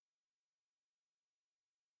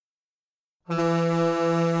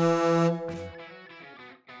Welcome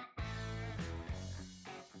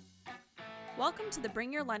to the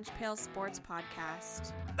Bring Your Lunch Pail Sports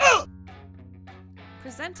Podcast.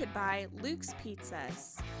 Presented by Luke's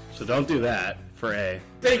Pizzas. So don't do that for A.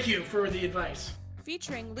 Thank you for the advice.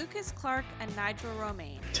 Featuring Lucas Clark and Nigel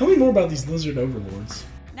Romaine. Tell me more about these lizard overlords.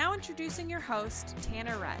 Now introducing your host,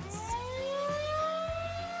 Tanner Retz.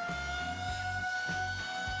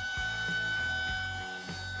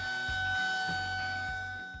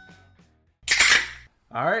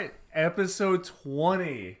 All right, episode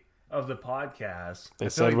 20 of the podcast. They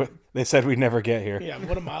said we'd never get here. Yeah,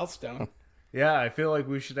 what a milestone. Yeah, I feel like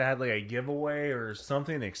we should have had like a giveaway or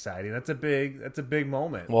something exciting. That's a big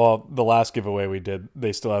moment. Well, the last giveaway we did,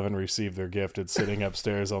 they still haven't received their gift. It's sitting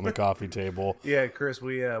upstairs on the coffee table. Yeah, Chris,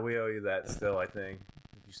 we owe you that still, I think.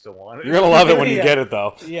 If you still want it. You're going to love it when you Yeah. get it,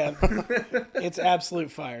 though. Yeah, it's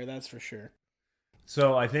absolute fire, that's for sure.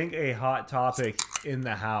 So I think a hot topic in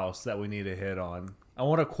the house that we need to hit on. I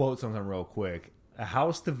want to quote something real quick. A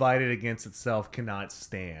house divided against itself cannot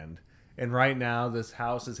stand. And right now, this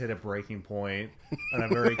house has hit a breaking point on a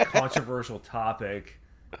very controversial topic,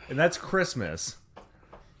 and that's Christmas.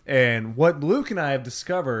 And what Luke and I have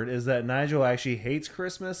discovered is that Nigel actually hates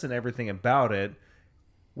Christmas and everything about it.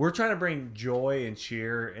 We're trying to bring joy and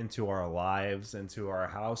cheer into our lives, into our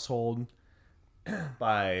household,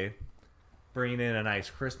 by bringing in a nice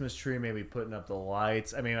Christmas tree, maybe putting up the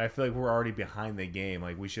lights. I mean, I feel like we're already behind the game.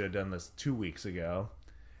 Like, we should have done this 2 weeks ago.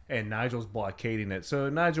 And Nigel's blockading it. So,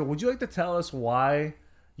 Nigel, would you like to tell us why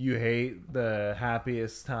you hate the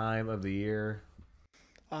happiest time of the year?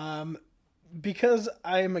 Because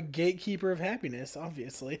I am a gatekeeper of happiness,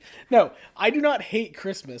 obviously. No, I do not hate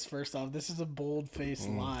Christmas, first off. This is a bold-faced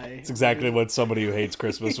lie. It's exactly what somebody who hates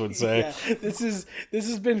Christmas would say. Yeah, this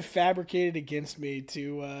has been fabricated against me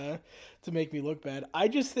to make me look bad. I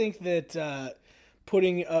just think that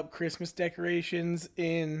putting up Christmas decorations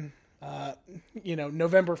in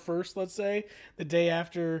November 1st, let's say, the day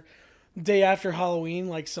after Halloween,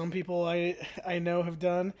 like some people I know have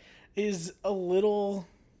done, is a little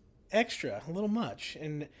extra, a little much.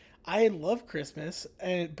 And I love Christmas,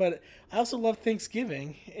 but I also love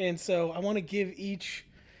Thanksgiving, and so I want to give each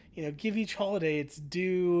holiday its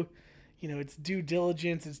due, its due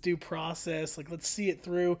diligence, its due process. Like, let's see it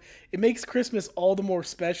through. It makes Christmas all the more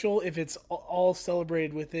special if it's all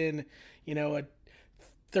celebrated within, a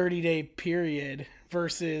 30-day period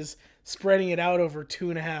versus spreading it out over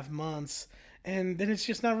 2.5 months, and then it's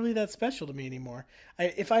just not really that special to me anymore.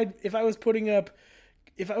 If I was putting up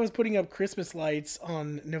Christmas lights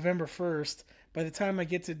on November 1st, by the time I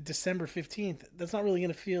get to December 15th, that's not really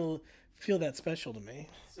going to feel that special to me.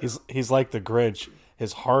 He's like the Grinch.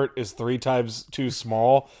 His heart is 3 times too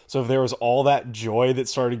small. So if there was all that joy that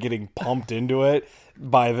started getting pumped into it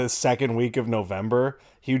by the second week of November,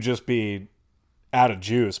 he would just be out of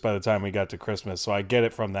juice by the time we got to Christmas. So I get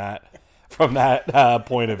it from that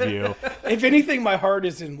point of view. If anything, my heart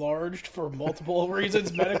is enlarged for multiple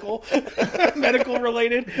reasons, medical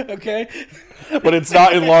related. Okay, but it's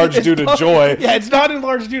not enlarged due to joy. Yeah, it's not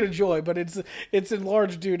enlarged due to joy, but it's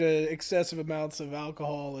enlarged due to excessive amounts of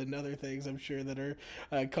alcohol and other things, I'm sure, that are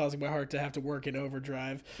causing my heart to have to work in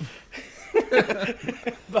overdrive.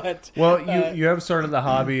 But you have started the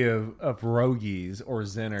hobby of rogies or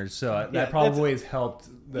Zinners, so that probably has helped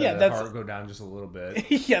the heart go down just a little bit.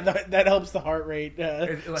 Yeah, that helps the heart rate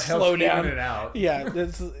slow down. It out. Yeah,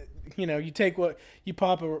 that's you take you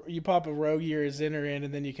pop a rogie or a Zinner in,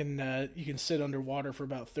 and then you can sit underwater for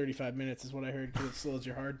about 35 minutes is what I heard, because it slows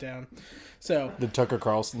your heart down. So did Tucker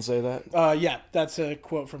Carlson say that? Yeah, that's a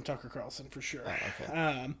quote from Tucker Carlson for sure. Oh,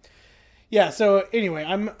 okay. Yeah. So anyway,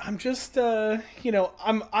 I'm just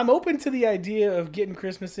I'm open to the idea of getting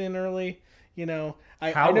Christmas in early. How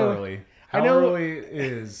early? How early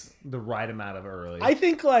is the right amount of early? I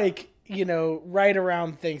think right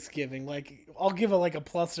around Thanksgiving. Like, I'll give a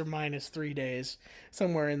plus or minus 3 days,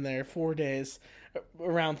 somewhere in there, 4 days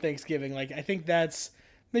around Thanksgiving. Like, I think that's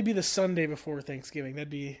maybe the Sunday before Thanksgiving.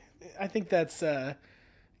 I think that's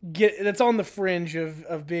that's on the fringe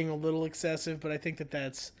of being a little excessive, but I think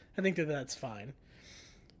that's fine.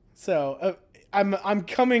 So I'm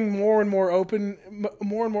coming more and more open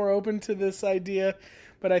to this idea.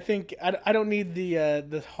 But I think I don't need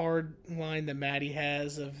the hard line that Maddie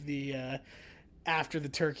has of the after the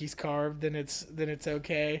turkey's carved, then it's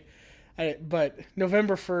okay. But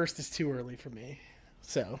November 1st is too early for me.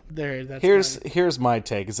 So here's my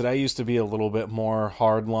take, is that I used to be a little bit more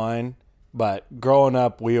hardline, but growing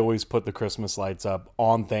up we always put the Christmas lights up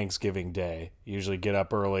on Thanksgiving Day. Usually get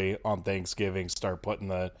up early on Thanksgiving, start putting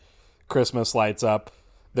the Christmas lights up.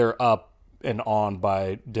 They're up and on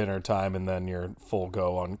by dinner time, and then you're full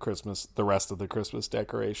go on Christmas, the rest of the Christmas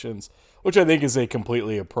decorations, which I think is a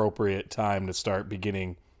completely appropriate time to start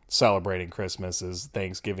beginning celebrating Christmas is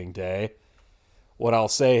Thanksgiving Day. What I'll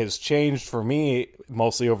say has changed for me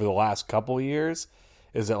mostly over the last couple of years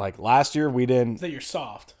is that like last year we didn't. That you're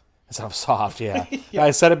soft. So I'm soft, yeah. Yeah.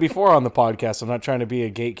 I said it before on the podcast. I'm not trying to be a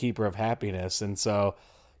gatekeeper of happiness, and so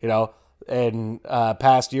in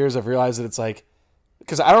past years I've realized that it's like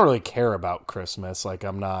because I don't really care about Christmas. Like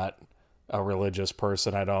I'm not a religious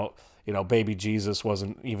person. I don't. Baby Jesus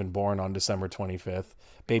wasn't even born on December 25th.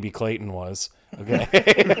 Baby Clayton was. Okay.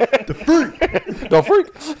 The freak.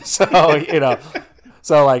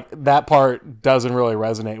 So like that part doesn't really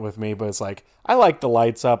resonate with me, but it's like I like the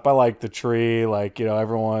lights up, I like the tree, like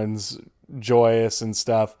everyone's joyous and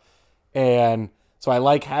stuff, and so I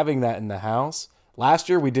like having that in the house. Last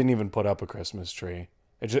year we didn't even put up a Christmas tree,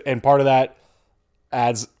 and part of that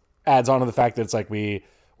adds on to the fact that it's like we're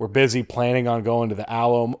busy planning on going to the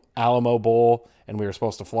Alamo Bowl, and we were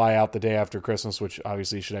supposed to fly out the day after Christmas, which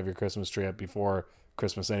obviously you should have your Christmas tree up before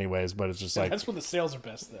Christmas anyways, but it's just like that's when the sales are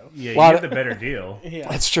best though. Yeah, you get the better deal. Yeah,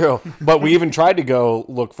 that's true. But we even tried to go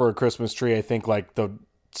look for a Christmas tree, I think like the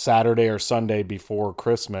Saturday or Sunday before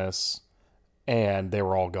Christmas, and they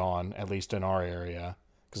were all gone, at least in our area,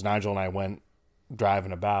 because Nigel and I went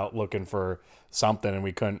driving about looking for something and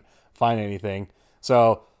we couldn't find anything.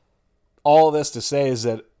 So all this to say is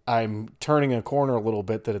that I'm turning a corner a little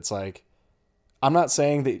bit, that it's like I'm not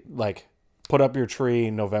saying that like put up your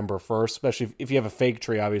tree November 1st, especially if you have a fake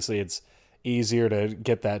tree. Obviously, it's easier to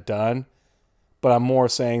get that done. But I'm more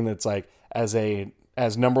saying that it's like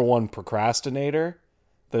as number one procrastinator,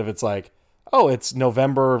 that if it's like, oh, it's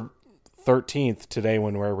November 13th today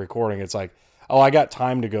when we're recording, it's like, oh, I got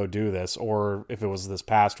time to go do this. Or if it was this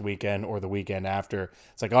past weekend or the weekend after,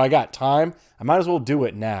 it's like, oh, I got time. I might as well do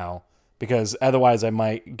it now, because otherwise we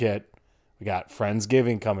got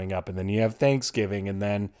Friendsgiving coming up, and then you have Thanksgiving, and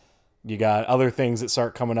then you got other things that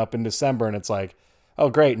start coming up in December, and it's like, oh,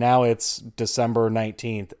 great, now it's December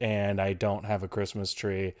 19th, and I don't have a Christmas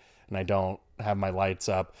tree, and I don't have my lights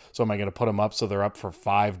up, so am I going to put them up so they're up for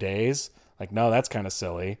 5 days? Like, no, that's kind of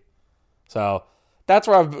silly. So that's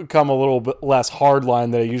where I've become a little bit less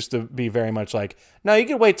hardline than I used to be, very much like, no, you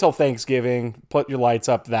can wait till Thanksgiving, put your lights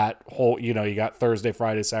up that whole, you got Thursday,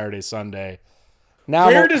 Friday, Saturday, Sunday. Now,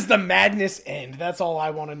 where does the madness end? That's all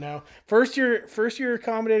I want to know. First you're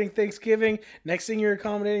accommodating Thanksgiving. Next thing you're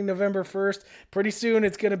accommodating November 1st. Pretty soon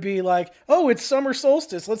it's going to be like, oh, it's summer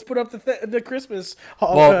solstice. Let's put up the Christmas.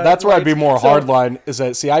 Well, that's where lights. I'd be more hardline. Is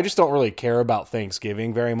that I just don't really care about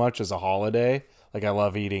Thanksgiving very much as a holiday. Like I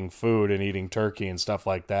love eating food and eating turkey and stuff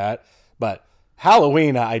like that. But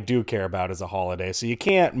Halloween I do care about as a holiday. So you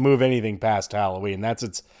can't move anything past Halloween.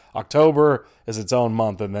 October is its own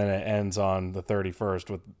month, and then it ends on the 31st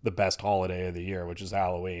with the best holiday of the year, which is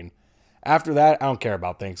Halloween. After that, I don't care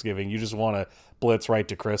about Thanksgiving. You just want to blitz right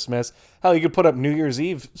to Christmas. Hell, you could put up New Year's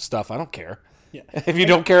Eve stuff. I don't care. Yeah. If you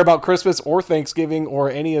don't care about Christmas or Thanksgiving or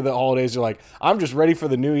any of the holidays, you're like, I'm just ready for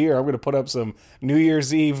the new year. I'm going to put up some New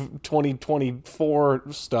Year's Eve 2024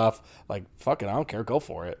 stuff. Like, fuck it, I don't care. Go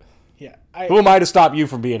for it. Yeah. Who am I to stop you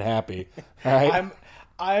from being happy? All right?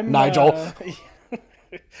 I'm Nigel.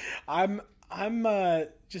 I'm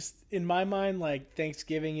just in my mind, like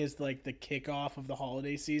Thanksgiving is like the kickoff of the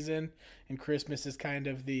holiday season, and Christmas is kind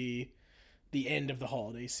of the end of the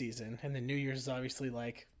holiday season, and then New Year's is obviously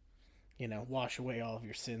like, wash away all of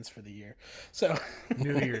your sins for the year. So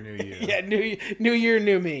New year, new you. Yeah, new year,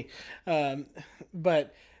 new me.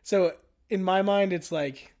 But so in my mind, it's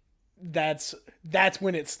like that's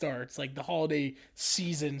when it starts. Like the holiday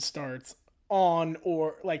season starts on,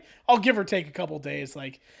 or like I'll give or take a couple days.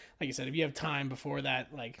 Like you said, if you have time before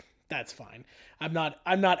that, like that's fine. I'm not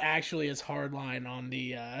actually as hardline on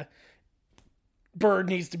the bird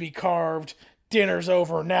needs to be carved, dinner's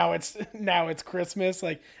over, now it's Christmas.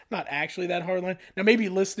 Like I'm not actually that hardline. Now maybe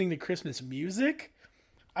listening to Christmas music,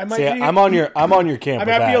 I might. I'm on your camp. I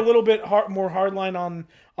might be a little bit more hardline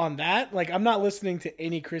on that. Like I'm not listening to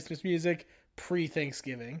any Christmas music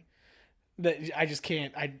pre-Thanksgiving. That I just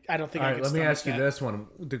can't. I don't think. All I right, can let me ask you that. this one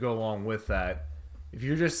to go along with that. If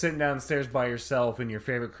you're just sitting downstairs by yourself and your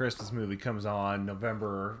favorite Christmas movie comes on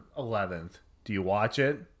November 11th, do you watch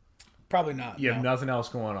it? Probably not. You have nothing else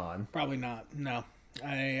going on. Probably not. No.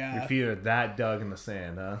 Your feet are that dug in the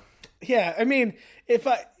sand, huh? Yeah, I mean, to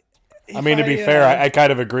be fair, I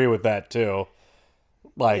kind of agree with that too.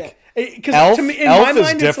 Like, because to me, in Elf my is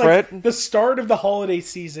mind, different. It's like the start of the holiday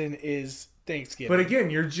season is Thanksgiving. But again,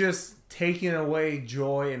 you're just taking away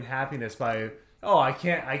joy and happiness by, I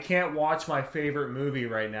can't watch my favorite movie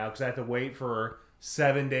right now because I have to wait for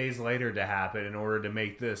 7 days later to happen in order to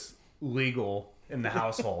make this legal in the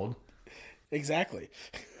household. Exactly.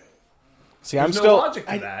 See, There's no logic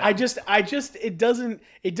to that. I just it doesn't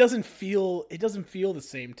feel the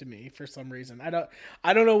same to me for some reason. I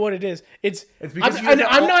don't know what it is. It's because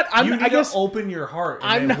I'm not I guess open your heart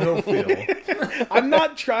and it will feel. I'm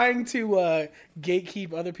not trying to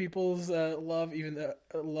gatekeep other people's love, even the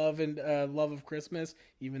love of Christmas,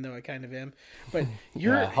 even though I kind of am. But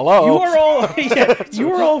hello. You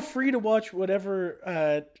are all free to watch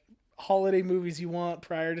whatever holiday movies you want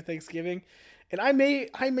prior to Thanksgiving. And I may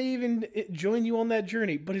even join you on that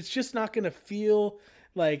journey, but it's just not going to feel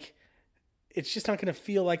like the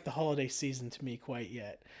holiday season to me quite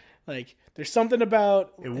yet. Like there's something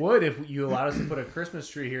about it would if you allowed us to put a Christmas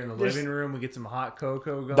tree here in the living room. We get some hot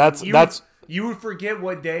cocoa going. You would forget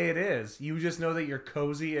what day it is. You just know that you're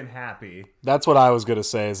cozy and happy. That's what I was gonna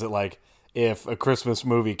say. Is that like if a Christmas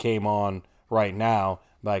movie came on right now?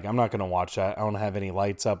 Like, I'm not going to watch that. I don't have any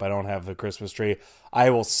lights up. I don't have the Christmas tree.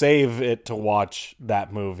 I will save it to watch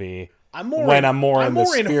that movie I'm more in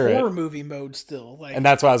horror movie mode still. Like, and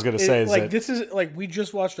that's what I was going to say. This is like we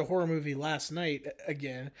just watched a horror movie last night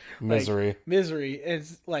again. Misery.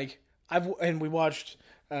 It's like we watched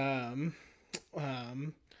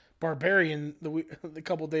Barbarian the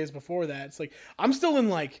couple days before that. It's like I'm still in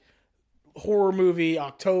like horror movie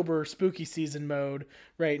October spooky season mode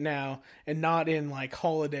right now and not in like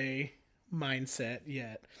holiday mindset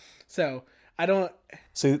yet. So I don't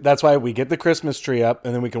see. That's why we get the Christmas tree up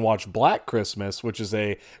and then we can watch Black Christmas, which is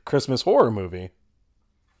a Christmas horror movie.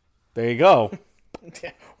 There you go.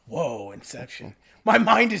 Whoa, Inception. My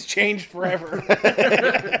mind has changed forever.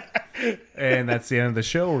 And that's the end of the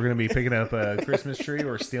show. We're going to be picking up a Christmas tree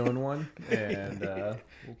or stealing one. And we'll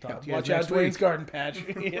talk to you guys next week. Dwayne's garden patch.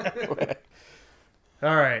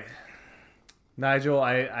 All right. Nigel,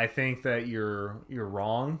 I think that you're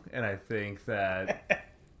wrong. And I think that...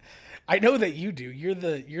 I know that you do. You're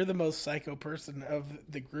the most psycho person of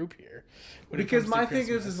the group here. Because my thing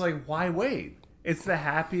is like, why wait? It's the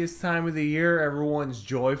happiest time of the year. Everyone's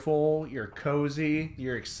joyful. You're cozy.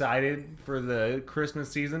 You're excited for the Christmas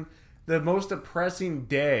season. The most depressing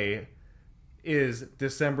day is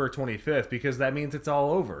December 25th because that means it's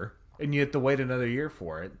all over and you have to wait another year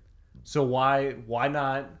for it. So why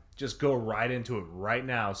not just go right into it right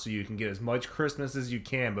now so you can get as much Christmas as you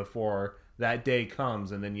can before that day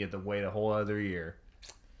comes and then you have to wait a whole other year?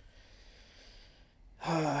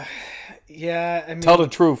 Yeah, I mean, tell the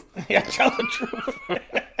truth. Yeah, tell the truth.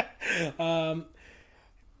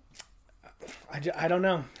 I don't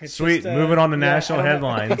know. It's sweet. Just, moving on to national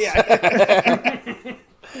headlines.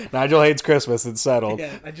 Nigel hates Christmas. It's settled.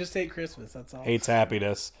 Yeah, I just hate Christmas. That's all. Hates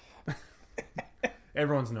happiness.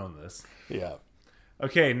 Everyone's known this. Yeah.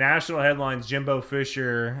 Okay, national headlines. Jimbo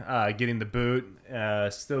Fisher getting the boot.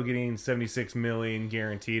 Still getting $76 million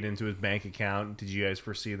guaranteed into his bank account. Did you guys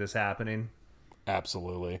foresee this happening?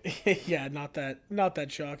 Absolutely. Yeah, not that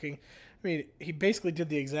shocking. I mean, he basically did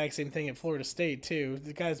the exact same thing at Florida State too.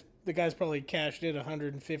 The guy's probably cashed in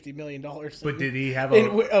 $150 million. But did he have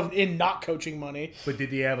in not coaching money? But did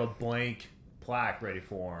he have a blank plaque ready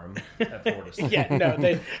for him at Florida State? Yeah,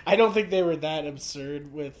 no, I don't think they were that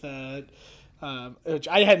absurd with. Which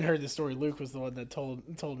I hadn't heard this story. Luke was the one that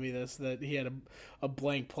told me this, that he had a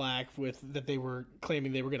blank plaque that they were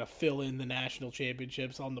claiming they were going to fill in the national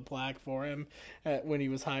championships on the plaque for him when he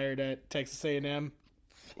was hired at Texas A&M.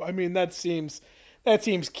 I mean, that seems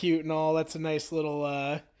cute and all. That's a nice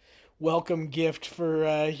little welcome gift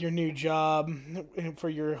for your new job, for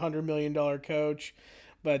your $100 million coach.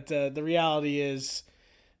 But the reality is,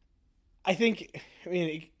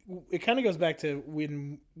 it kind of goes back to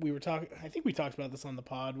when we were talking. I think we talked about this on the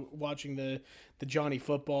pod, watching the Johnny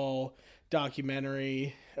Football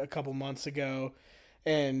documentary a couple months ago,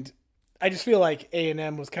 and I just feel like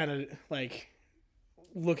A&M was kind of like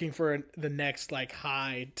looking for the next like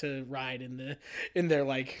high to ride in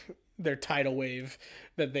their tidal wave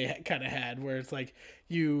that they kind of had, where it's like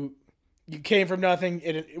you came from nothing.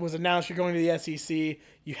 It was announced you're going to the SEC.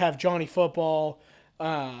 You have Johnny Football.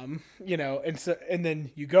 And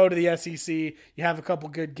then you go to the SEC, you have a couple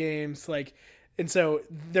good games, and so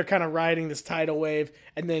they're kind of riding this tidal wave,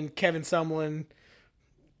 and then Kevin Sumlin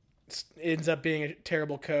ends up being a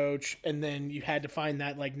terrible coach, and then you had to find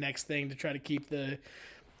that like next thing to try to keep the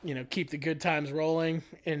good times rolling,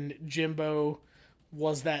 and Jimbo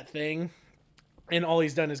was that thing, and all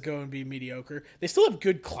he's done is go and be mediocre. They still have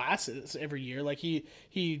good classes every year, like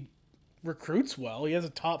he recruits well. He has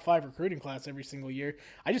a top 5 recruiting class every single year.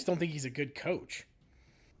 I just don't think he's a good coach.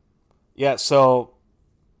 Yeah, so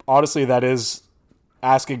honestly, that is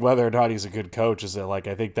asking whether or not he's a good coach is that, like,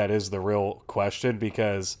 I think that is the real question,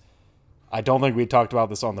 because I don't think we talked about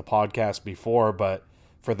this on the podcast before, but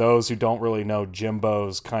for those who don't really know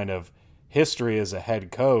Jimbo's kind of history as a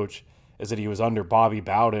head coach, is that he was under Bobby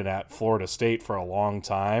Bowden at Florida State for a long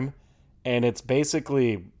time. And it's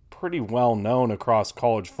basically pretty well known across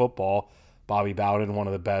college football. Bobby Bowden, one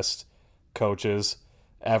of the best coaches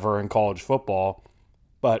ever in college football.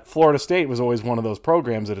 But Florida State was always one of those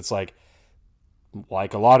programs that it's like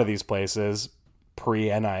a lot of these places,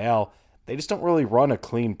 pre-NIL, they just don't really run a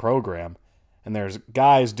clean program. And there's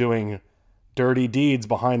guys doing dirty deeds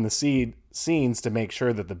behind the scenes to make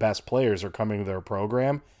sure that the best players are coming to their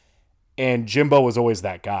program. And Jimbo was always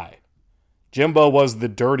that guy. Jimbo was the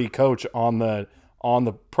dirty coach on the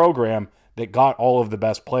program that got all of the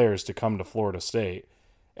best players to come to Florida State.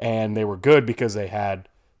 And they were good because they had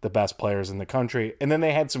the best players in the country. And then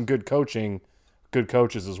they had some good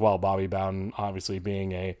coaches as well. Bobby Bowden obviously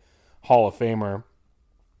being a Hall of Famer.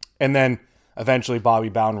 And then eventually Bobby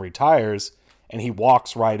Bowden retires, and he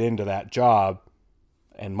walks right into that job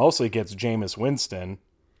and mostly gets Jameis Winston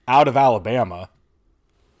out of Alabama.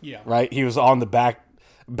 Yeah. Right? He was on the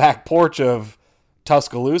back porch of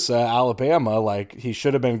Tuscaloosa, Alabama. Like, he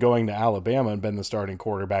should have been going to Alabama and been the starting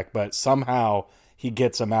quarterback, but somehow he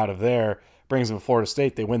gets him out of there, brings him to Florida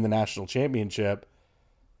State. They win the national championship.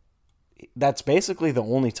 That's basically the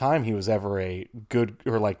only time he was ever a good,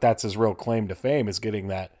 or like that's his real claim to fame, is getting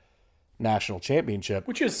that national championship.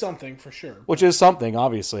 Which is something for sure. Which is something,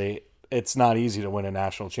 obviously. It's not easy to win a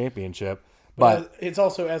national championship. But it's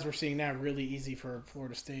also, as we're seeing now, really easy for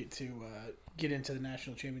Florida State to get into the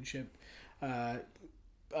national championship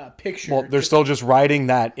picture. Well, they're still just riding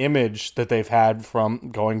that image that they've had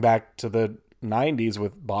from going back to the 90s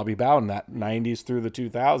with Bobby Bowden, that 90s through the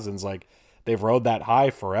 2000s. Like, they've rode that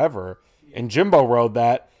high forever. And Jimbo rode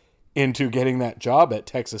that into getting that job at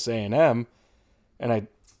Texas A&M. And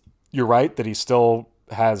you're right that he still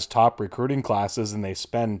has top recruiting classes and they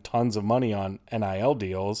spend tons of money on NIL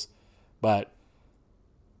deals. But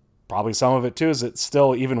probably some of it too is that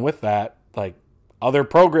still, even with that, like, other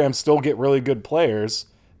programs still get really good players.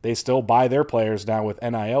 They still buy their players now with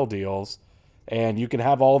NIL deals. And you can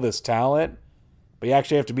have all this talent, but you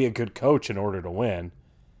actually have to be a good coach in order to win.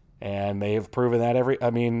 And they have proven that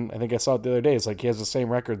I think I saw it the other day. It's like he has the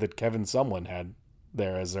same record that Kevin Sumlin had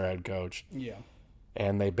there as their head coach. Yeah.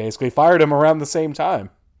 And they basically fired him around the same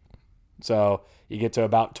time. So you get to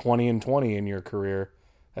about 20-20 in your career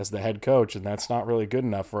as the head coach, and that's not really good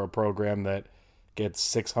enough for a program that gets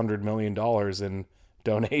 $600 million in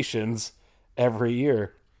donations every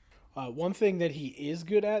year. One thing that he is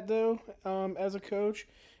good at, though, as a coach,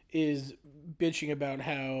 is bitching about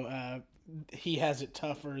how he has it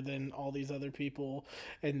tougher than all these other people,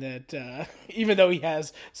 and that even though he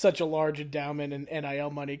has such a large endowment and NIL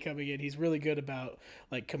money coming in, he's really good about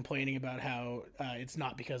like complaining about how it's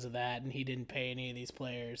not because of that, and he didn't pay any of these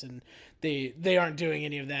players, and they aren't doing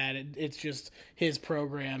any of that. It's just his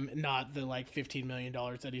program, not the like $15 million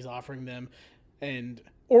that he's offering them,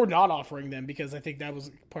 or not offering them, because I think that was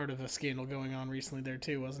part of a scandal going on recently there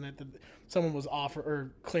too, wasn't it? That someone was offered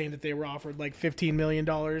or claimed that they were offered like $15 million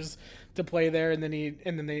to play there, and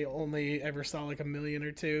then they only ever saw like $1 million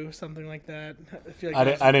or $2 million, something like that. I feel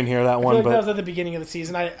like I didn't hear that one, like but that was at the beginning of the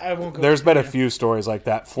season. I won't go. There's been a few stories like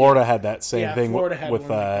that. Florida had that same thing Florida had with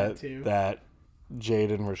one like that too. that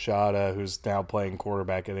Jaden Rashada, who's now playing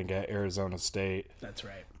quarterback, I think, at Arizona State. That's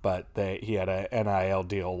right. But he had a NIL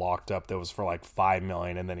deal locked up that was for like $5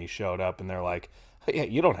 million, and then he showed up, and they're like, hey, yeah,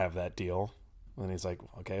 you don't have that deal. And he's like,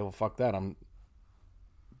 okay, well, fuck that. I'm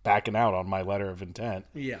backing out on my letter of intent.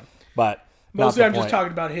 Yeah. But mostly I'm just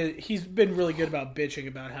talking about he's been really good about bitching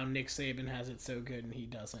about how Nick Saban has it so good and he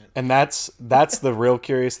doesn't. And that's the real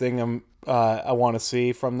curious thing I want to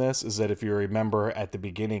see from this, is that if you remember at the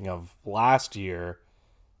beginning of last year,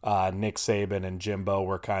 Nick Saban and Jimbo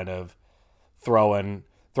were kind of throwing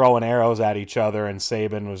arrows at each other, and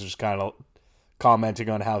Saban was just kind of commenting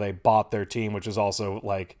on how they bought their team, which is also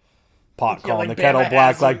like pot calling like the kettle Bama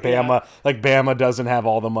black, like hasn't, Bama, like Bama doesn't have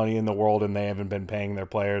all the money in the world and they haven't been paying their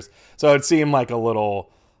players. So it seemed like a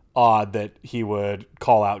little odd that he would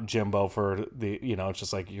call out Jimbo for it's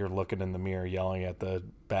just like you're looking in the mirror yelling at the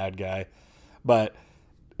bad guy. But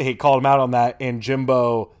he called him out on that, and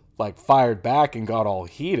Jimbo like fired back and got all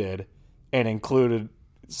heated and included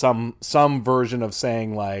some version of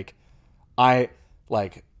saying like, I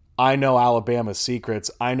know Alabama's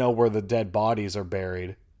secrets. I know where the dead bodies are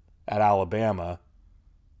buried at Alabama.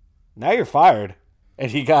 Now you're fired.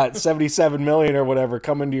 And he got $77 million or whatever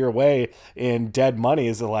coming to your way in dead money.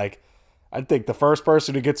 Is like, I think the first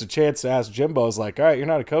person who gets a chance to ask Jimbo is like, all right, you're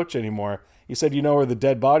not a coach anymore. You said you know where the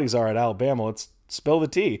dead bodies are at Alabama. Let's spill the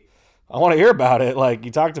tea. I want to hear about it. Like,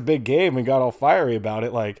 you talked a big game and got all fiery about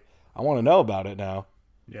it. Like, I want to know about it now.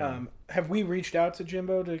 Yeah. Have we reached out to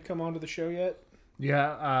Jimbo to come onto the show yet?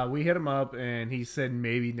 Yeah, we hit him up, and he said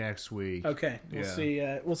maybe next week. Okay, we'll Yeah. see.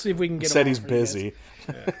 We'll see if we can get. He said him on he's for you guys.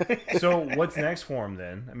 busy. So what's next for him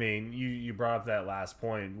then? I mean, you brought up that last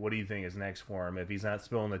point. What do you think is next for him? If he's not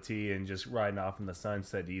spilling the tea and just riding off in the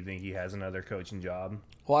sunset, do you think he has another coaching job?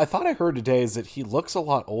 Well, I thought I heard today is that he looks a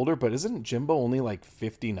lot older, but isn't Jimbo only like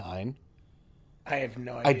 59? I have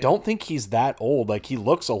no idea. I don't think he's that old. Like, he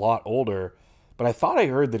looks a lot older, but I thought I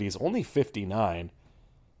heard that he's only 59.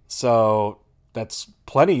 So that's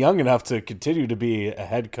plenty young enough to continue to be a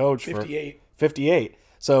head coach. 58. 58.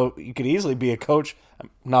 So you could easily be a coach.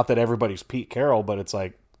 Not that everybody's Pete Carroll, but it's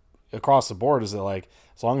like across the board is that, like,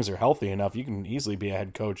 as long as you're healthy enough, you can easily be a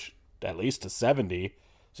head coach at least to 70.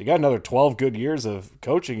 So you got another 12 good years of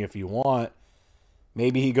coaching if you want.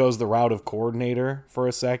 Maybe he goes the route of coordinator for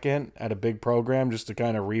a second at a big program just to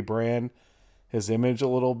kind of rebrand his image a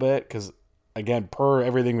little bit. Because, again, per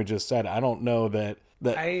everything we just said, I don't know that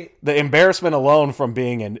the embarrassment alone from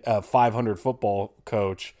being a 500 football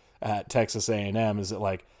coach at Texas A&M is it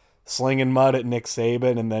like slinging mud at Nick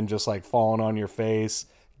Saban and then just like falling on your face,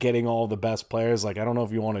 getting all the best players. Like, I don't know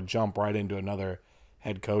if you want to jump right into another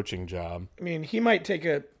head coaching job. I mean, he might take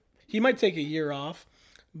a year off,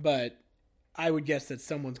 but I would guess that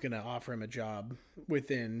someone's going to offer him a job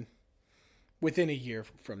within a year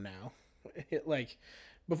from now.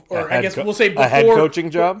 I guess we'll say before a head coaching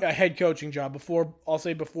job. A head coaching job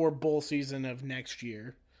before bowl season of next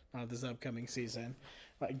year, not this upcoming season.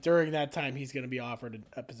 Like, during that time, he's going to be offered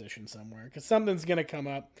a position somewhere because something's going to come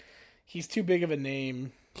up. He's too big of a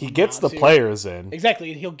name. He gets the players in.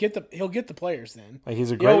 Exactly, and he'll get the players in. Like,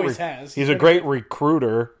 he always has. He's a great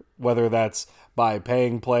recruiter, whether that's by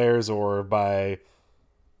paying players or by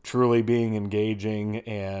truly being engaging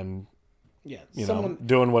and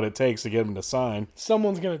doing what it takes to get him to sign.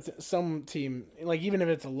 Some team, like, even if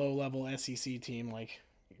it's a low level SEC team, like,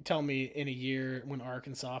 tell me in a year when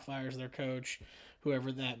Arkansas fires their coach,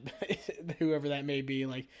 whoever that may be,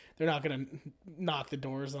 like, they're not going to knock the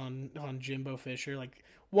doors on Jimbo Fisher. Like,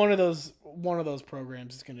 one of those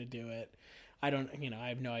programs is going to do it. I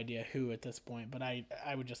have no idea who at this point, but I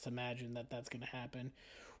would just imagine that that's going to happen,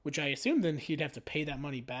 which I assume then he'd have to pay that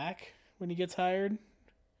money back when he gets hired,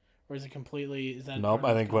 or is that? Nope.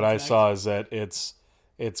 I think what I saw is that it's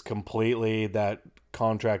completely, that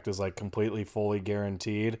contract is like completely fully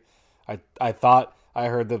guaranteed. I thought I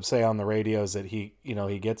heard them say on the radios that he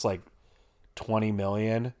gets like $20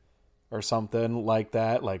 million or something like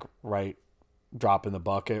that, like right drop in the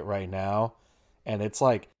bucket right now, and it's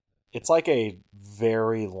like a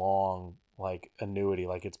very long like annuity,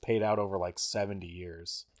 like it's paid out over like 70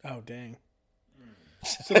 years. Oh dang!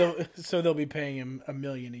 So they'll be paying him $1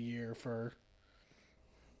 million a year for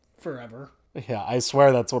forever. Yeah, I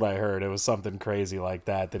swear that's what I heard. It was something crazy like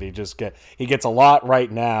that he gets a lot right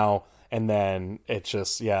now, and then it's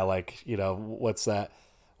just what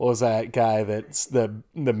was that guy that's the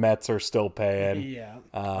Mets are still paying? Yeah.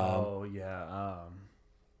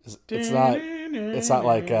 It's not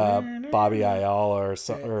like Bobby Ayala or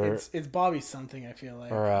it's Bobby something, I feel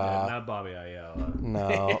like. Or not Bobby Ayala.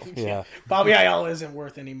 No, yeah. Bobby Ayala isn't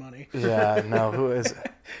worth any money. Yeah, no, who is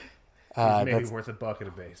He's maybe worth a bucket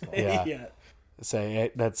of baseball. Yeah. Yeah.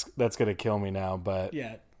 Say that's gonna kill me now, but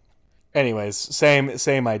yeah. Anyways,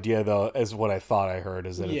 same idea though as what I thought I heard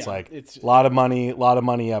is that it's a lot of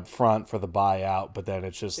money up front for the buyout, but then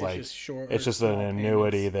it's just an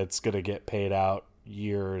annuity that's gonna get paid out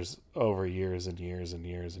years over years and years and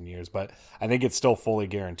years and years. But I think it's still fully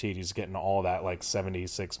guaranteed. He's getting all that, like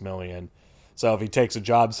 $76 million. So if he takes a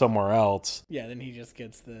job somewhere else, then he just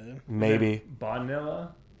gets the maybe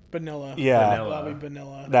Bonilla. Yeah, Bobby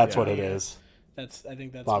Bonilla. That's what it is. I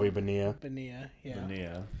think that's Bobby Bonilla. Bonilla, yeah.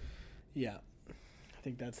 Bonilla. Yeah, I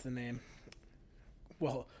think that's the name.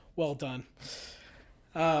 Well done.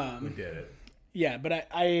 We did it. Yeah, but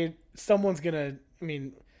someone's gonna. I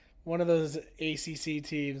mean, one of those ACC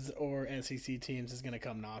teams or SEC teams is gonna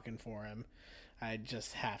come knocking for him. I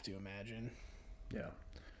just have to imagine. Yeah.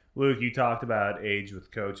 Luke, you talked about age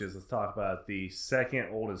with coaches. Let's talk about the second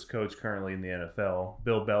oldest coach currently in the NFL,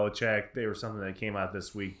 Bill Belichick. There was something that came out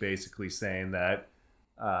this week basically saying that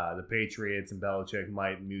the Patriots and Belichick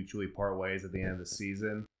might mutually part ways at the end of the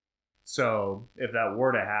season. So if that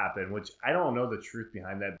were to happen, which I don't know the truth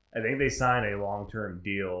behind that, I think they signed a long-term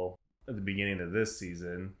deal at the beginning of this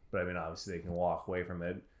season, but I mean, obviously they can walk away from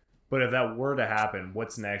it. But if that were to happen,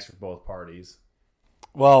 what's next for both parties?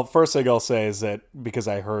 Well, first thing I'll say is that because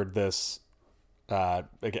I heard this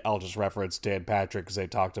I'll just reference Dan Patrick because they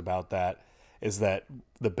talked about that, is that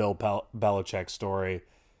the Bill Belichick story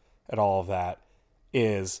and all of that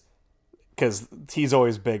is because he's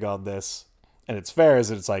always big on this, and it's fair, is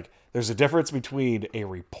that it's like there's a difference between a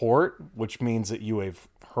report, which means that you have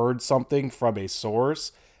heard something from a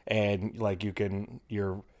source and like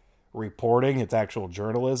you're reporting, it's actual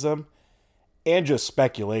journalism, and just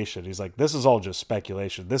speculation. He's like, this is all just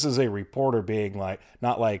speculation. This is a reporter being like,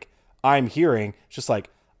 not like I'm hearing, just like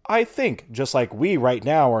I think, just like we right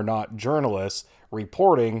now are not journalists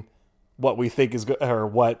reporting what we think is or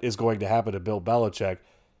what is going to happen to Bill Belichick.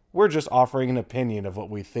 We're just offering an opinion of what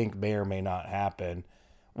we think may or may not happen,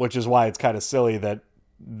 which is why it's kind of silly that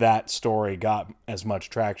that story got as much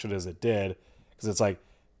traction as it did, because it's like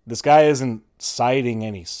this guy isn't citing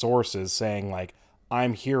any sources saying like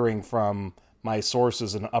I'm hearing from my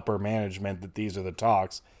sources in upper management that these are the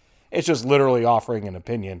talks. It's just literally offering an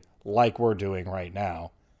opinion like we're doing right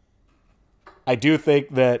now. I do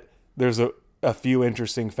think that there's a few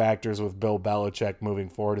interesting factors with Bill Belichick moving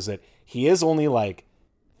forward, is that he is only like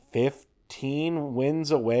 15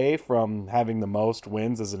 wins away from having the most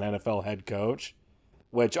wins as an NFL head coach,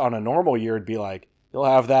 which on a normal year would be like, you'll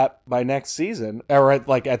have that by next season. Or at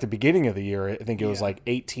the beginning of the year, I think it was like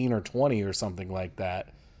 18 or 20 or something like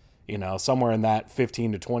that. You know, somewhere in that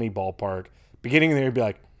 15 to 20 ballpark. Beginning of the year, you'd be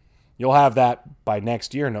like, you'll have that by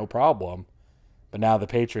next year, no problem. But now the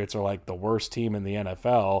Patriots are like the worst team in the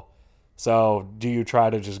NFL. So do you try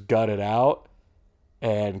to just gut it out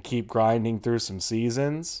and keep grinding through some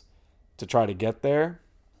seasons to try to get there?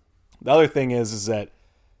 The other thing is that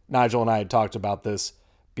Nigel and I had talked about this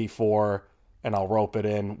before, and I'll rope it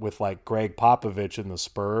in with like Greg Popovich and the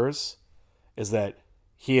Spurs, is that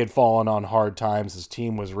he had fallen on hard times. His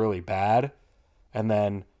team was really bad. And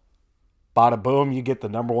then bada boom, you get the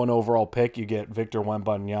number 1 overall pick. You get Victor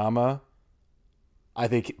Wembanyama. I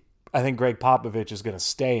think Greg Popovich is going to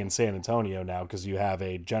stay in San Antonio now because you have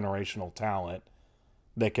a generational talent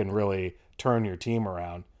that can really turn your team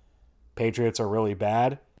around. Patriots are really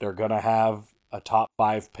bad. They're going to have a top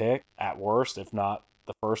 5 pick at worst, if not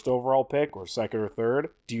the first overall pick or second or third.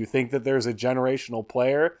 Do you think that there's a generational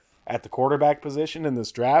player at the quarterback position in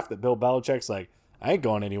this draft that Bill Belichick's like, I ain't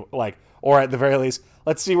going anywhere? Like, or at the very least,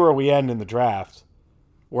 let's see where we end in the draft,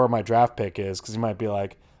 where my draft pick is, because he might be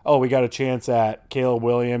like, oh, we got a chance at Caleb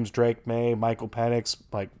Williams, Drake May, Michael Penix,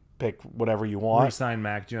 like pick whatever you want. Resign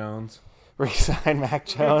Mac Jones. Resign Mac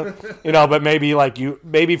Jones. But maybe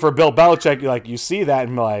for Bill Belichick, you see that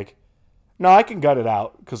and be like, no, I can gut it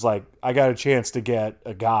out because like I got a chance to get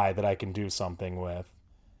a guy that I can do something with.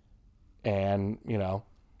 And,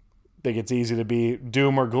 think it's easy to be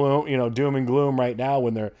doom and gloom right now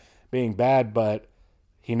when they're being bad, but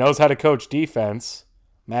he knows how to coach defense.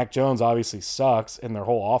 Mac Jones obviously sucks, and their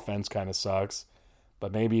whole offense kind of sucks.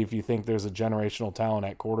 But maybe if you think there's a generational talent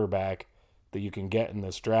at quarterback that you can get in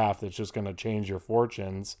this draft that's just going to change your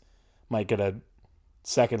fortunes, might get a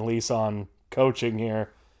second lease on coaching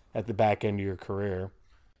here at the back end of your career.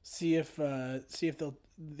 See if the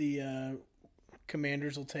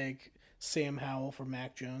Commanders will take Sam Howell for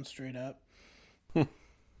Mac Jones straight up.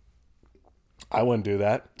 I wouldn't do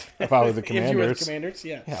that if I were the Commanders. If you were the Commanders,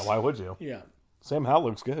 yeah. Yeah, why would you? Yeah. Sam Howell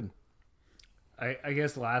looks good. I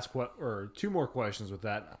guess or 2 more questions with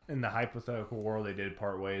that. In the hypothetical world, they did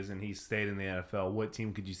part ways, and he stayed in the NFL. What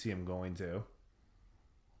team could you see him going to?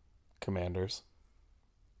 Commanders.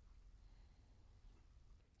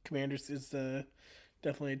 Commanders is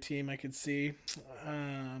definitely a team I could see.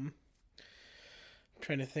 Trying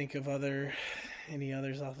to think of any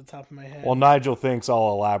others off the top of my head. Well, Nigel thinks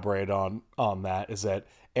I'll elaborate on that, is that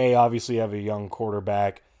obviously you have a young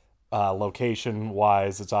quarterback.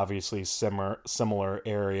 Location-wise, it's obviously similar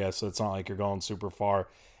area, so it's not like you're going super far.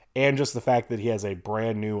 And just the fact that he has a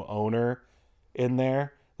brand new owner in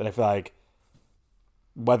there that I feel like,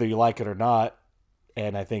 whether you like it or not,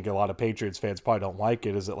 and I think a lot of Patriots fans probably don't like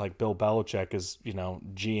it, is that like Bill Belichick is,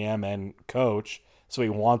 GM and coach, so he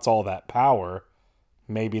wants all that power.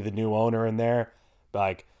 Maybe the new owner in there,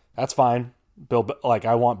 like, that's fine.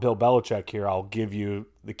 I want Bill Belichick here. I'll give you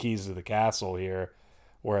the keys to the castle here.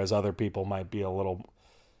 Whereas other people might be a little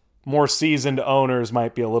more seasoned owners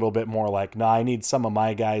might be a little bit more like, nah, I need some of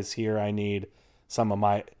my guys here. I need some of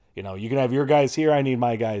my, you can have your guys here. I need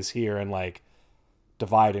my guys here, and like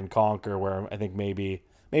divide and conquer, where I think maybe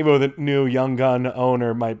with a new young gun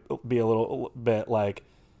owner might be a little bit like,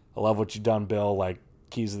 I love what you've done, Bill. Like,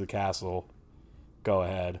 keys to the castle. Go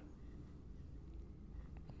ahead.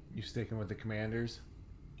 You sticking with the Commanders?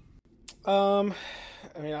 I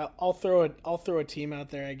mean, I'll throw a team out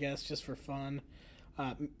there, I guess, just for fun,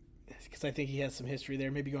 because I think he has some history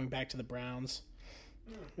there. Maybe going back to the Browns.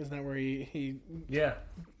 Isn't that where he Yeah.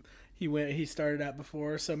 he started at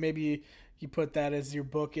before? So maybe you put that as your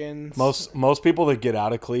bookends. Most people that get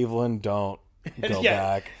out of Cleveland don't go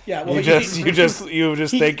back. Yeah, well, you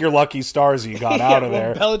just think you're lucky stars you got out of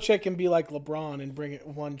there. Belichick can be like LeBron and bring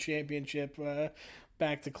one championship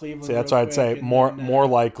back to Cleveland. See, that's why I'd say more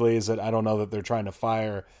likely is that I don't know that they're trying to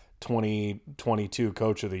fire 2022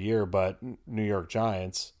 Coach of the Year, but New York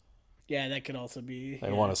Giants. Yeah, that could also be.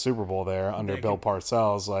 They won a Super Bowl there under Bill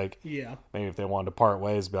Parcells. Like, maybe if they wanted to part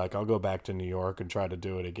ways, be like, I'll go back to New York and try to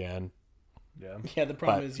do it again. Yeah. The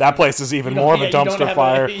problem is that place is even more of a dumpster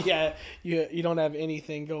fire. You don't have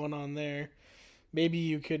anything going on there. Maybe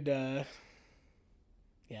you could. You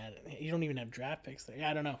don't even have draft picks there.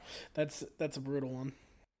 Yeah, I don't know. That's a brutal one.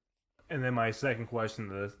 And then my second question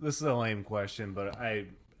to this is a lame question, but I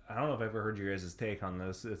don't know if I've ever heard your guys' take on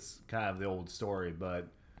this. It's kind of the old story, but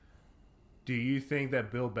do you think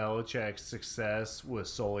that Bill Belichick's success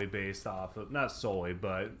was solely based off of, not solely,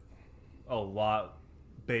 but a lot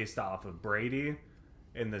based off of Brady,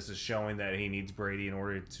 and this is showing that he needs Brady in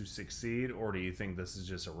order to succeed, or do you think this is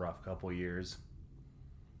just a rough couple years?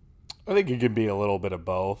 I think it could be a little bit of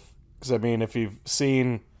both. Because, I mean, if you've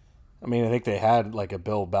seen, I think they had like a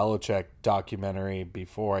Bill Belichick documentary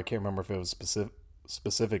before. I can't remember if it was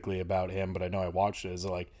specifically about him, but I know I watched it. It's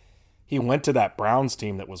like he went to that Browns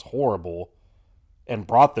team that was horrible and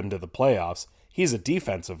brought them to the playoffs. He's a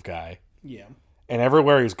defensive guy. Yeah. And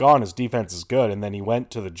everywhere he's gone, his defense is good. And then he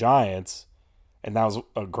went to the Giants, and that was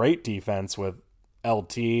a great defense with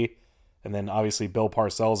LT, and then obviously Bill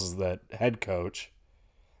Parcells is the head coach.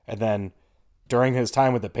 And then during his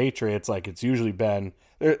time with the Patriots, like it's usually been,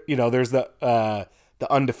 there's the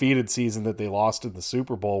undefeated season that they lost in the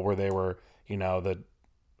Super Bowl where they were,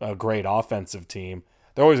 a great offensive team.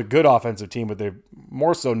 They're always a good offensive team, but they're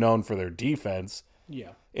more so known for their defense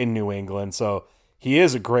in New England. So he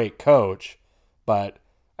is a great coach, but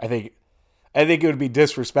I think it would be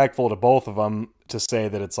disrespectful to both of them to say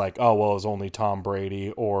that it's like, oh, well, it was only Tom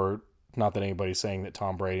Brady, or not that anybody's saying that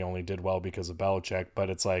Tom Brady only did well because of Belichick, but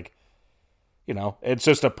it's like, it's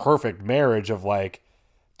just a perfect marriage of like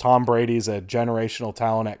Tom Brady's a generational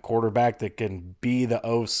talent at quarterback that can be the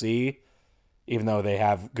OC, even though they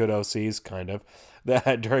have good OCs kind of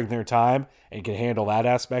that during their time, and can handle that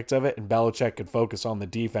aspect of it. And Belichick can focus on the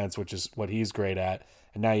defense, which is what he's great at.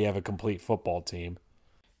 And now you have a complete football team.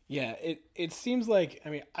 Yeah, it seems like,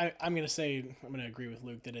 I'm going to agree with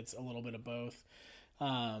Luke that it's a little bit of both.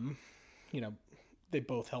 They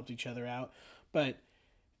both helped each other out, but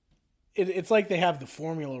it's like they have the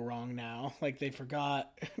formula wrong now. Like they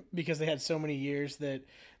forgot because they had so many years that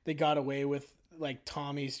they got away with like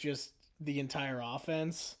Tommy's just the entire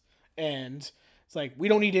offense. And it's like, we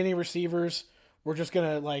don't need any receivers. We're just going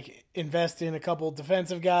to like invest in a couple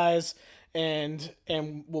defensive guys and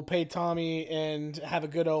we'll pay Tommy and have a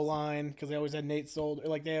good O-line because they always had Nate Solder.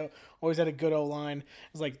 Like they always had a good O-line.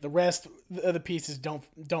 It's like the rest of the pieces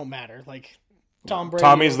don't matter. Like Tom Brady.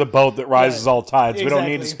 Tommy's the boat that rises all tides. Exactly. We don't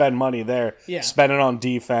need to spend money there. Yeah. Spend it on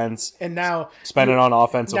defense. And now spend it on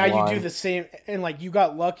offensive line. Now you do the same. And like you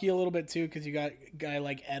got lucky a little bit too because you got a guy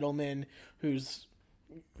like Edelman who's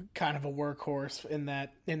kind of a workhorse in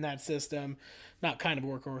that system. Not kind of a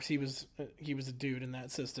workhorse. He was a dude in that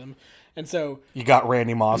system. And so you got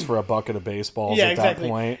Randy Moss for a bucket of baseballs that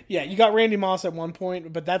point. Yeah, you got Randy Moss at one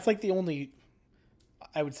point, but that's like the only,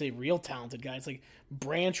 I would say, real talented guy. It's like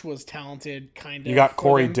Branch was talented, kind of. You got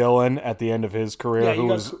Corey Dillon at the end of his career, who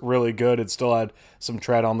was really good. It still had some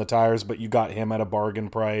tread on the tires, but you got him at a bargain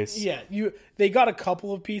price. Yeah, they got a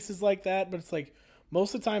couple of pieces like that, but it's like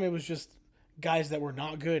most of the time it was just guys that were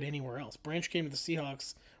not good anywhere else. Branch came to the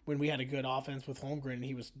Seahawks when we had a good offense with Holmgren, and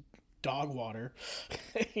he was dog water,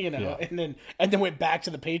 and then went back to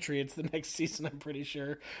the Patriots the next season, I'm pretty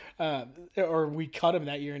sure, or we cut him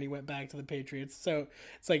that year and he went back to the Patriots. So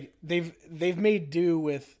it's like they've made do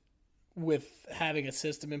with having a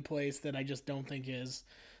system in place that I just don't think is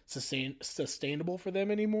sustainable for them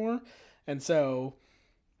anymore. And so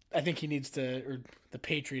I think the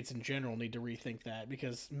Patriots in general need to rethink that,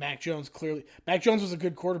 because Mac Jones was a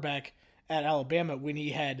good quarterback at Alabama when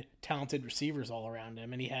he had talented receivers all around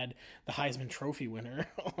him and he had the Heisman Trophy winner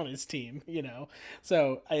on his team,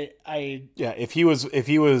 So if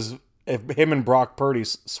him and Brock Purdy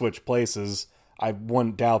switched places, I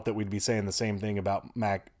wouldn't doubt that we'd be saying the same thing about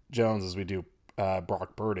Mac Jones as we do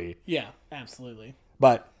Brock Purdy. Yeah, absolutely.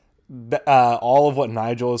 But all of what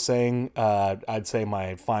Nigel is saying, I'd say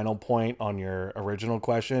my final point on your original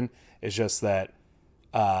question is just that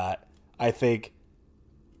I think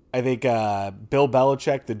Bill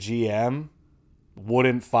Belichick, the GM,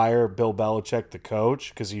 wouldn't fire Bill Belichick, the coach,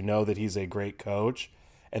 because you know that he's a great coach,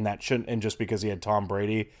 and that shouldn't, and just because he had Tom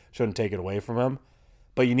Brady shouldn't take it away from him.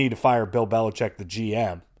 But you need to fire Bill Belichick, the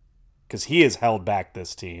GM, because he has held back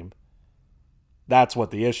this team. That's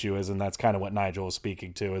what the issue is, and that's kind of what Nigel was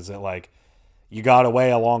speaking to, is that, like, you got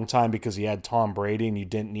away a long time because you had Tom Brady, and you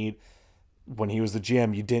didn't need, when he was the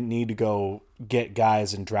GM, you didn't need to go get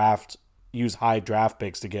guys and use high draft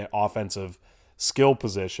picks to get offensive skill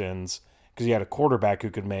positions, because you had a quarterback who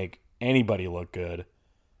could make anybody look good.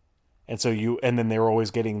 And then they were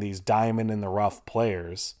always getting these diamond in the rough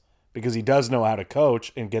players, because he does know how to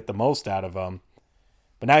coach and get the most out of them.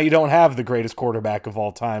 But now you don't have the greatest quarterback of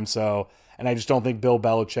all time, and I just don't think Bill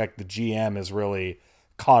Belichick, the GM, is really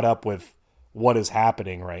caught up with what is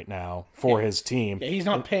happening right now for his team. Yeah, he's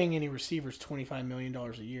not paying any receivers $25 million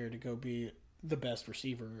a year to go be the best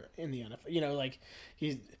receiver in the NFL.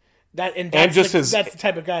 He's that, and that's the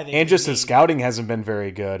type of guy. His scouting hasn't been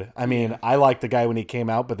very good. I mean, I liked the guy when he came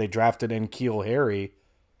out, but they drafted in N'Keal Harry,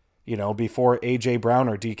 before AJ Brown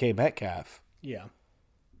or DK Metcalf. Yeah,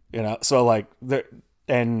 so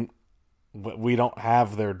and we don't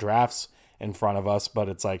have their drafts in front of us, but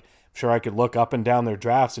it's like, I'm sure I could look up and down their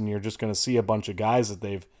drafts, and you're just going to see a bunch of guys that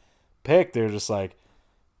they've picked. They're just like,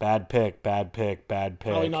 bad pick, bad pick, bad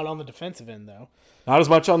pick. Probably not on the defensive end, though. Not as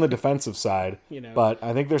much on the defensive side, but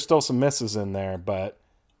I think there's still some misses in there, but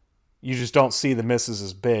you just don't see the misses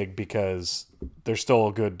as big because they're still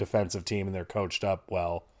a good defensive team and they're coached up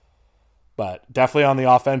well. But definitely on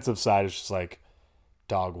the offensive side, it's just like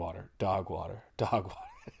dog water, dog water, dog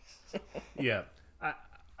water. Yeah.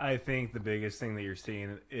 I think the biggest thing that you're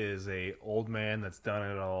seeing is a old man that's done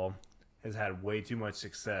it all, has had way too much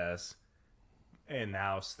success, and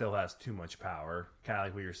now still has too much power. Kind of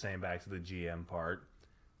like what you're saying back to the GM part.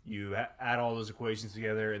 You add all those equations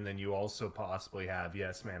together, and then you also possibly have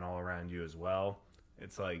yes man all around you as well.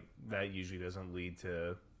 It's like that usually doesn't lead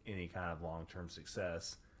to any kind of long-term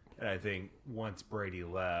success. And I think once Brady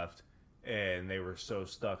left and they were so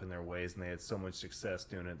stuck in their ways and they had so much success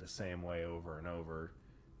doing it the same way over and over,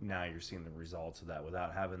 now you're seeing the results of that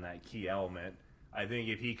without having that key element. I think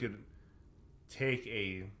if he could take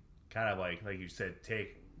a kind of like you said,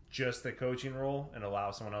 take just the coaching role and allow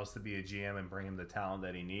someone else to be a GM and bring him the talent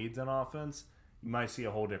that he needs on offense, you might see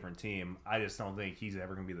a whole different team. I just don't think he's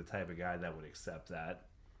ever going to be the type of guy that would accept that.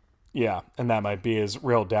 Yeah, and that might be his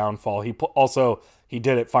real downfall. He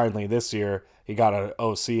did it finally this year. He got an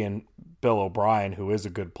OC in Bill O'Brien, who is a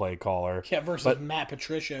good play caller. Yeah, versus Matt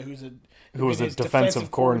Patricia, who was a defensive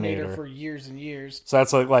coordinator for years and years. So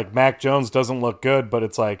that's like Mac Jones doesn't look good, but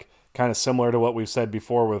it's like kind of similar to what we've said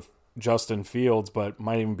before with Justin Fields, but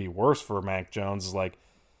might even be worse for Mac Jones. Is like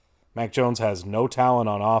Mac Jones has no talent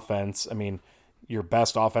on offense. I mean, your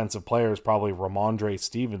best offensive player is probably Ramondre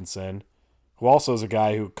Stevenson, who also is a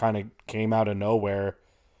guy who kind of came out of nowhere,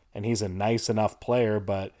 and he's a nice enough player,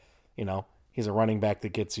 but he's a running back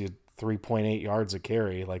that gets you 3.8 yards a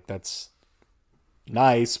carry. Like, that's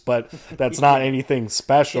nice, but that's not anything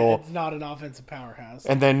special. Yeah, it's not an offensive powerhouse.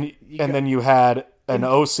 And then you had an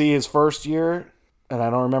OC his first year, and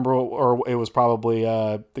I don't remember, or it was probably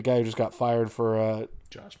the guy who just got fired for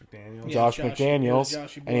Josh McDaniels. Yeah, Josh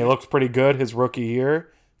McDaniels, and he looked pretty good his rookie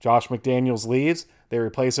year. Josh McDaniels leaves. They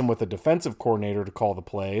replace him with a defensive coordinator to call the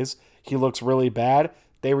plays. He looks really bad.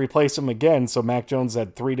 They replace him again, so Mac Jones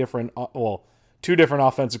had two different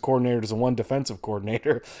offensive coordinators and one defensive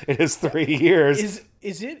coordinator in his 3 years.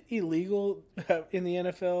 Is it illegal in the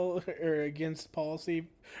NFL or against policy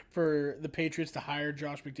for the Patriots to hire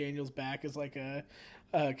Josh McDaniels back as like a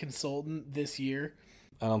consultant this year?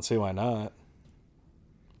 I don't see why not.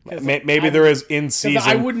 Maybe there is in season.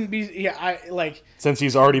 I wouldn't be. Yeah, since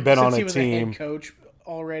he's already been on a he was team. A head coach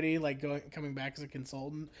already, coming back as a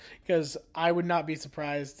consultant. Because I would not be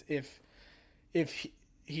surprised if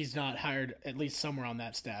he's not hired at least somewhere on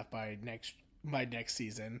that staff by next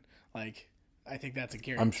season. Like, I think that's a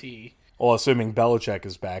guarantee. Well, assuming Belichick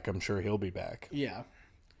is back, I'm sure he'll be back. Yeah,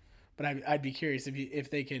 but I'd be curious if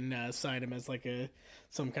they can sign him as like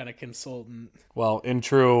some kind of consultant. Well, in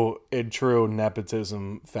true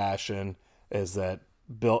nepotism fashion, is that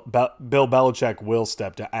Bill Belichick will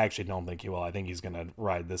step down. I actually don't think he will. I think he's going to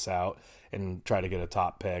ride this out and try to get a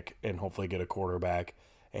top pick and hopefully get a quarterback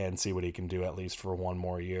and see what he can do at least for one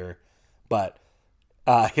more year. But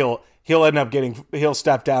he'll end up he'll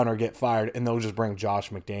step down or get fired, and they'll just bring Josh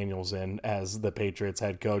McDaniels in as the Patriots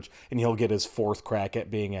head coach, and he'll get his fourth crack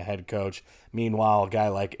at being a head coach. Meanwhile, a guy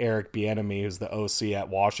like Eric Bieniemy, who's the OC at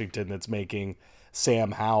Washington, that's making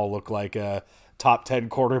Sam Howell look like a top 10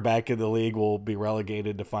 quarterback in the league, will be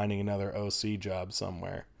relegated to finding another OC job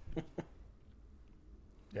somewhere.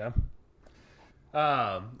 Yeah.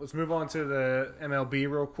 Let's move on to the MLB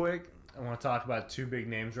real quick. I want to talk about two big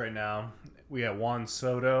names right now. We have Juan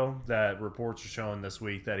Soto that reports are showing this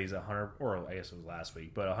week that he's 100, or I guess it was last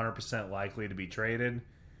week, but 100% likely to be traded.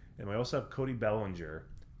 And we also have Cody Bellinger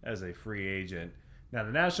as a free agent. Now,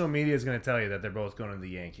 the national media is going to tell you that they're both going to the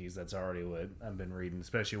Yankees. That's already what I've been reading,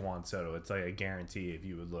 especially Juan Soto. It's like a guarantee if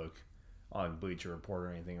you would look on Bleacher Report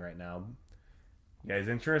or anything right now. You guys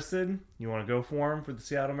interested? You want to go for him for the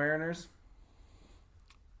Seattle Mariners?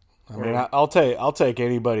 I mean, I'll take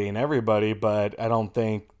anybody and everybody, but I don't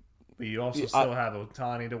think. But you also still have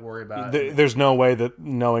Ohtani to worry about. There's no way that,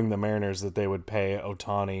 knowing the Mariners, that they would pay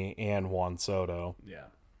Ohtani and Juan Soto. Yeah.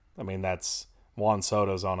 I mean, Juan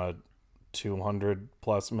Soto's on a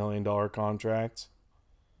 $200+ million contract.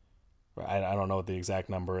 I don't know what the exact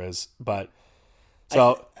number is, but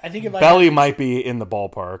so I think if Belly might be in the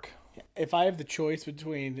ballpark. If I have the choice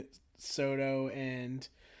between Soto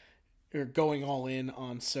or going all in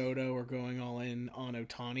on Soto or going all in on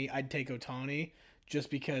Ohtani, I'd take Ohtani just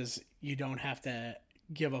because you don't have to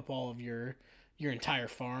give up all of your entire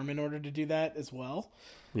farm in order to do that as well.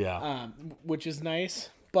 Yeah. Which is nice.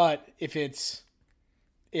 But if it's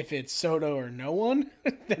Soto or no one,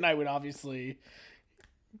 then I would obviously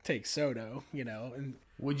take Soto, and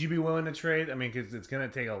would you be willing to trade? I mean, because it's going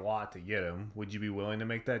to take a lot to get him. Would you be willing to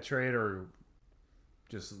make that trade or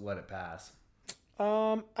just let it pass?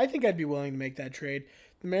 I think I'd be willing to make that trade.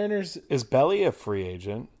 The Mariners... Is Belly a free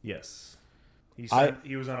agent? Yes. He said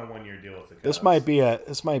he was on a 1-year deal with the Cubs.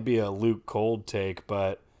 This might be a Luke Cold take,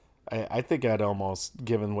 but I think I'd almost,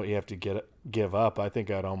 given what you have to give up, I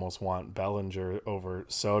think I'd almost want Bellinger over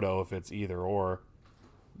Soto if it's either or.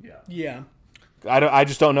 Yeah. Yeah. I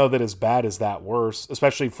just don't know that as bad as that worse,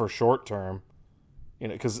 especially for short term.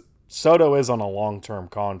 Because Soto is on a long-term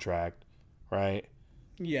contract, right?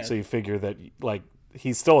 Yeah. So you figure that, like,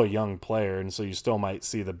 he's still a young player, and so you still might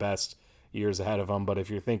see the best years ahead of him. But if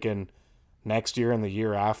you're thinking next year and the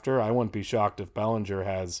year after, I wouldn't be shocked if Bellinger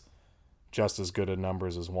has just as good a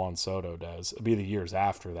numbers as Juan Soto does. It'd be the years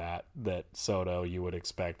after that Soto, you would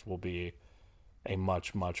expect, will be a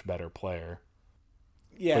much, much better player.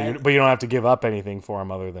 Yeah. But you don't have to give up anything for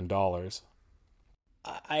him other than dollars.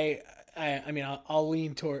 I mean, I'll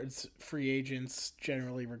lean towards free agents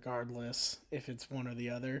generally, regardless if it's one or the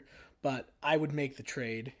other. But I would make the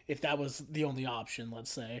trade if that was the only option.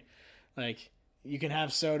 Let's say, like, you can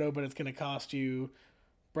have Soto, but it's going to cost you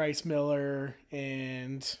Bryce Miller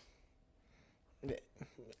and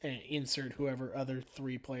insert whoever other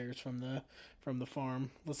 3 players from the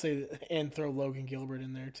farm. Let's say, and throw Logan Gilbert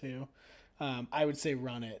in there too. I would say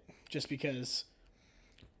run it, just because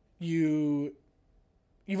you've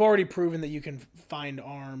already proven that you can find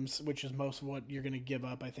arms, which is most of what you're going to give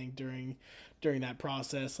up, I think, during that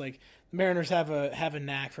process. Like, the Mariners have a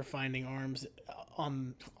knack for finding arms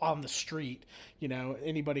on the street.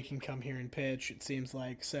 Anybody can come here and pitch, it seems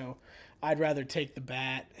like. So I'd rather take the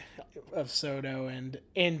bat of Soto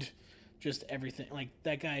and just everything. Like,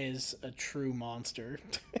 that guy is a true monster.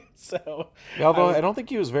 So, although I don't think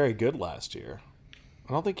he was very good last year.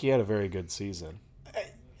 I don't think he had a very good season.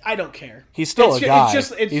 I don't care. He's still a guy.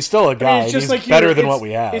 He's still a guy. He's like better than what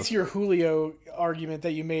we have. It's your Julio argument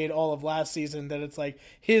that you made all of last season, that it's like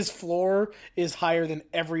his floor is higher than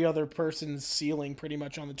every other person's ceiling pretty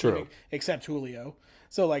much on the team except Julio.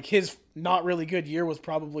 So, like, his not really good year was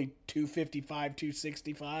probably 255,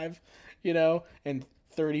 265, and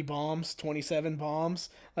 30 bombs, 27 bombs.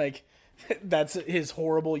 Like, that's his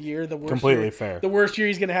horrible year. The worst completely year, fair. The worst year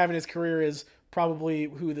he's going to have in his career is probably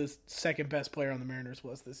who the second best player on the Mariners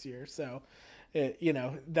was this year. So,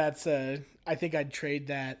 that's I think I'd trade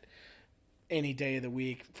that any day of the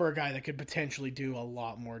week for a guy that could potentially do a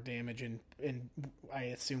lot more damage and I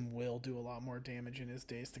assume will do a lot more damage in his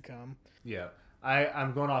days to come. Yeah.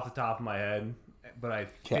 I'm going off the top of my head, but I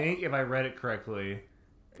think if I read it correctly...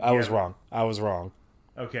 I was wrong.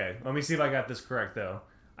 Okay, let me see if I got this correct, though.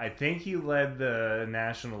 I think he led the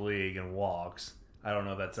National League in walks. I don't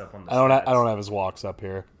know if that's up on the stats. I don't have his walks up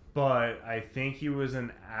here. But I think he was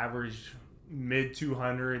an average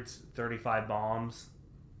mid-200s, 35 bombs.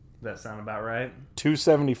 Does that sound about right?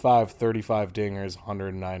 275, 35 dingers,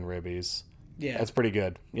 109 ribbies. Yeah. That's pretty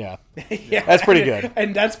good. Yeah. Yeah. That's pretty good.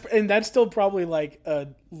 And that's still probably like a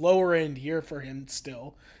lower end year for him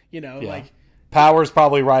still. Like Power's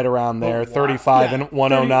probably right around there. 35 and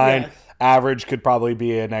 109. 30, Average could probably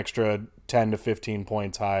be an extra 10 to 15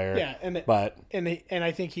 points higher. Yeah, and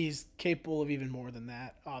I think he's capable of even more than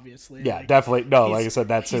that, obviously. Yeah, definitely. No, like I said,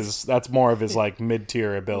 that's more of his like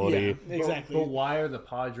mid-tier ability. Yeah, exactly. But why are the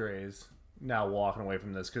Padres now walking away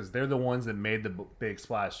from this because they're the ones that made the big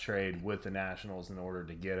splash trade with the Nationals in order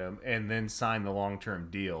to get him and then sign the long-term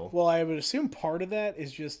deal. Well, I would assume part of that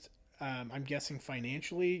is just, I'm guessing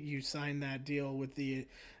financially, you signed that deal with the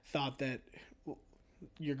thought that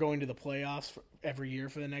you're going to the playoffs every year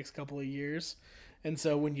for the next couple of years. And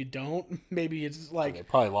so when you don't, maybe it's like... They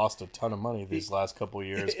probably lost a ton of money these last couple of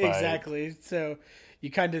years. Exactly. So you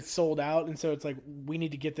kind of sold out, and so it's like, we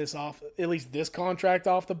need to get this off, at least this contract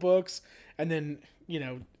off the books. And then,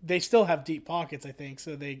 they still have deep pockets, I think.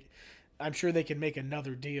 So I'm sure they can make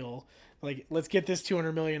another deal. Like, let's get this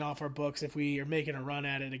 $200 million off our books. If we are making a run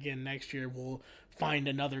at it again next year, we'll find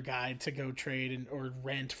another guy to go trade or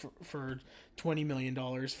rent for $20 million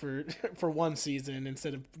for one season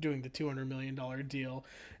instead of doing the $200 million deal,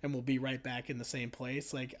 and we'll be right back in the same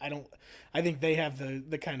place. Like, I think they have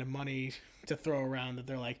the kind of money to throw around that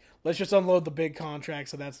they're like, let's just unload the big contract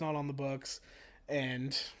so that's not on the books,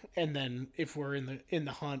 and then if we're in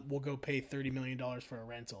the hunt, we'll go pay $30 million for a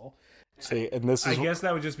rental. See, and this is... I guess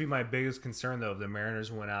that would just be my biggest concern, though, if the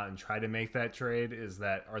Mariners went out and tried to make that trade, is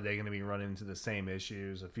that are they going to be running into the same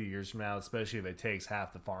issues a few years from now, especially if it takes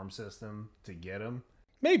half the farm system to get them?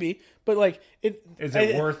 Maybe, but like, is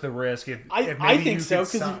it worth the risk? I think so,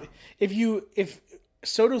 because if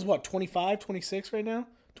Soto's what, 25, 26 right now?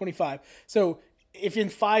 25. So if in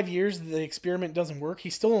 5 years the experiment doesn't work,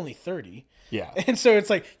 he's still only 30. Yeah. And so it's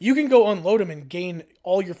like, you can go unload him and gain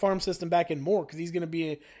all your farm system back and more, because he's going to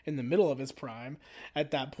be in the middle of his prime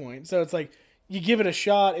at that point. So it's like, you give it a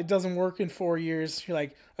shot, it doesn't work in 4 years. You're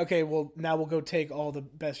like, okay, well, now we'll go take all the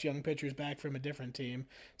best young pitchers back from a different team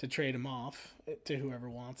to trade him off to whoever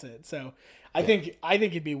wants it. So I think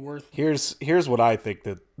it'd be worth... Here's what I think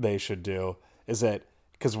that they should do, is that,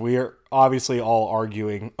 because we're obviously all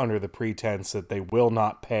arguing under the pretense that they will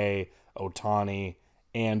not pay Ohtani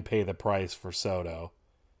and pay the price for Soto,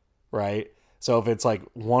 right? So if it's like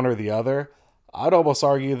one or the other, I'd almost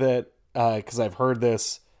argue that, because I've heard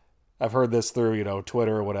this through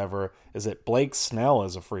Twitter or whatever, is that Blake Snell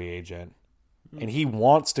is a free agent, and he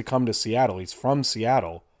wants to come to Seattle. He's from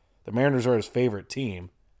Seattle. The Mariners are his favorite team.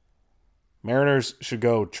 Mariners should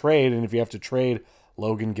go trade, and if you have to trade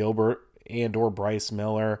Logan Gilbert and or Bryce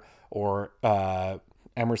Miller or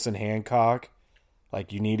Emerson Hancock,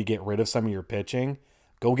 like, you need to get rid of some of your pitching,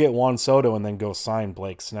 go get Juan Soto and then go sign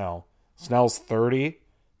Blake Snell. Snell's 30.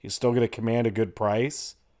 He's still going to command a good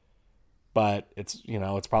price, but it's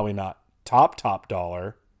probably not top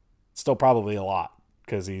dollar. It's still probably a lot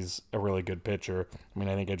because he's a really good pitcher. I mean,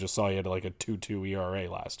 I think I just saw he had like a 2.2 ERA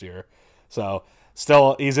last year. So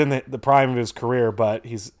still, he's in the prime of his career, but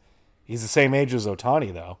he's the same age as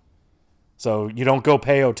Ohtani, though. So you don't go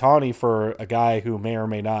pay Ohtani for a guy who may or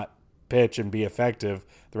may not pitch and be effective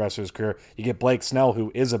the rest of his career. You get Blake Snell,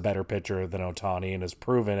 who is a better pitcher than Ohtani and has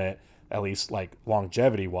proven it, at least like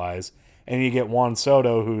longevity-wise. And you get Juan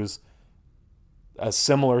Soto, who's a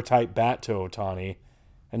similar type bat to Ohtani.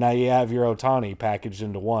 And now you have your Ohtani packaged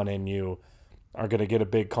into one, and you are going to get a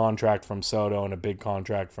big contract from Soto and a big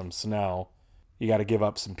contract from Snell. You got to give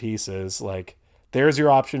up some pieces. Like, there's your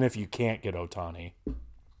option if you can't get Ohtani.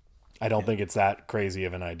 I don't think it's that crazy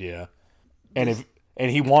of an idea. And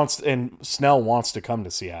Snell wants to come to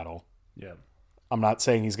Seattle. Yeah. I'm not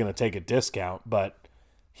saying he's going to take a discount, but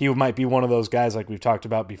he might be one of those guys like we've talked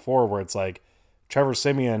about before where it's like Trevor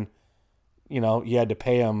Siemian, you had to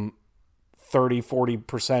pay him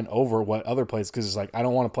 30-40% over what other players, because it's like, I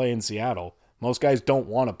don't want to play in Seattle. Most guys don't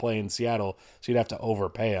want to play in Seattle, so you'd have to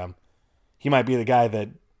overpay him. He might be the guy that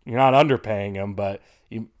you're not underpaying him, but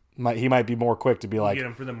he might be more quick to be like, you get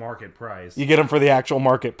him for the market price. You get him for the actual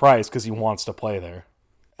market price because he wants to play there.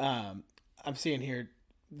 I'm seeing here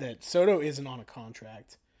that Soto isn't on a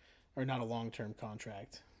contract, or not a long-term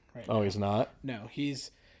contract right now. Oh, he's not? No,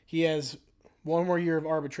 he has one more year of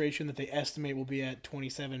arbitration that they estimate will be at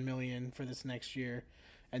 $27 million for this next year,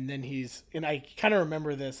 and then and I kind of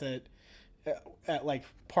remember this at like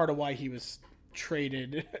part of why he was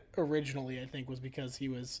traded originally, I think, was because he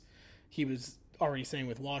was already saying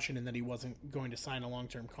with Washington that he wasn't going to sign a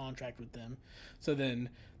long-term contract with them. So then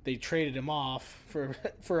they traded him off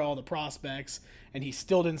for all the prospects, and he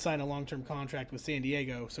still didn't sign a long-term contract with San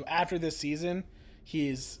Diego. So after this season,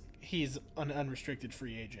 he's an unrestricted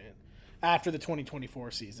free agent after the 2024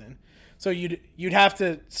 season. So you'd have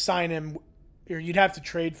to sign him, or you'd have to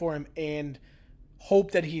trade for him and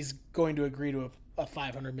hope that he's going to agree to a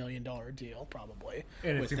 $500 million deal, probably.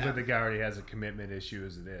 And it seems like the guy already has a commitment issue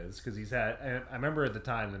as it is, because I remember at the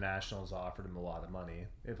time the Nationals offered him a lot of money,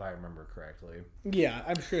 if I remember correctly. Yeah,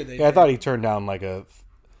 I'm sure they did. I thought he turned down like a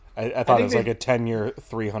I thought it was like a 10-year,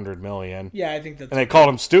 $300 million. Yeah, I think that's. And they called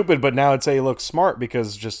him stupid, but now I'd say he looks smart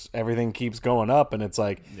because just everything keeps going up, and it's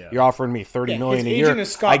like you're offering me $30 million a year.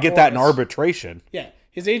 I get that in arbitration. Yeah,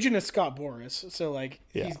 his agent is Scott Boras, so like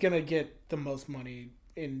he's gonna get the most money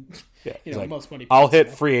in. Yeah, most money. I'll hit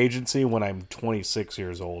free agency when I'm 26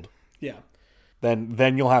 years old. Yeah.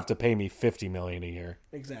 Then you'll have to pay me $50 million a year.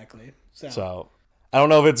 Exactly. So I don't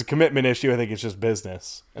know if it's a commitment issue. I think it's just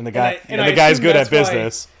business, and the guy's good at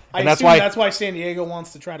business. And that's why San Diego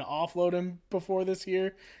wants to try to offload him before this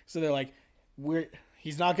year. So they're like,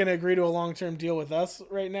 he's not going to agree to a long-term deal with us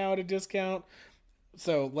right now at a discount.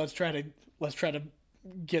 So let's try to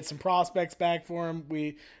get some prospects back for him.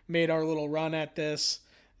 We made our little run at this,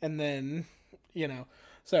 and then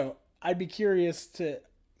So I'd be curious to.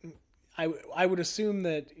 I would assume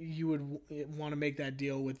that you would want to make that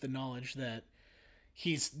deal with the knowledge that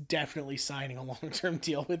he's definitely signing a long-term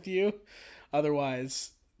deal with you.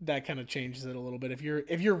 Otherwise, that kind of changes it a little bit. If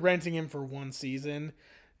you're renting him for one season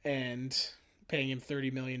and paying him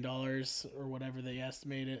 $30 million or whatever the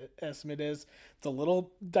estimate is, it's a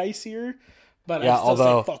little dicier. But I still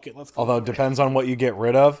say, fuck it, let's go. Although it depends on what you get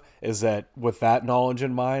rid of, is that with that knowledge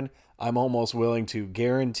in mind, I'm almost willing to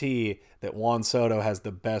guarantee that Juan Soto has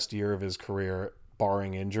the best year of his career,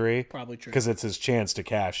 barring injury. Probably true. Because it's his chance to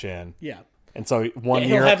cash in. Yeah. And so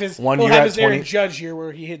he'll have his Aaron Judge year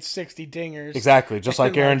where he hits 60 dingers. Exactly, just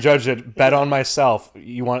like Aaron Judge did. Bet on myself.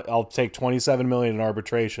 I'll take $27 million in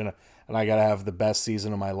arbitration, and I got to have the best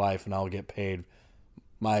season of my life, and I'll get paid.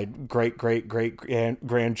 My great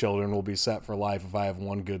grandchildren will be set for life if I have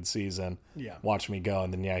one good season. Yeah, watch me go,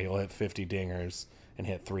 and then he'll hit 50 dingers and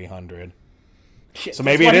hit 300. Shit, so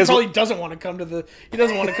maybe it is. He probably doesn't want to come to the. He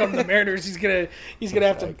doesn't want to come to the Mariners. He's gonna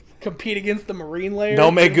have to compete against the Marine layer.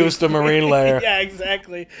 No me gusta Marine layer. Yeah,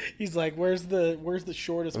 exactly. He's like, where's the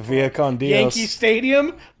shortest? Via con Dios. Yankee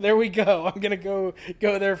Stadium. There we go. I'm gonna go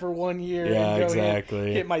there for 1 year. Yeah, and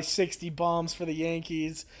exactly. Hit my 60 bombs for the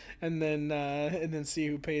Yankees, and then see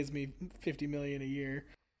who pays me $50 million a year.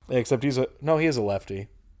 Except he is a lefty.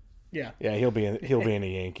 Yeah, he'll be in a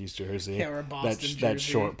Yankees jersey. Yeah, or a Boston jersey. That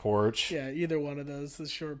short porch. Yeah, either one of those. The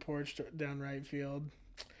short porch down right field.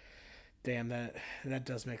 Damn, that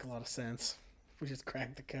does make a lot of sense. We just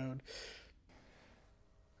cracked the code.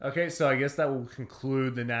 Okay, so I guess that will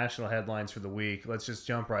conclude the national headlines for the week. Let's just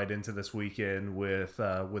jump right into this weekend with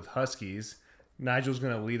Huskies. Nigel's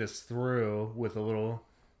going to lead us through with a little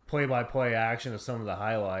play-by-play action of some of the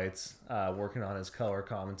highlights, working on his color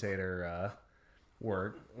commentator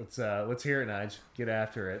work. Let's hear it, Nige. Get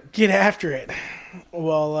after it.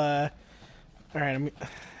 Well, all right.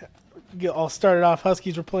 I'll start it off.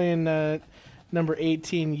 Huskies were playing number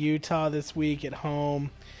 18 Utah this week at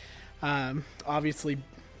home. Obviously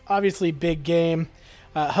big game.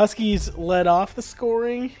 Huskies led off the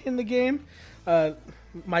scoring in the game.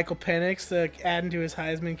 Michael Penix, adding to his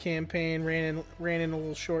Heisman campaign, ran in a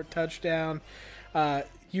little short touchdown.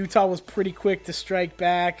 Utah was pretty quick to strike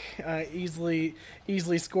back, easily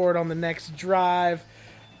scored on the next drive.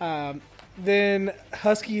 Then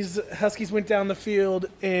Huskies went down the field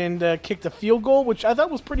and kicked a field goal, which I thought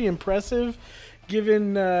was pretty impressive,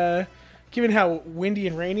 given how windy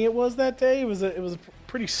and rainy it was that day. It was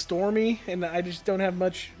pretty stormy, and I just don't have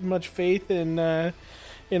much faith in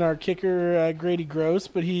our kicker Grady Gross,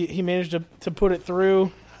 but he managed to put it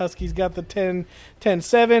through. Huskies got the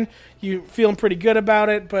 10-7. You feeling pretty good about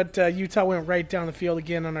it, but Utah went right down the field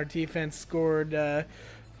again on our defense, scored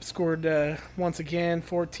once again,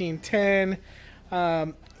 14-10.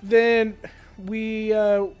 Then we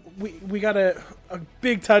got a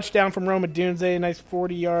big touchdown from Roma Dunze, a nice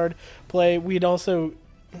 40-yard play.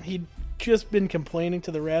 He'd just been complaining to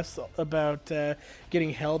the refs about getting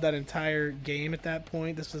held that entire game at that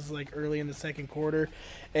point. This was like early in the second quarter,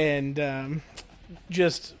 and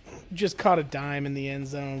just caught a dime in the end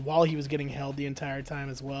zone while he was getting held the entire time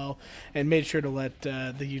as well, and made sure to let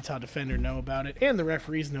the Utah defender know about it and the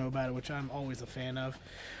referees know about it, which I'm always a fan of.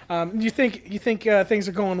 You think things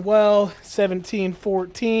are going well,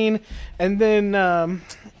 17-14, and then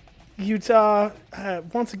Utah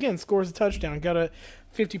once again scores a touchdown, got a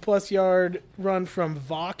 50-plus yard run from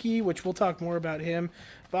Vaki, which we'll talk more about him.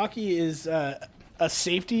 Vaki is a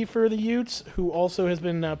safety for the Utes, who also has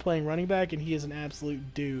been playing running back, and he is an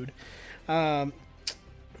absolute dude.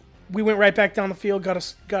 We went right back down the field, got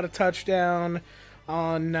a touchdown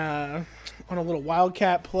on a little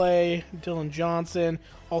wildcat play. Dylan Johnson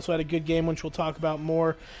also had a good game, which we'll talk about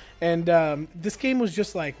more. And this game was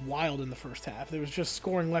just like wild in the first half. There was just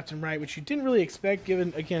scoring left and right, which you didn't really expect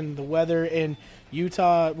given, again, the weather in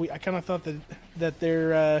Utah. I kind of thought that there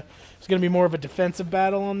was going to be more of a defensive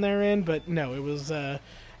battle on their end, but no, it was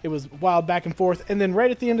it was wild back and forth. And then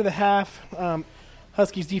right at the end of the half,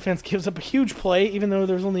 Huskies defense gives up a huge play, even though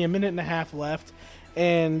there's only a minute and a half left,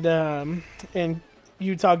 and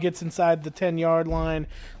Utah gets inside the 10-yard line,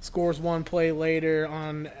 scores one play later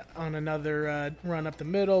on another run up the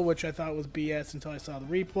middle, which I thought was BS until I saw the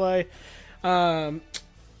replay. And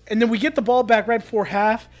then we get the ball back right before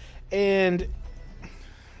half, and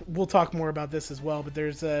we'll talk more about this as well. But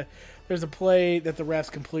there's a play that the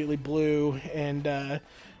refs completely blew and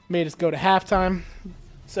made us go to halftime.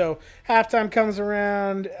 So halftime comes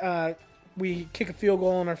around. We kick a field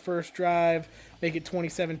goal on our first drive, make it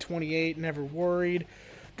 27-28, never worried.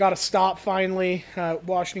 Got a stop finally.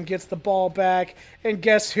 Washington gets the ball back. And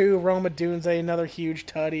guess who? Roma Dunze, another huge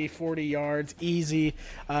tutty, 40 yards, easy.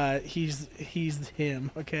 He's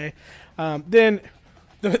him, okay? Then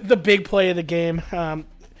the big play of the game.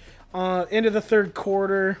 End of the third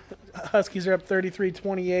quarter, Huskies are up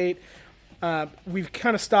 33-28. We've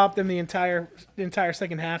kind of stopped them the entire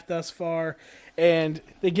second half thus far, and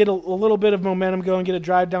they get a little bit of momentum going, get a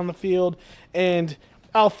drive down the field, and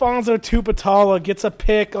Alfonso Tupatala gets a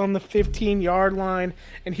pick on the 15-yard line,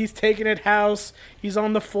 and he's taking it house. He's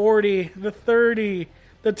on the 40, the 30,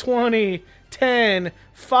 the 20, 10,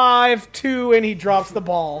 5, 2, and he drops the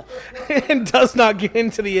ball and does not get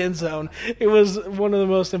into the end zone. It was one of the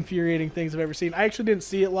most infuriating things I've ever seen. I actually didn't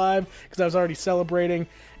see it live because I was already celebrating,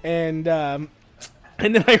 and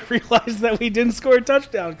then I realized that we didn't score a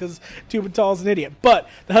touchdown because Tupatal's an idiot. But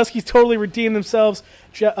the Huskies totally redeemed themselves.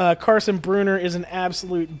 Carson Bruner is an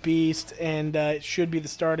absolute beast and should be the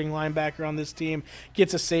starting linebacker on this team.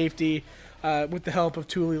 Gets a safety with the help of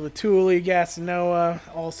Tuli Latuli. Gassanoa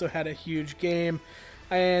also had a huge game.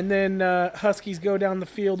 And then Huskies go down the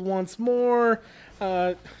field once more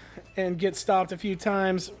and get stopped a few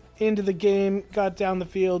times. Into the game, got down the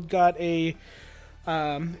field, got a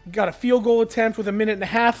field goal attempt with a minute and a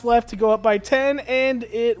half left to go up by 10, and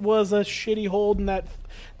it was a shitty hold. And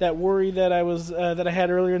that worry that I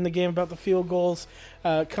had earlier in the game about the field goals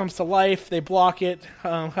comes to life. They block it.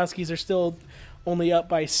 Huskies are still only up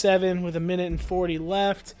by 7 with a minute and 40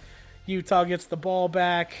 left. Utah gets the ball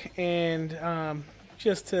back, and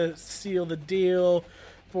just to seal the deal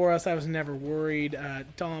for us, I was never worried.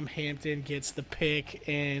 Dom Hampton gets the pick,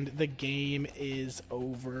 and the game is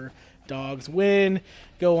over. Dogs win,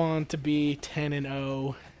 go on to be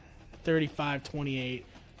 10-0, 35-28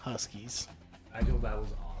 Huskies. I feel that was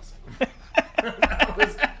awesome. That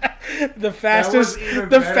was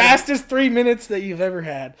the fastest 3 minutes that you've ever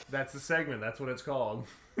had. That's the segment. That's what it's called.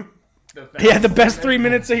 The best 3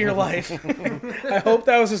 minutes of your life. I hope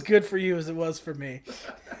that was as good for you as it was for me.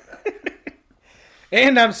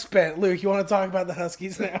 And I'm spent. Luke, you want to talk about the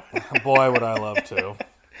Huskies now? Boy, would I love to.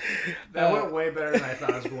 That went way better than I thought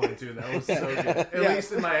it was going to. That was so good. At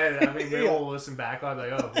least in my head. I mean, maybe we'll listen back on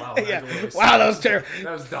like, oh, wow. Wow, that was terrible.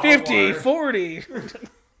 That was dog 50, water. 40,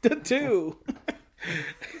 2.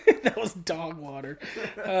 That was dog water.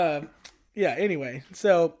 Anyway.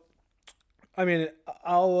 So, I mean,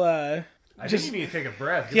 I think you need to take a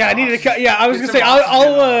breath. I needed to cut. Yeah, I was gonna say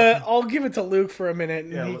I'll give it to Luke for a minute,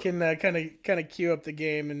 and he can kind of cue up the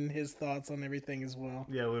game and his thoughts on everything as well.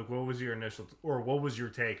 Yeah, Luke, what was your what was your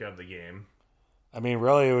take of the game? I mean,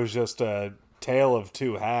 really, it was just a tale of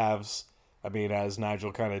two halves. I mean, as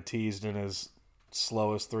Nigel kind of teased in his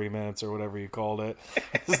slowest 3 minutes or whatever you called it,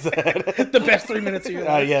 is that the best 3 minutes of your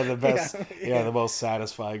life? The best, the most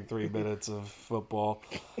satisfying 3 minutes of football.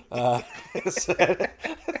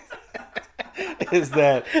 Is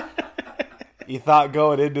that you thought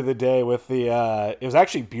going into the day with the it was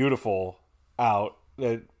actually beautiful out.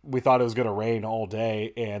 We thought it was going to rain all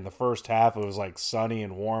day, and the first half it was like sunny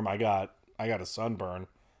and warm. I got a sunburn,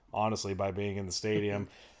 honestly, by being in the stadium.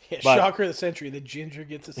 Shocker of the century, the ginger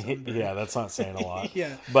gets a sunburn. Yeah, that's not saying a lot.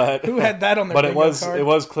 Yeah, but who had that on their But card? it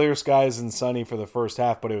was clear skies and sunny for the first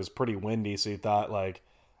half, but it was pretty windy, so you thought like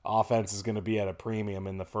offense is going to be at a premium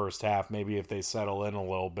in the first half. Maybe if they settle in a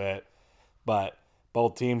little bit. But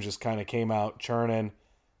both teams just kind of came out churning.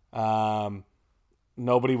 Nobody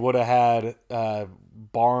would have had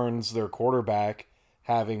Barnes, their quarterback,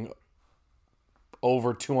 having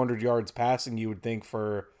over 200 yards passing, you would think,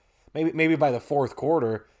 for maybe by the fourth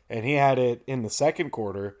quarter. And he had it in the second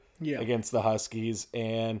quarter against the Huskies.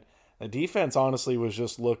 And the defense, honestly, was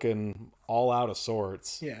just looking all out of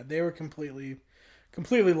sorts. Yeah, they were completely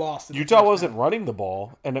lost. Utah wasn't running the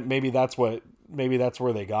ball, and maybe that's where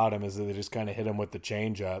they got him, is that they just kind of hit him with the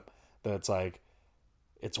changeup. That it's like,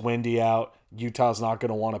 it's windy out. Utah's not going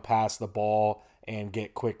to want to pass the ball and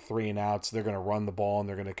get quick 3 and outs. They're going to run the ball and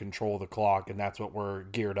they're going to control the clock, and that's what we're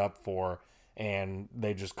geared up for. And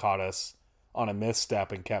they just caught us on a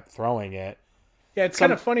misstep and kept throwing it. Yeah, it's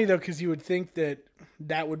kind of funny, though, because you would think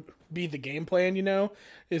that would be the game plan,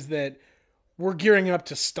 is that we're gearing up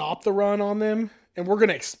to stop the run on them, and we're going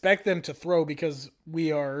to expect them to throw because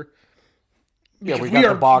we are... Yeah, we got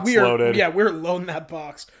the box loaded. Yeah, we're loading that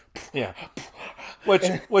box. Yeah.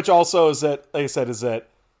 Which also is that, like I said, is that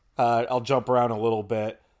I'll jump around a little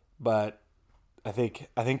bit, but I think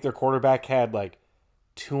their quarterback had like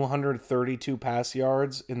 232 pass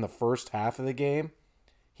yards in the first half of the game.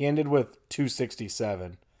 He ended with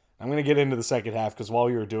 267. I'm going to get into the second half because while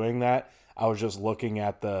you were doing that, I was just looking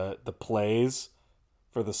at the plays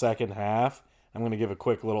for the second half. I'm going to give a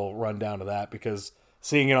quick little rundown of that because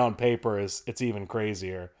seeing it on paper it's even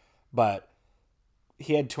crazier. But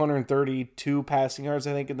he had 232 passing yards,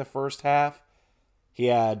 I think, in the first half. He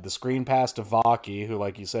had the screen pass to Vaki, who,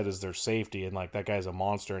 like you said, is their safety, and like that guy's a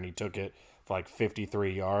monster, and he took it for like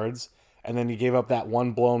 53 yards. And then he gave up that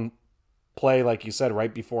one blown play, like you said,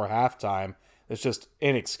 right before halftime. It's just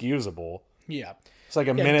inexcusable. Yeah. It's like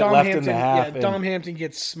a minute left in the half. Yeah, Dom Hampton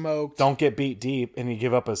gets smoked. Don't get beat deep, and you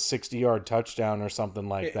give up a 60-yard touchdown or something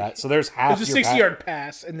like that. So there's half. It was a 60-yard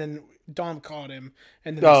pass, and then Dom caught him,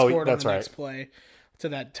 and then they scored on the next play to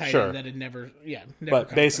that tight end that had never.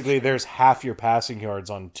 But basically, there's half your passing yards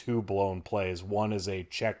on two blown plays. One is a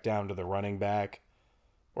check down to the running back,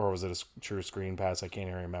 or was it a true screen pass? I can't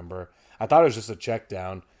even remember. I thought it was just a check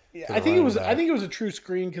down. Yeah, I think it was a true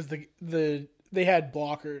screen because they had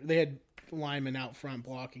linemen out front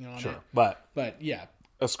blocking on it. But yeah,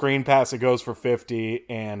 a screen pass that goes for 50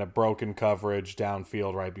 and a broken coverage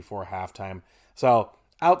downfield right before halftime. So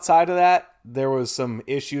outside of that, there was some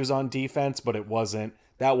issues on defense, but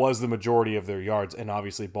that was the majority of their yards, and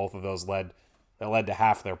obviously both of those led to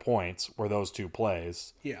half their points were those two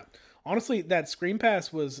plays. Yeah, honestly, that screen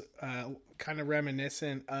pass was kind of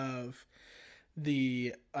reminiscent of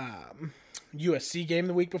the USC game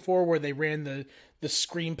the week before, where they ran the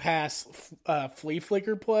screen pass flea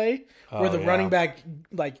flicker play, where the running back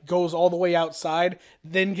like goes all the way outside,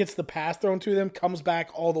 then gets the pass thrown to them, comes back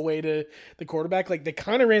all the way to the quarterback. Like they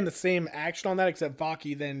kind of ran the same action on that, except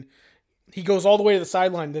Vaki then he goes all the way to the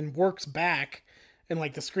sideline, then works back, and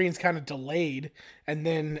like the screen's kind of delayed, and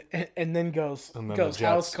then goes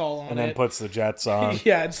house call on and then it. Puts the Jets on.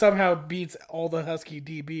 Yeah, and somehow beats all the Husky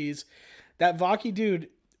DBs. That Vaki dude,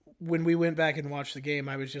 when we went back and watched the game,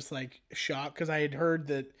 I was just like shocked because I had heard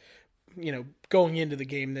that, going into the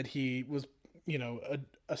game that he was,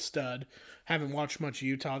 a stud. Haven't watched much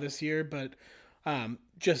Utah this year, but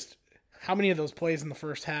just how many of those plays in the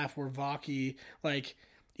first half were Vaki like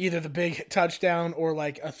either the big touchdown or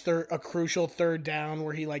like a crucial third down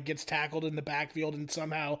where he like gets tackled in the backfield and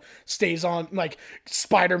somehow stays on, like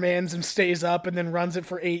Spider-Man's and stays up and then runs it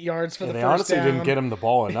for 8 yards for the first down. They honestly didn't get him the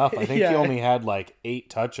ball enough. I think he only had like 8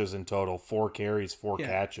 touches in total, 4 carries, 4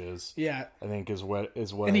 catches. Yeah. I think is what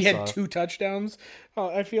And he had 2 touchdowns,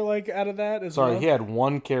 I feel like, out of that as well. Sorry, he had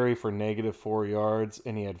 1 carry for -4 yards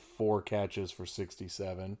and he had 4 catches for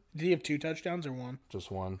 67. Did he have 2 touchdowns or 1? Just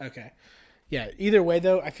 1. Okay. Yeah, either way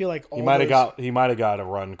though, I feel like he might have got a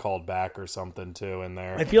run called back or something too in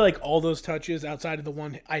there. I feel like all those touches outside of the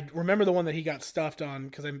one, I remember the one that he got stuffed on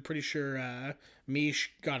because I'm pretty sure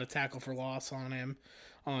Mish got a tackle for loss on him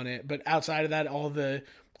on it. But outside of that, all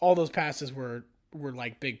those passes were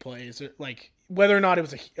like big plays. Like whether or not it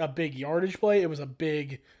was a big yardage play, it was a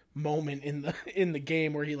big moment in the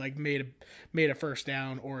game where he like made a first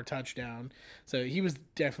down or a touchdown. So he was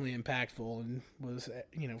definitely impactful and was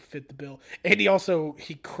fit the bill. And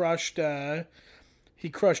he crushed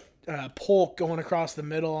Polk going across the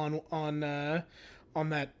middle on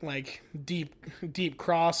that like deep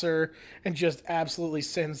crosser and just absolutely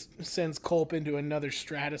sends Culp into another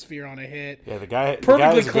stratosphere on a hit. Yeah, the guy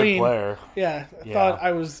perfectly is a clean. Good player. Yeah,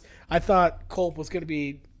 I thought Culp was going to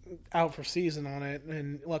be out for season on it,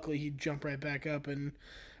 and luckily he jumped right back up and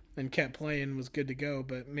kept playing, was good to go.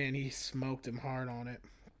 But man, he smoked him hard on it.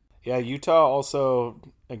 Yeah, Utah also,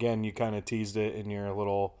 again, you kind of teased it in your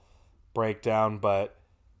little breakdown, but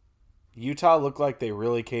Utah looked like they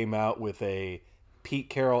really came out with a Pete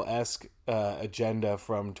Carroll-esque agenda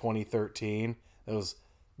from 2013.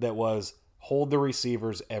 That was hold the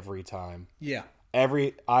receivers every time. Yeah. I'm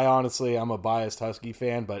a biased Husky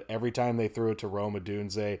fan, but every time they threw it to Rome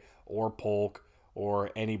Odunze or Polk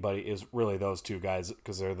or anybody, is really those two guys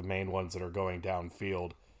because they're the main ones that are going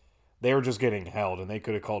downfield. They were just getting held, and they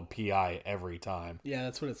could have called PI every time. Yeah,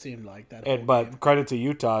 that's what it seemed like. But credit to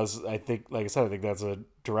Utah's, I think, like I said, I think that's a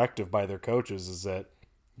directive by their coaches is that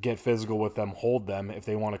get physical with them, hold them. If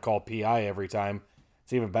they want to call PI every time,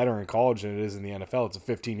 it's even better in college than it is in the NFL. It's a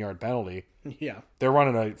 15-yard penalty. Yeah. They're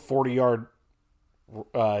running a 40-yard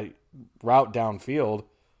route downfield,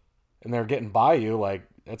 and they're getting by you, like,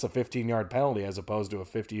 that's a 15-yard penalty as opposed to a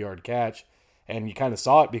 50-yard catch. And you kind of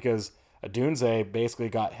saw it because Odunze basically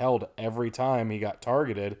got held every time he got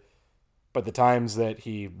targeted. But the times that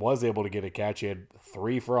he was able to get a catch, he had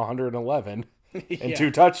 3 for 111 and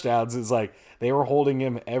 2 touchdowns. It's like they were holding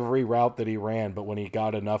him every route that he ran, but when he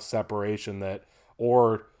got enough separation that,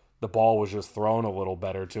 or the ball was just thrown a little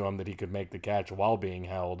better to him that he could make the catch while being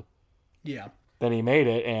held. Yeah. Then he made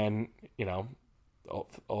it, and,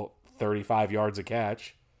 35 yards a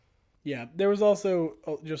catch. Yeah, there was also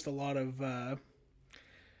just a lot of,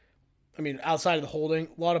 outside of the holding,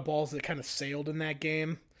 a lot of balls that kind of sailed in that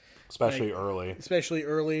game. Especially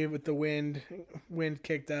early with the wind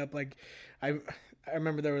kicked up. Like, I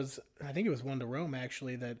remember there was, I think it was one to Rome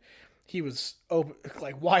actually, that he was open,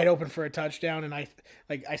 like wide open for a touchdown, and I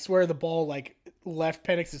swear the ball like left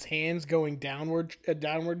Penix's hands going a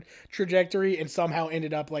downward trajectory, and somehow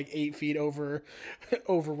ended up like 8 feet over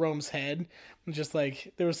Rome's head. Just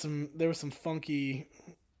like there was some funky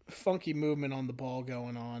movement on the ball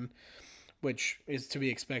going on, which is to be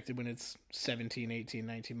expected when it's 17, 18,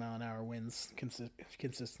 19 mile an hour winds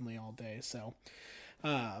consistently all day. So,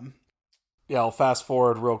 I'll fast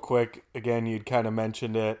forward real quick. Again, you'd kind of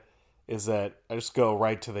mentioned it, is that I just go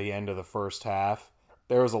right to the end of the first half.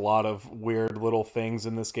 There was a lot of weird little things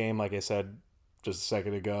in this game. Like I said just a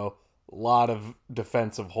second ago, a lot of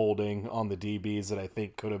defensive holding on the DBs that I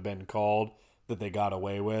think could have been called that they got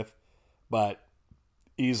away with. But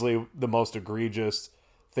easily the most egregious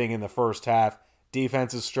thing in the first half,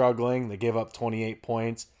 defense is struggling. They give up 28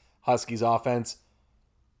 points. Huskies offense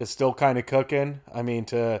is still kind of cooking. I mean,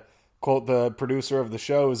 to quote the producer of the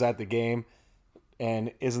show who's at the game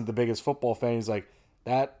and isn't the biggest football fan, he's like,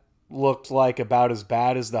 that looked like about as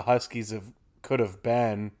bad as the Huskies could have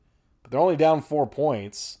been, but they're only down 4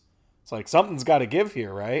 points. It's like something's got to give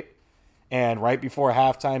here, right? And right before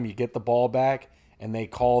halftime, you get the ball back, and they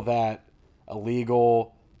call that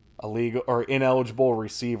illegal or ineligible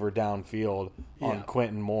receiver downfield on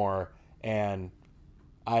Quentin Moore. And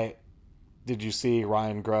did you see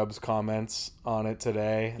Ryan Grubb's comments on it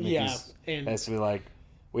today? He's basically like,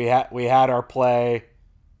 we had our play,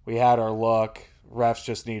 we had our look, refs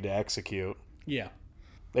just need to execute. Yeah.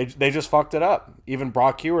 They just fucked it up. Even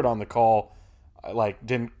Brock Hewitt on the call,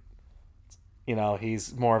 didn't,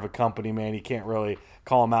 he's more of a company man. He can't really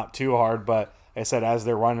call him out too hard, but I said as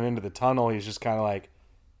they're running into the tunnel, he's just kind of like,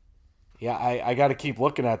 yeah, I got to keep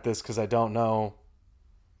looking at this because I don't know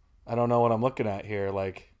what I'm looking at here.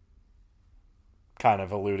 Like, kind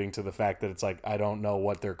of alluding to the fact that it's like, I don't know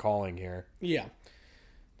what they're calling here. Yeah.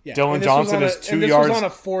 Dylan Johnson is 2 yards. This was on a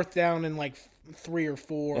 4th down and like 3 or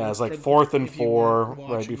 4. Yeah, it was like 4th and 4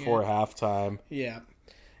 right before halftime. Yeah.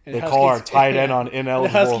 And they call our tight end on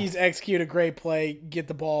ineligible. The Huskies execute a great play, get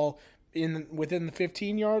the ball within the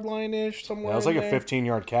 15-yard line-ish somewhere. Yeah, it was like a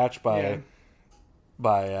 15-yard catch by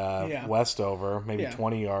Yeah. Westover, maybe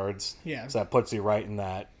 20 yards. Yeah. So that puts you right in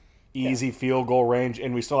that easy field goal range,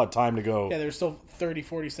 and we still have time to go. Yeah, there's still 30,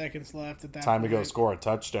 40 seconds left at that time point. to go score a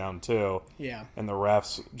touchdown too. Yeah. And the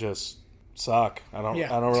refs just suck. I don't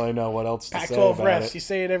really know what else to say Pac-12 about refs, it. you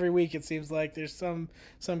say it every week. It seems like there's some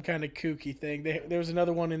kind of kooky thing. There was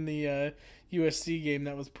another one in the USC game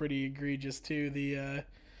that was pretty egregious too. The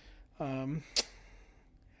what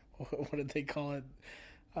did they call it?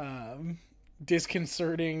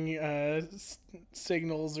 Disconcerting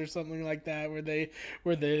signals or something like that,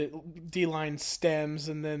 where the D-line stems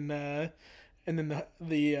and then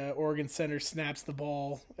the Oregon center snaps the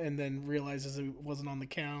ball and then realizes it wasn't on the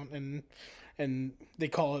count, and they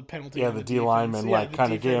call it penalty. Yeah, on the D lineman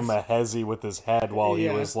kind of gave him a hezzy with his head while he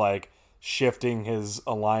was like shifting his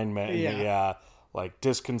alignment. And like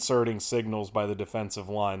disconcerting signals by the defensive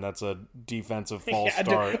line. That's a defensive false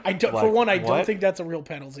start. I don't think that's a real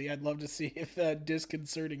penalty. I'd love to see if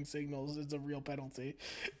disconcerting signals is a real penalty.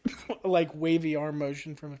 Like wavy arm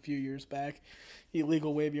motion from a few years back.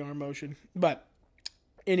 Illegal wavy arm motion. But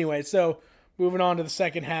anyway, so moving on to the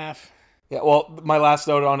second half. Yeah, well, my last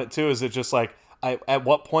note on it too is it just like, at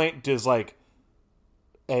what point does like,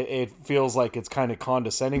 it feels like it's kind of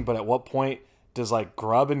condescending, but at what point does like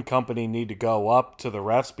Grubb and company need to go up to the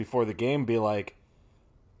refs before the game, be like,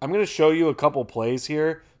 I'm going to show you a couple plays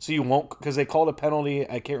here so you won't, because they called a penalty.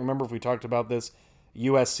 I can't remember if we talked about this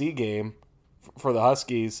USC game for the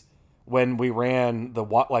Huskies when we ran the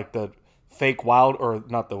fake wildcat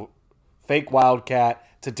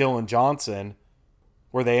to Dylan Johnson,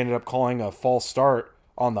 where they ended up calling a false start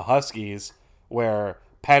on the Huskies, where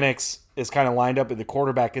Penix is kind of lined up at the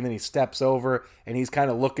quarterback, and then he steps over, and he's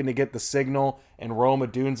kind of looking to get the signal, and Rome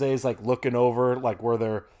Odunze is like looking over, like where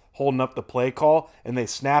they're holding up the play call, and they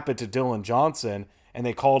snap it to Dylan Johnson, and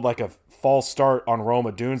they called like a false start on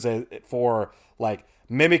Roma Dunze for like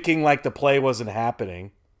mimicking like the play wasn't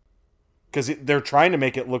happening, because they're trying to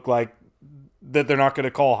make it look like that they're not going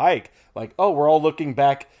to call hike. Like, oh, we're all looking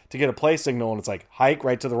back to get a play signal, and it's like hike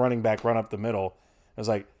right to the running back, run up the middle. I was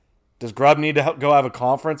like, does Grubb need to go have a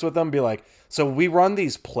conference with them? Be like, so we run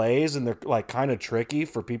these plays and they're like kind of tricky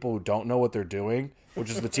for people who don't know what they're doing, which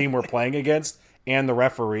is the team we're playing against and the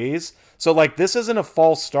referees. So like, this isn't a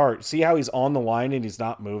false start. See how he's on the line and he's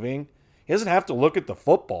not moving? He doesn't have to look at the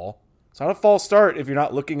football. It's not a false start if you're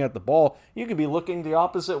not looking at the ball. You could be looking the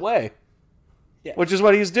opposite way, which is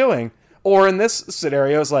what he's doing. Or in this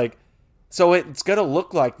scenario, it's like, so it's going to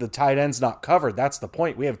look like the tight end's not covered. That's the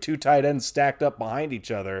point. We have two tight ends stacked up behind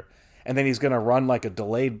each other, and then he's going to run like a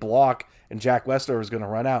delayed block, and Jack Westover is going to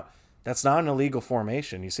run out. That's not an illegal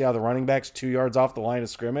formation. You see how the running back's 2 yards off the line of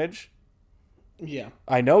scrimmage? Yeah.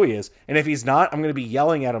 I know he is. And if he's not, I'm going to be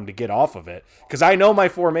yelling at him to get off of it, because I know my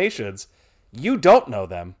formations. You don't know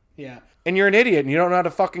them. Yeah. And you're an idiot, and you don't know how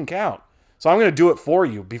to fucking count. So I'm going to do it for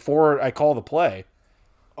you before I call the play.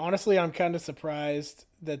 Honestly, I'm kind of surprised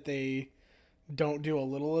that they don't do a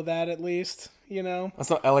little of that at least, you know? That's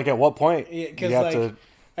not like, at what point you have like,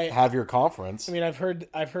 to have your conference. I mean, I've heard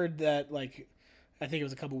that, like, I think it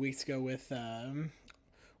was a couple weeks ago with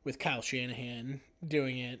Kyle Shanahan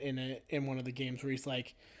doing it in one of the games where he's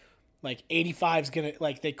like 85's gonna,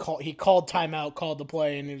 like, he called timeout, called the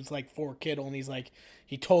play, and it was like for Kittle, and he's like,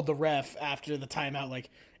 he told the ref after the timeout, like,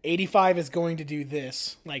 85 is going to do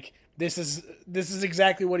this, like, this is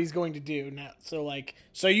exactly what he's going to do now. So like,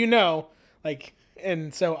 so you know, like,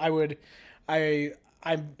 and so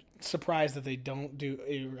I'm surprised that they don't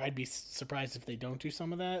do. I'd be surprised if they don't do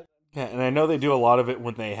some of that. Yeah, and I know they do a lot of it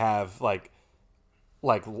when they have like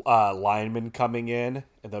linemen coming in,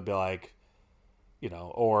 and they'll be like, you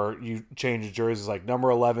know, or you change the jerseys, like number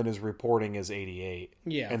 11 is reporting as 88.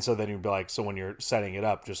 Yeah. And so then you'd be like, so when you're setting it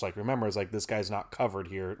up, just like, remember, it's like, this guy's not covered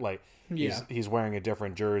here. Like, he's wearing a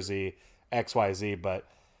different jersey, XYZ. But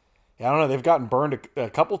yeah, I don't know. They've gotten burned a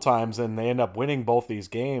couple times, and they end up winning both these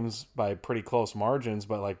games by pretty close margins.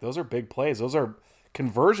 But like, those are big plays. Those are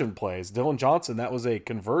conversion plays. Dylan Johnson, that was a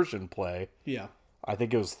conversion play. Yeah. I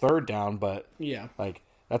think it was third down, but yeah, like,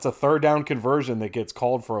 that's a third down conversion that gets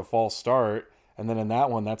called for a false start. And then in that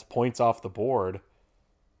one, that's points off the board.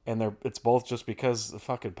 And it's both just because the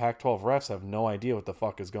fucking Pac-12 refs have no idea what the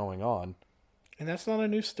fuck is going on. And that's not a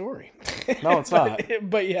new story. No, it's not.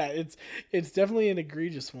 But yeah, it's definitely an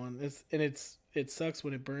egregious one. It sucks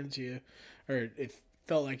when it burns you, or it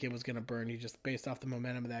felt like it was going to burn you just based off the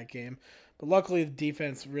momentum of that game. But luckily, the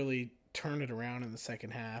defense really turned it around in the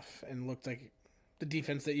second half and looked like the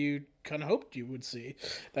defense that you kind of hoped you would see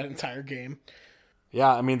that entire game.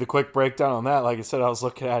 Yeah, I mean, the quick breakdown on that, like I said, I was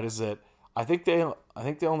looking at is that I think they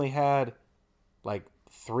only had like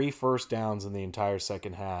 3 first downs in the entire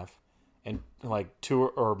second half, and like 2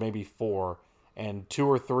 or maybe 4, and 2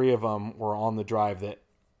 or 3 of them were on the drive that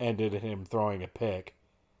ended in him throwing a pick.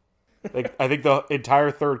 Like, I think the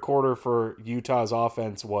entire third quarter for Utah's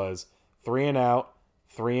offense was 3 and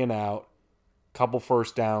out, couple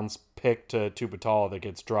first downs, pick to Tupuola that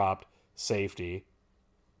gets dropped, safety.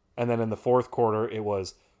 And then in the fourth quarter, it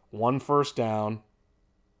was 1 first down,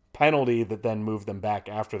 penalty that then moved them back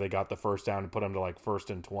after they got the first down and put them to like 1st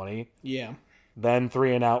and 20. Yeah. Then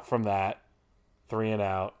 3 and out from that, 3 and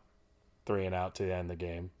out to end the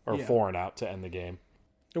game, or 4 and out to end the game.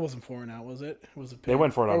 It wasn't 4 and out, was it? It was a pick. They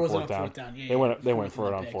went for it on fourth down. They went for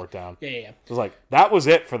it on fourth down. Yeah. It was like, that was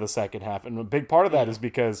it for the second half. And a big part of that is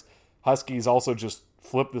because Huskies also just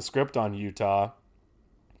flipped the script on Utah,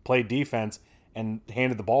 played defense, and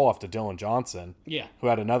handed the ball off to Dylan Johnson, who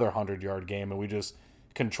had another 100-yard game, and we just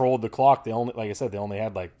controlled the clock. They only, like I said, they only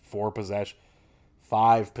had like 5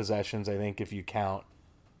 possessions, I think, if you count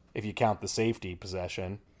the safety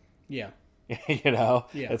possession. Yeah. You know,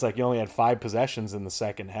 it's like you only had 5 possessions in the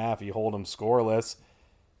second half. You hold them scoreless.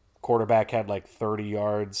 Quarterback had like 30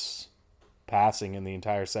 yards passing in the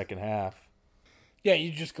entire second half. Yeah,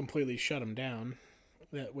 you just completely shut them down,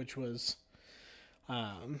 which was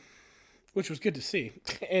good to see.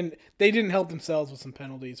 And they didn't help themselves with some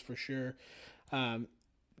penalties for sure. And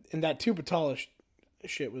that Tupuola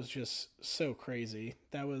shit was just so crazy.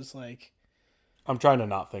 That was like, I'm trying to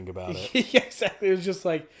not think about it. Yeah, exactly. It was just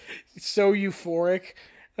like so euphoric,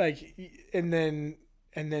 like, and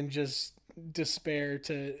then just despair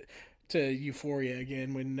to euphoria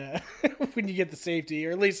again when when you get the safety,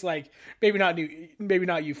 or at least like maybe not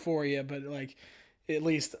euphoria, but like at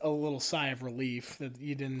least a little sigh of relief that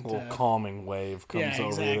you didn't. A little calming wave comes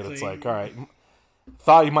over you. It's like, all right,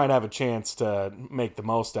 thought you might have a chance to make the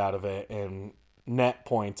most out of it, and net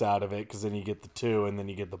points out of it because then you get the 2 and then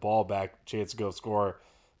you get the ball back, chance to go score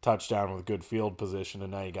touchdown with good field position,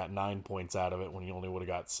 and now you got 9 points out of it when you only would have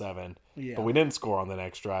got 7. Yeah. But we didn't score on the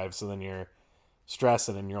next drive, so then you're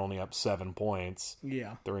stressing and you're only up 7 points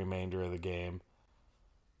Yeah. the remainder of the game.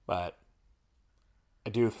 But I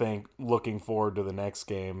do think looking forward to the next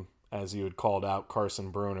game, as you had called out, Carson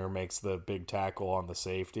Bruner makes the big tackle on the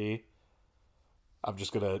safety. I'm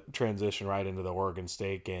just going to transition right into the Oregon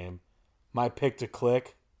State game. My pick to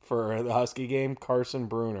click for the Husky game, Carson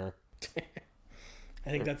Bruner. I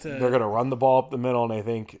think They're going to run the ball up the middle, and I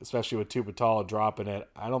think, especially with Tupatala dropping it,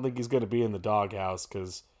 I don't think he's going to be in the doghouse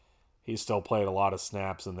because he's still played a lot of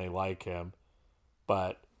snaps and they like him.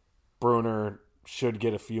 But Bruner should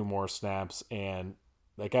get a few more snaps, and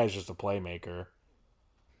that guy's just a playmaker.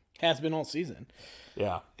 Has been all season.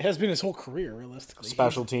 Yeah. It has been his whole career, realistically.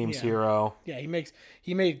 Special teams hero. Yeah,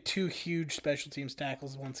 he made 2 huge special teams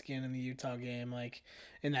tackles once again in the Utah game, like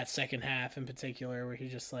in that second half in particular, where he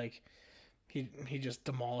just like he just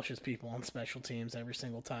demolishes people on special teams every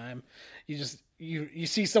single time. You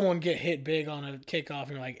see someone get hit big on a kickoff,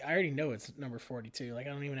 and you're like, I already know it's number 42. Like, I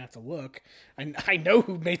don't even have to look. I know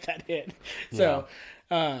who made that hit. So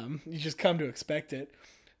you just come to expect it.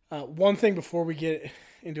 One thing before we get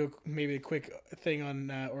into maybe a quick thing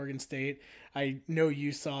on Oregon State, I know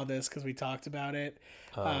you saw this because we talked about it,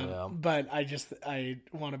 but I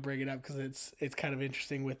want to bring it up because it's kind of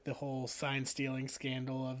interesting with the whole sign stealing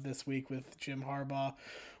scandal of this week with Jim Harbaugh.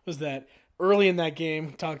 Was that early in that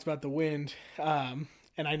game talked about the wind, and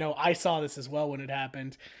I know I saw this as well when it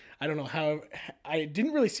happened. I don't know how. I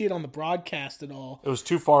didn't really see it on the broadcast at all. It was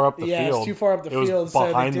too far up the field. Yeah, it was too far up the field. It was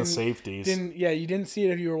behind the safeties. You didn't see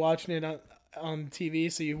it if you were watching it on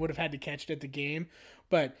TV, so you would have had to catch it at the game.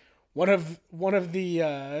 But one of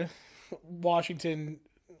the Washington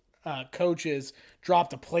coaches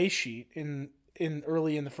dropped a play sheet in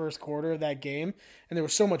early in the first quarter of that game, and there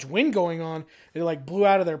was so much wind going on, it like blew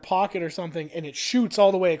out of their pocket or something, and it shoots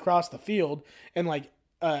all the way across the field, and like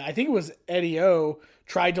I think it was Eddie O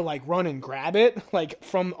tried to like run and grab it like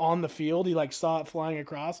from on the field. He like saw it flying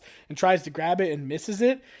across and tries to grab it and misses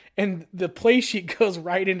it. And the play sheet goes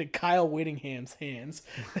right into Kyle Whittingham's hands.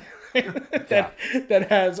 That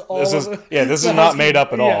has all. This is not made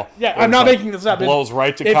up at all. Yeah, I'm not making this up. Blows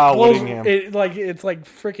right to Kyle Whittingham. It's like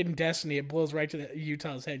freaking destiny. It blows right to the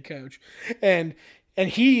Utah's head coach, and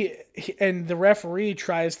he and the referee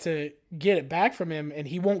tries to get it back from him, and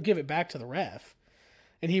he won't give it back to the ref.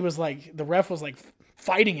 And he was like, the ref was like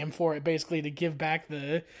fighting him for it basically to give back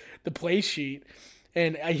the play sheet.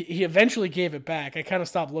 And he eventually gave it back. I kind of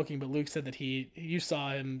stopped looking, but Luke said that you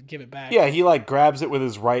saw him give it back. Yeah, he like grabs it with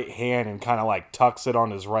his right hand and kind of like tucks it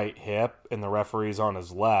on his right hip, and the referee's on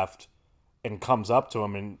his left, and comes up to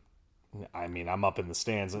him. And I mean, I'm up in the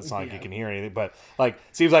stands. It's not like you can hear anything, but like,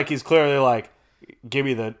 seems like he's clearly like, give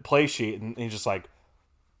me the play sheet, and he's just like,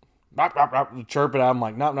 chirping at him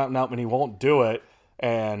like, nope, and he won't do it.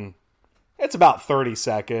 And it's about 30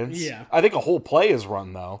 seconds. Yeah. I think a whole play is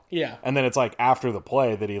run, though. Yeah. And then it's like after the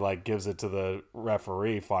play that he like gives it to the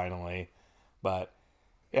referee finally. But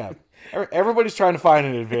yeah, everybody's trying to find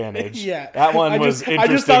an advantage. Yeah. That one was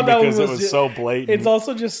interesting because it was so blatant. It's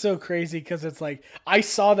also just so crazy because it's like, I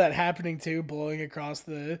saw that happening too, blowing across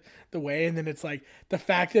the way. And then it's like the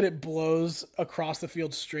fact that it blows across the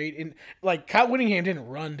field straight. And like Kyle Whittingham didn't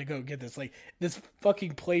run to go get this. Like this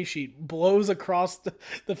fucking play sheet blows across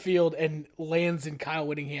the field and lands in Kyle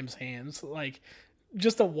Whittingham's hands. Like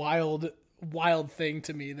just a wild thing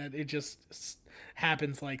to me that it just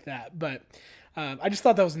happens like that. But I just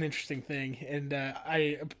thought that was an interesting thing, and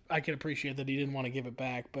I can appreciate that he didn't want to give it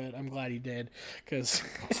back, but I'm glad he did because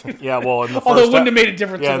yeah, well, in the although it wouldn't have made a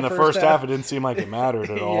difference. Yeah, in the first half, it didn't seem like it mattered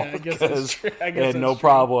at all. Yeah, I guess that's true. They had no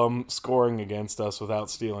problem scoring against us without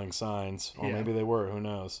stealing signs, or maybe they were. Who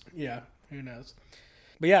knows? Yeah, who knows?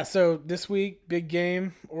 But yeah, so this week, big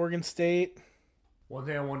game, Oregon State. One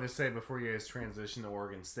thing I wanted to say before you guys transition to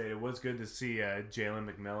Oregon State, it was good to see Jalen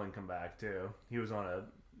McMillan come back too. He was on a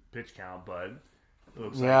pitch count, but it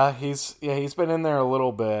looks like he's been in there a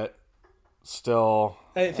little bit still.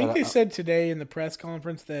 I think they said today in the press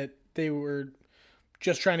conference that they were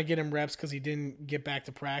just trying to get him reps because he didn't get back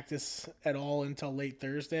to practice at all until late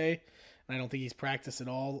Thursday. And I don't think he's practiced at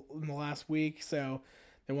all in the last week, so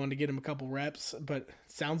they wanted to get him a couple reps. But it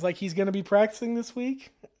sounds like he's going to be practicing this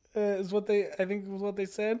week. Is what they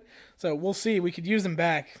said. So we'll see. We could use him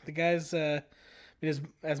back. The guy's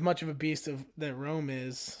as much of a beast that Rome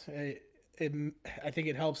is. I think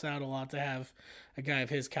it helps out a lot to have a guy of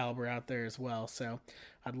his caliber out there as well. So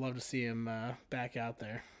I'd love to see him back out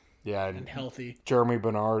there. Yeah, and healthy. Jeremy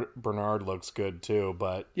Bernard looks good too,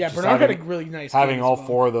 but Yeah, just Bernard had a really nice having game all as well.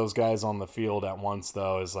 four of those guys on the field at once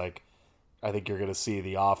though is like, I think you're going to see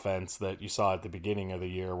the offense that you saw at the beginning of the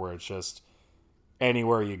year, where it's just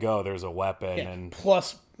anywhere you go, there's a weapon, Yeah, and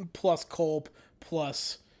plus Culp,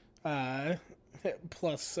 plus our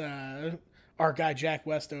guy Jack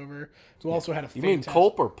Westover, who also had a. You mean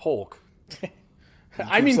Culp or Polk?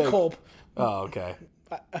 I mean Culp. Oh, okay.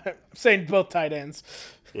 I'm saying both tight ends.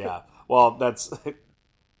 Yeah. Well, that's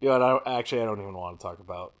you know. I don't even want to talk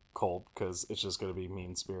about Culp because it's just going to be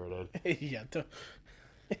mean spirited. Yeah.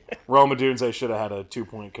 Roma Dunze should have had a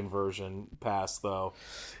 2-point conversion pass though.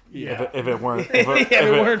 Yeah. If it weren't if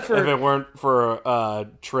it weren't for a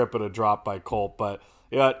trip and a drop by Culp, but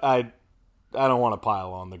yeah, I don't want to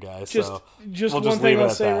pile on the guy. Just so one leave thing it I'll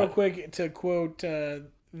at say that. real quick to quote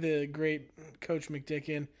the great Coach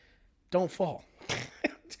McDickin: "Don't fall."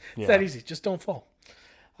 It's that easy. Just don't fall.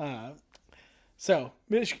 Oregon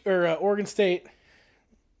State.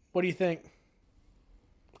 What do you think?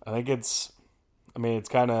 I think it's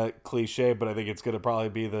kind of cliche, but I think it's going to probably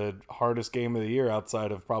be the hardest game of the year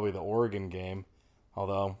outside of probably the Oregon game.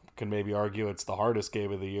 Although, can maybe argue it's the hardest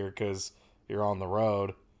game of the year because you're on the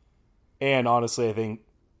road. And honestly, I think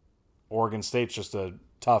Oregon State's just a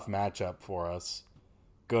tough matchup for us.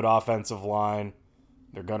 Good offensive line.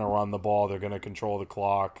 They're going to run the ball. They're going to control the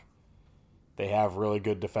clock. They have really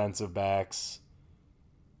good defensive backs.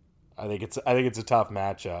 I think it's a tough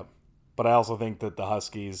matchup. But I also think that the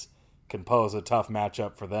Huskies can pose a tough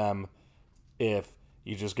matchup for them if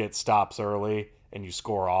you just get stops early and you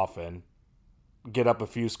score often. Get up a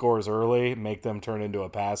few scores early, make them turn into a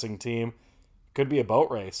passing team. Could be a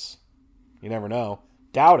boat race. You never know.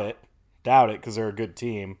 Doubt it because they're a good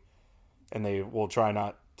team and they will try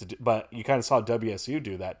not to do, but you kind of saw WSU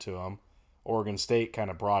do that to them. Oregon State kind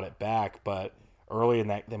of brought it back, but early in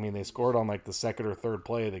that, they scored on like the second or third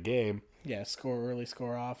play of the game. Yeah, score early,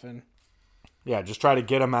 score often. Yeah, just try to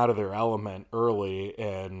get them out of their element early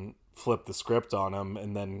and flip the script on them,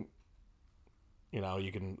 and then,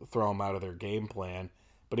 you can throw them out of their game plan.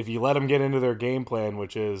 But if you let them get into their game plan,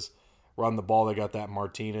 which is run the ball, they got that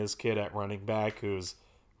Martinez kid at running back who's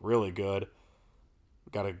really good.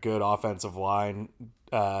 Got a good offensive line.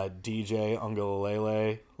 DJ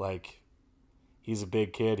Ungalalele, he's a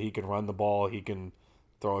big kid. He can run the ball. He can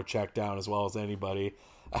throw a check down as well as anybody.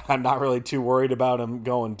 I'm not really too worried about him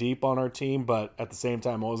going deep on our team, but at the same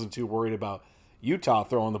time, I wasn't too worried about Utah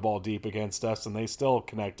throwing the ball deep against us, and they still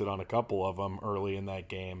connected on a couple of them early in that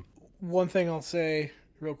game. One thing I'll say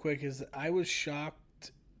real quick is I was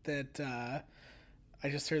shocked that I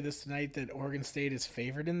just heard this tonight that Oregon State is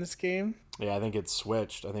favored in this game. Yeah, I think it's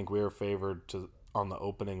switched. I think we were favored on the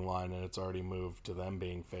opening line, and it's already moved to them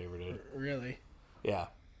being favored. Really? Yeah.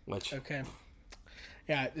 Okay.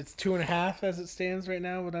 Yeah, it's 2.5 as it stands right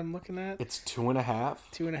now. What I'm looking at. It's 2.5.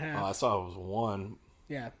 2.5. Oh, I saw it was 1.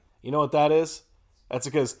 Yeah. You know what that is? That's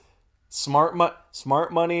because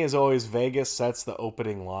smart money is always Vegas sets the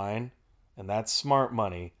opening line, and that's smart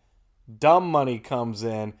money. Dumb money comes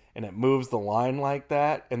in and it moves the line like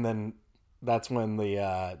that, and then that's when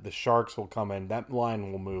the Sharks will come in. That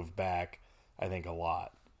line will move back, I think, a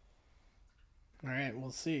lot. All right,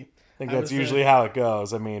 we'll see. I think that's usually how it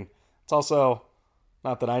goes. It's also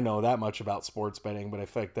not that I know that much about sports betting, but I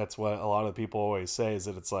feel like that's what a lot of people always say, is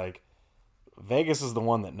that it's like Vegas is the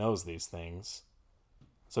one that knows these things.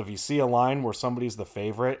 So if you see a line where somebody's the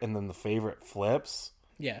favorite and then the favorite flips,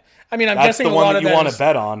 yeah, I'm guessing that's the a one lot that of you that want is to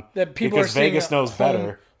bet on that people because are seeing Vegas knows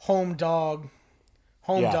better. Home dog.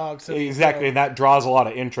 So exactly, and that draws a lot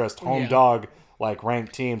of interest. Home dog,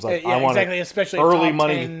 ranked teams, I want exactly, especially early top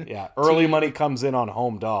money. 10 Yeah, early money comes in on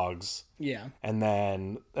home dogs. Yeah, and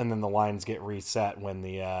then the lines get reset when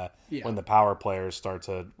the power players start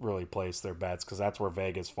to really place their bets, because that's where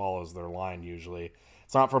Vegas follows their line usually.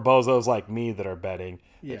 It's not for bozos like me that are betting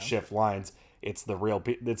that shift lines. It's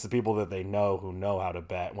the people that they know who know how to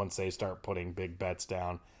bet. Once they start putting big bets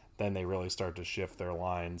down, then they really start to shift their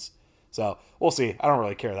lines. So we'll see. I don't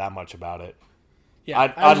really care that much about it.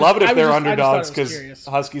 Yeah, I'd love it if they're underdogs, because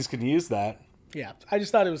Huskies can use that. Yeah, I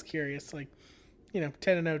just thought it was curious.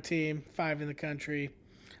 10-0 team, 5 in the country.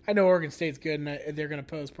 I know Oregon State's good and they're going to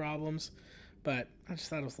pose problems, but I just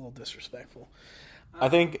thought it was a little disrespectful. I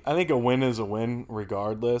think a win is a win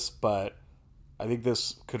regardless, but I think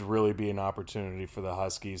this could really be an opportunity for the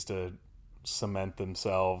Huskies to cement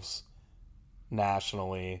themselves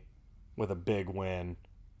nationally with a big win.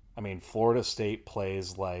 Florida State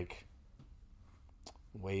plays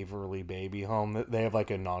Waverly Baby home. They have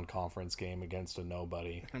like a non-conference game against a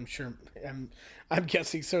nobody. I'm sure. I'm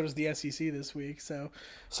guessing so does the SEC this week. So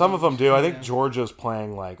some of them do. I think Georgia's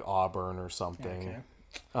playing like Auburn or something.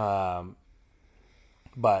 Okay.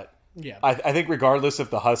 But Yeah. I think regardless if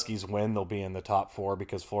the Huskies win, they'll be in the top 4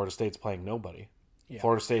 because Florida State's playing nobody. Yeah.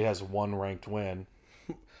 Florida State has one ranked win,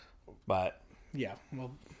 but yeah.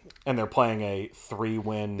 Well, and they're playing a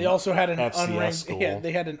 3-win. they also had an FCS unranked. school. Yeah,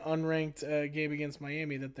 they had an unranked game against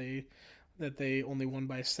Miami that they only won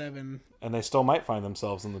by 7. And they still might find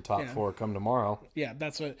themselves in the top 4 come tomorrow. Yeah,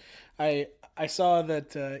 that's what I saw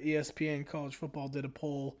that ESPN College Football did a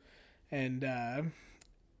poll, and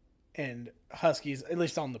Huskies, at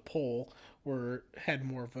least on the poll, had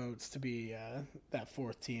more votes to be that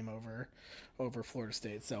 4th team over Florida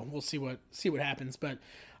State. So we'll see what happens. But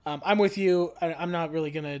I'm with you. I'm not really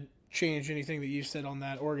gonna change anything that you said on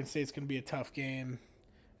that. Oregon State's gonna be a tough game,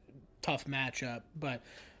 tough matchup. But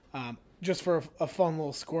just for a fun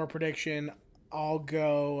little score prediction, I'll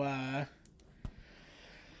go.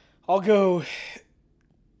 How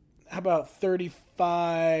about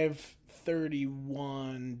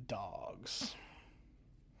 35-31 Dogs?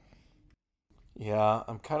 Yeah,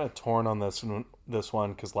 I'm kind of torn on this one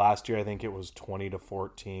because last year I think it was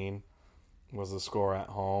 20-14 was the score at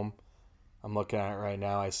home. I'm looking at it right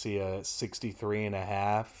now. I see a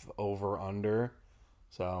 63.5 over under.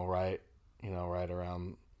 So right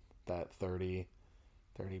around that 30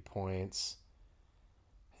 points.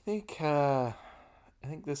 I think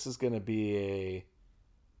this is going to be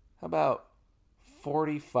how about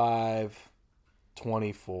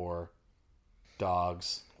 45-24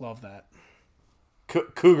 Dogs. Love that.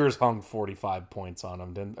 Cougars hung 45 points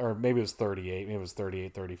on them, or maybe it was 38. Maybe it was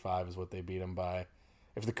 38-35 is what they beat them by.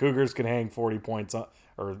 If the Cougars can hang 40 points on,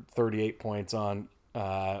 or 38 points on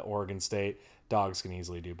Oregon State, Dogs can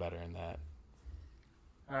easily do better than that.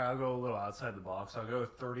 All right, I'll go a little outside the box. I'll go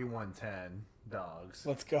 31-10 Dogs.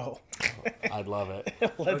 Let's go. I'd love it.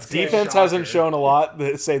 Let's go. Defense hasn't shown a lot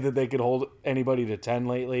that say that they could hold anybody to 10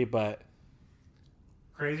 lately, but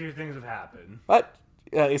crazier things have happened. But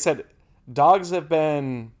like I said, Dogs have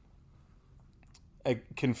been a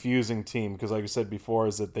confusing team because, like I said before,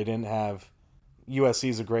 is that they didn't have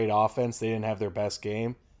USC's a great offense. They didn't have their best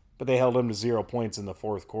game, but they held them to 0 points in the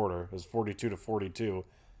 4th quarter. It was 42-42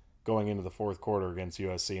 going into the 4th quarter against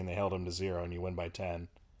USC, and they held them to 0, and you win by 10.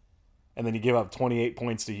 And then you give up 28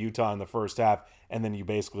 points to Utah in the first half, and then you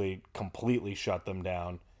basically completely shut them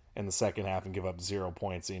down in the second half and give up 0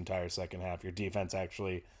 points the entire second half. Your defense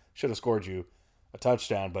actually should have scored you a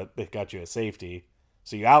touchdown, but they got you a safety.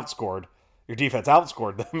 So your defense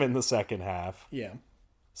outscored them in the second half. Yeah.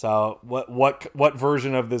 So what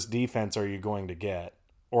version of this defense are you going to get?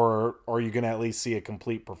 Or are you going to at least see a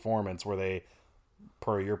complete performance where they,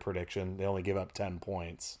 per your prediction, they only give up 10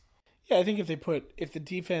 points? Yeah, I think if the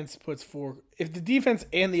defense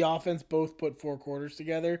and the offense both put 4 quarters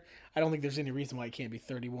together, I don't think there's any reason why it can't be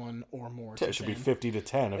 31 or more. It should be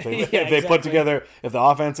 50-10 if they Yeah, if they exactly. put together, if the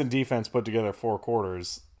offense and defense put together 4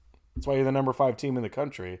 quarters. That's why you're the number 5 team in the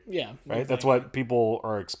country. Yeah, right. exactly. That's what people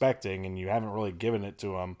are expecting, and you haven't really given it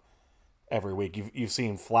to them every week. You've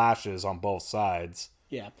seen flashes on both sides.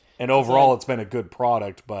 Yeah, and overall, it's been a good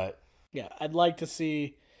product. But yeah, I'd love to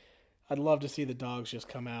see the Dogs just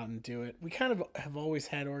come out and do it. We kind of have always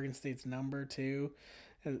had Oregon State's number too,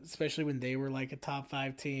 especially when they were like a top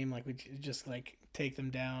 5 team. Like we just like take them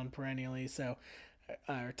down perennially. So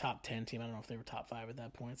our top 10 team. I don't know if they were top 5 at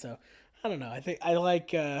that point. So I don't know. I think I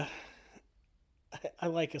like us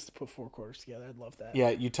to put 4 quarters together. I'd love that. Yeah,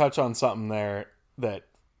 you touch on something there that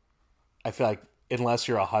I feel like unless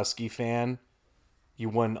you're a Husky fan, you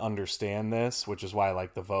wouldn't understand this, which is why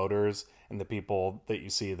like the voters and the people that you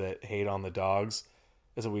see that hate on the Dogs,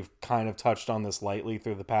 is that we've kind of touched on this lightly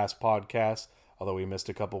through the past podcast, although we missed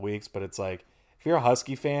a couple weeks. But it's like, if you're a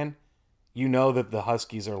Husky fan, you know that the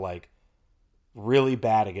Huskies are like really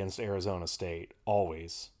bad against Arizona State,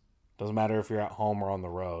 always. Doesn't matter if you're at home or on the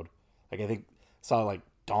road. Like I think saw like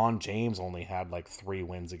Don James only had like 3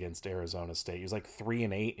 wins against Arizona State. He was like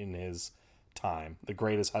 3-8 in his time. The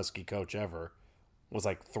greatest Husky coach ever was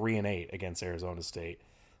like 3-8 against Arizona State.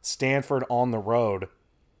 Stanford on the road,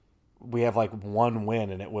 we have like 1 win,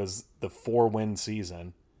 and it was the 4-win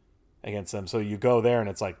season against them. So you go there and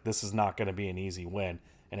it's like, this is not going to be an easy win,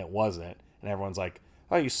 and it wasn't. And everyone's like,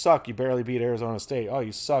 oh, you suck, you barely beat Arizona State. Oh,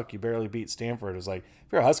 you suck, you barely beat Stanford. It was like,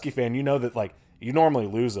 if you're a Husky fan, you know that like you normally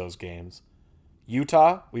lose those games.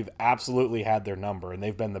 Utah, we've absolutely had their number, and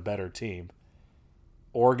they've been the better team.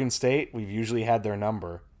 Oregon State, we've usually had their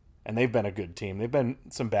number, and they've been a good team. They've been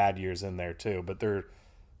some bad years in there too, but they're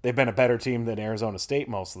they've been a better team than Arizona State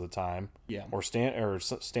most of the time. Yeah. Or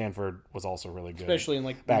Stanford was also really good, Especially in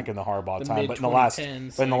like back in the Harbaugh time. But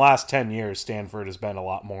mid-2010s, in the last 10 years, Stanford has been a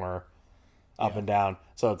lot more up and down.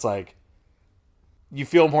 So it's like you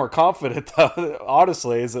feel more confident, though.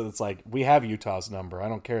 Honestly, is that it's like we have Utah's number. I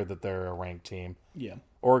don't care that they're a ranked team. Yeah.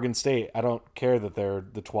 Oregon State, I don't care that they're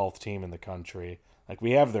the 12th team in the country. Like,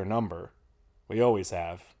 we have their number. We always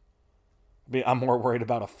have. I'm more worried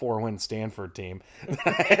about a 4-win Stanford team than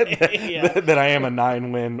I am a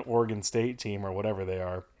 9-win Oregon State team or whatever they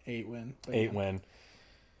are. 8-win. 8-win.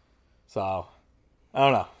 So, I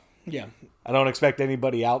don't know. Yeah. I don't expect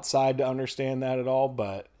anybody outside to understand that at all,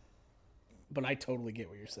 but I totally get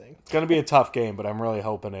what you're saying. it's going to be a tough game, but I'm really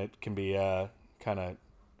hoping it can be a kind of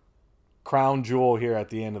crown jewel here at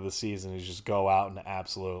the end of the season is just go out and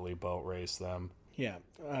absolutely boat race them. Yeah,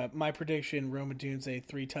 my prediction: Rome Odunze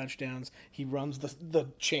 3 touchdowns. He runs the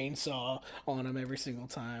chainsaw on him every single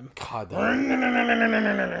time. God,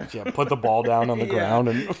 yeah, put the ball down on the ground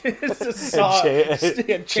and,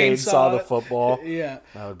 chainsaw the football. Yeah,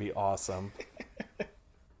 that would be awesome.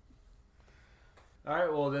 All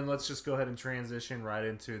right, well then let's just go ahead and transition right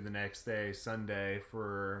into the next day, Sunday,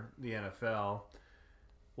 for the NFL.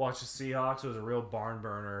 Watched the Seahawks. It was a real barn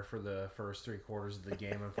burner for the first 3 quarters of the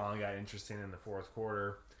game and finally got interesting in the fourth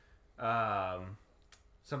quarter.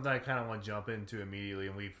 Something I kind of want to jump into immediately,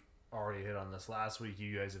 and we've already hit on this last week.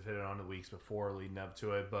 You guys have hit it on the weeks before leading up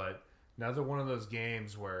to it, but another one of those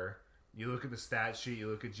games where you look at the stat sheet, you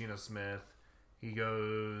look at Geno Smith, he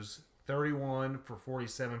goes 31 for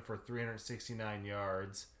 47 for 369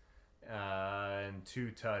 yards and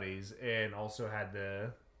 2 tutties, and also had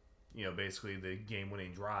basically the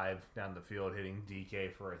game-winning drive down the field, hitting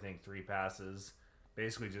DK for, I think, 3 passes.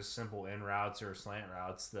 Basically just simple in routes or slant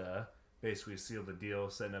routes to basically seal the deal,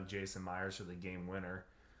 setting up Jason Myers for the game winner.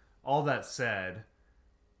 All that said,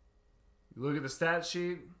 you look at the stat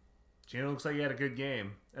sheet, Geno looks like he had a good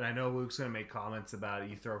game. And I know Luke's going to make comments about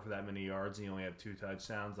you throw for that many yards and you only have 2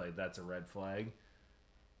 touchdowns. Like, that's a red flag.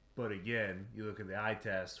 But again, you look at the eye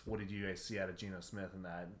test, what did you guys see out of Geno Smith in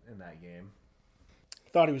that game?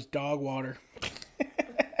 Thought he was dog water.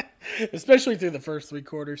 Especially through the first 3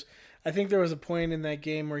 quarters. I think there was a point in that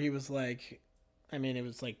game where he was like, it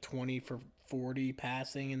was like 20 for 40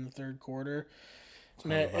 passing in the third quarter.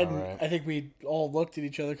 And I think we all looked at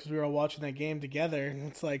each other because we were all watching that game together.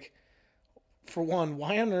 And it's like, for one,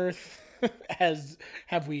 why on earth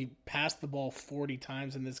have we passed the ball 40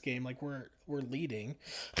 times in this game? Like, we're leading,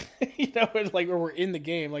 like we're in the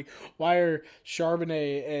game. Like, why are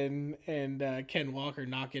Charbonnet and Ken Walker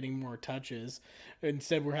not getting more touches?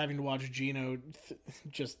 Instead, we're having to watch Geno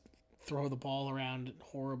just throw the ball around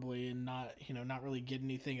horribly and not really get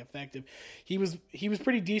anything effective. He was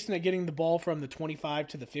pretty decent at getting the ball from the 25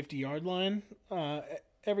 to the 50-yard line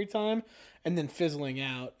every time, and then fizzling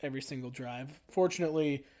out every single drive.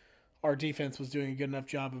 Fortunately, our defense was doing a good enough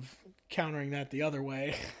job of countering that the other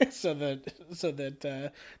way, so that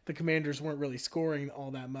the Commanders weren't really scoring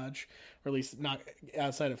all that much, or at least not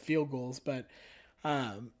outside of field goals. But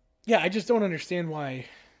I just don't understand why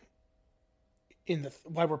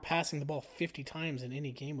we're passing the ball 50 times in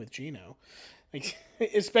any game with Geno, like,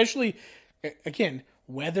 especially again,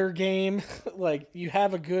 weather game. Like, you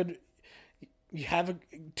have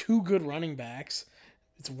 2 good running backs.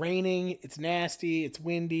 It's raining, it's nasty, it's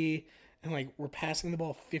windy, and like, we're passing the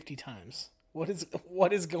ball 50 times. What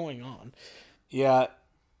is going on? Yeah,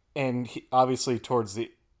 and obviously towards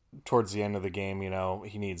the end of the game,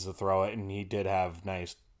 he needs to throw it, and he did have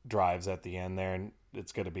nice drives at the end there, and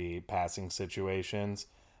it's going to be passing situations.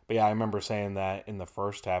 But yeah, I remember saying that in the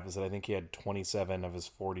first half, is that I think he had 27 of his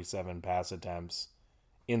 47 pass attempts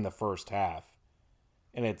in the first half,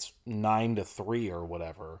 and it's 9-3 or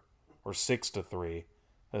whatever, or 6-3.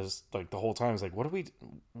 It's like the whole time it's like,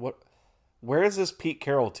 where is this Pete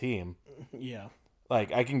Carroll team? Yeah.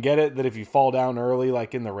 Like, I can get it that if you fall down early,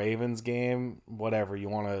 like in the Ravens game, whatever, you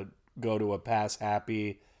want to go to a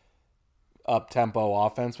pass-happy, up-tempo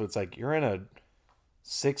offense, but it's like you're in a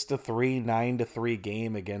 6-3, 9-3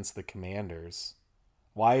 game against the Commanders.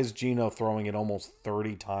 Why is Geno throwing it almost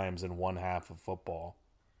 30 times in one half of football?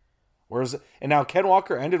 And now Ken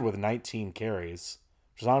Walker ended with 19 carries,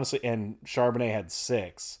 which is honestly, and Charbonnet had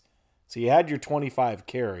 6. So you had your 25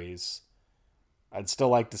 carries. I'd still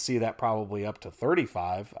like to see that probably up to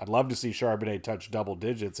 35. I'd love to see Charbonnet touch double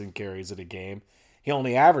digits in carries in a game. He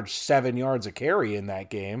only averaged 7 yards a carry in that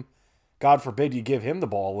game. God forbid you give him the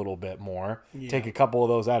ball a little bit more. Yeah. Take a couple of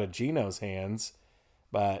those out of Geno's hands.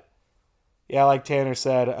 But, yeah, like Tanner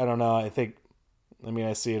said, I don't know. I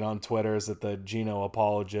see it on Twitter, is that the Geno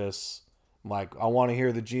apologists I'm like, I want to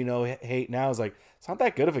hear the Geno hate now. It's like, it's not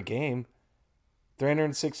that good of a game.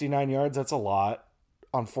 369 yards, that's a lot.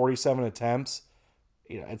 On 47 attempts,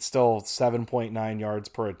 it's still 7.9 yards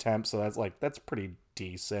per attempt, so that's pretty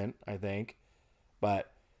decent, I think.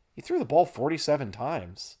 But he threw the ball 47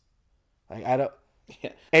 times. Like, I don't.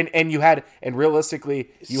 Yeah. And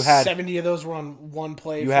realistically, you had 70 of those were on one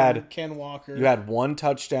play. Ken Walker. You had one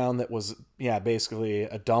touchdown that was basically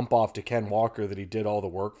a dump off to Ken Walker that he did all the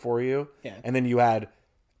work for you. Yeah. And then you had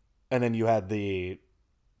the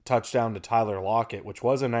touchdown to Tyler Lockett, which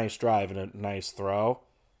was a nice drive and a nice throw.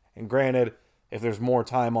 And granted, if there's more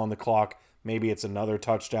time on the clock, maybe it's another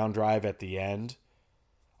touchdown drive at the end.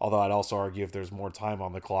 Although I'd also argue if there's more time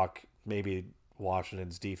on the clock, maybe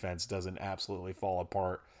Washington's defense doesn't absolutely fall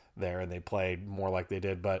apart there and they played more like they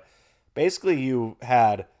did. But basically you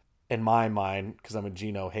had, in my mind, because I'm a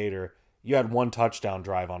Geno hater, you had one touchdown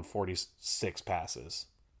drive on 46 passes.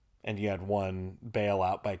 And you had one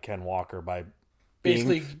bailout by Ken Walker by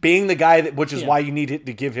being the guy that, which is why you needed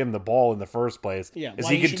to give him the ball in the first place. Yeah, is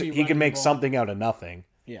he could make something out of nothing.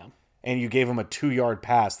 Yeah. And you gave him a 2-yard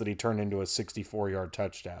pass that he turned into a 64-yard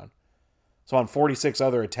touchdown. So on 46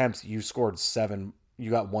 other attempts, you scored 7.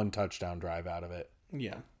 You got one touchdown drive out of it.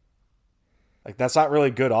 Yeah. Like, that's not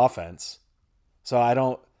really good offense. So I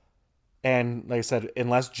don't. And like I said,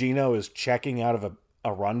 unless Geno is checking out of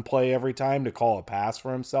a run play every time to call a pass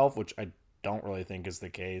for himself, which I don't really think is the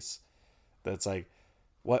case. That's like,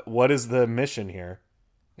 what is the mission here?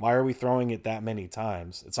 Why are we throwing it that many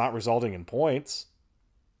times? It's not resulting in points.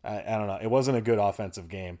 I don't know. It wasn't a good offensive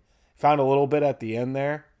game. Found a little bit at the end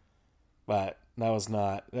there, but that was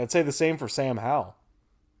not. I'd say the same for Sam Howell.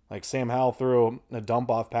 Like, Sam Howell threw a dump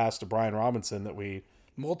off pass to Brian Robinson that we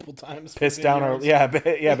multiple times pissed down our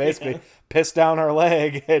basically pissed down our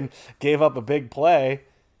leg and gave up a big play.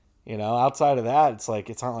 Outside of that, it's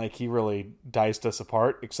not like he really diced us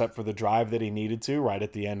apart except for the drive that he needed to right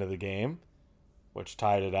at the end of the game, which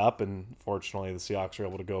tied it up. And fortunately, the Seahawks were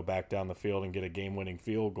able to go back down the field and get a game-winning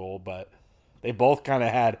field goal. But they both kind of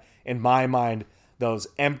had, in my mind, those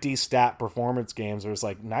empty stat performance games where it's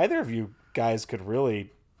like neither of you guys could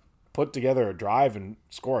really put together a drive and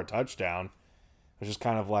score a touchdown. It was just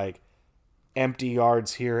kind of like empty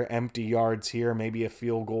yards here, maybe a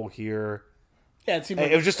field goal here. Yeah, it seemed like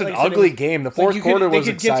it was just an ugly game. The fourth quarter was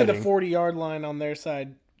exciting. They could get to the 40-yard line on their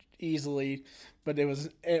side easily, but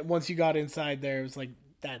once you got inside there, it was like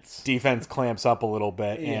that's defense clamps up a little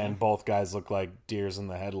bit, and both guys look like deers in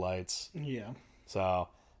the headlights. Yeah. So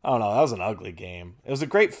I don't know. That was an ugly game. It was a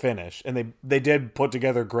great finish, and they did put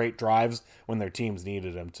together great drives when their teams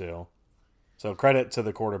needed them to. So credit to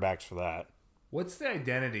the quarterbacks for that. What's the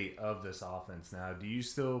identity of this offense now? Do you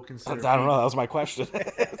still consider? I don't know. That was my question.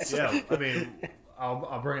 Yeah, I mean,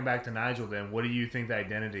 I'll bring it back to Nigel then. What do you think the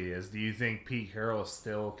identity is? Do you think Pete Carroll is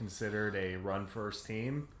still considered a run-first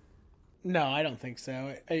team? No, I don't think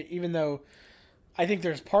so. Even though I think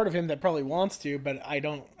there's part of him that probably wants to, but I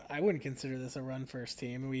wouldn't consider this a run-first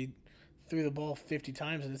team. We threw the ball 50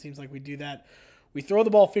 times, and it seems like we do that. We throw the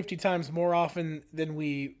ball 50 times more often than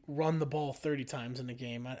we run the ball 30 times in a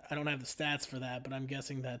game. I don't have the stats for that, but I'm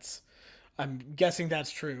guessing that's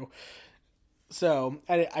true. So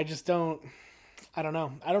I just don't. I don't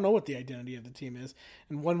know. I don't know what the identity of the team is.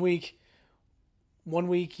 And one week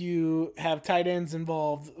you have tight ends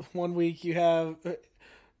involved. One week you have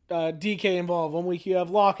DK involved. One week you have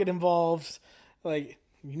Lockett involved. Like,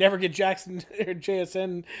 you never get Jackson or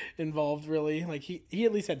JSN involved, really. Like, he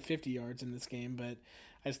at least had 50 yards in this game, but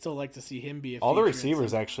I'd still like to see him be a all the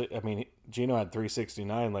receivers actually. I mean, Geno had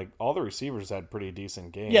 369. Like, all the receivers had pretty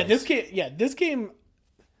decent games. This game.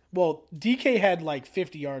 Well, DK had like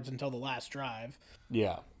 50 yards until the last drive.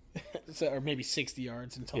 Yeah. Or maybe 60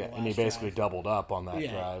 yards until the last drive. And he basically doubled up on that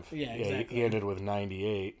drive. Yeah, exactly. He ended with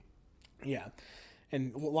 98. Yeah.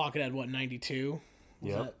 And Lockett had, 92?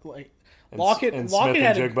 Yeah. Lockett and Lockett Smith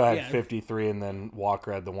had and Jigba had 53, and then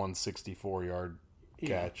Walker had the 164-yard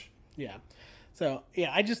catch. Yeah. So,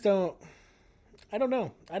 I just don't... I don't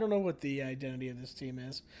know. I don't know what the identity of this team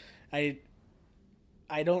is. I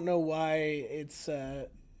don't know why it's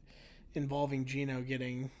involving Geno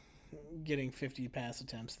getting 50 pass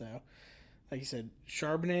attempts, though. Like you said,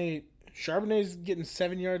 Charbonnet's getting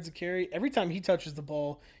 7 yards a carry. Every time he touches the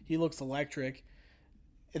ball, he looks electric.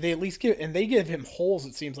 They at least give him holes,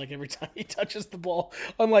 it seems like, every time he touches the ball.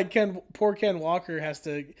 Unlike poor Ken Walker has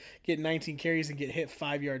to get 19 carries and get hit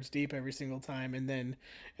 5 yards deep every single time, and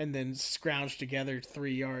then scrounge together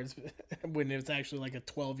 3 yards when it's actually like a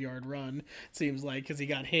 12-yard run. It seems like, because he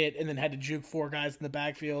got hit and then had to juke 4 guys in the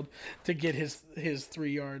backfield to get his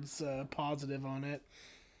 3 yards positive on it.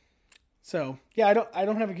 So yeah, I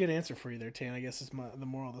don't have a good answer for you there, Tan. I guess is the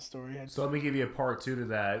moral of the story. So let me give you a part 2 to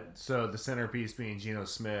that. So the centerpiece being Geno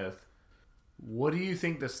Smith. What do you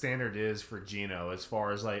think the standard is for Geno as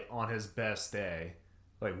far as like on his best day?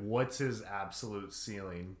 Like, what's his absolute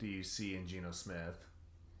ceiling do you see in Geno Smith?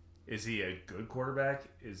 Is he a good quarterback?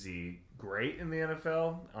 Is he great in the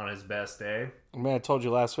NFL on his best day? I mean, I told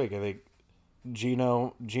you last week, I think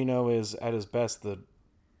Geno is at his best the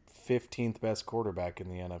 15th best quarterback in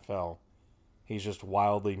the NFL. He's just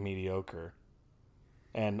wildly mediocre.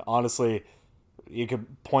 And honestly, you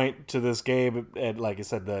could point to this game, and like I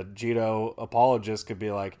said, the Geno apologist could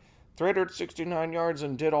be like, 369 yards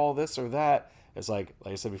and did all this or that. It's like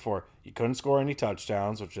I said before, you couldn't score any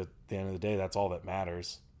touchdowns, which at the end of the day, that's all that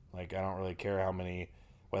matters. Like, I don't really care how many,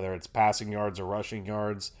 whether it's passing yards or rushing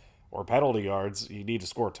yards or penalty yards, you need to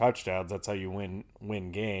score touchdowns. That's how you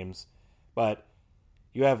win games. But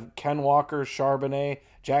you have Ken Walker, Charbonnet,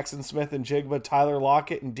 Jackson Smith and Jigba, Tyler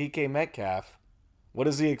Lockett, and DK Metcalf. What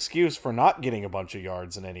is the excuse for not getting a bunch of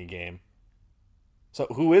yards in any game? So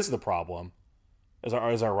who is the problem? Is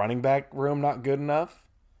our running back room not good enough?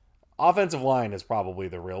 Offensive line is probably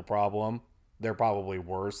the real problem. They're probably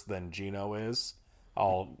worse than Geno is.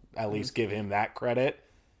 I'll at least give him that credit.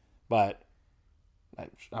 But I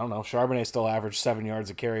don't know. Charbonnet still averaged 7 yards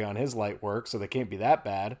a carry on his light work, so they can't be that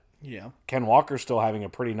bad. Yeah. Ken Walker's still having a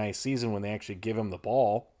pretty nice season when they actually give him the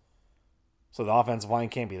ball. So the offensive line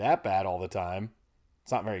can't be that bad all the time.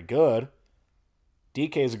 It's not very good.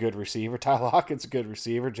 DK's a good receiver. Tyler Lockett's a good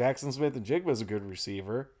receiver. Jackson Smith and Jigba's a good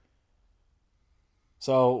receiver.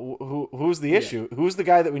 So who's the issue? Who's the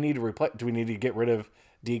guy that we need to replace? Do we need to get rid of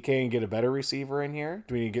DK and get a better receiver in here?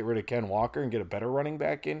 Do we need to get rid of Ken Walker and get a better running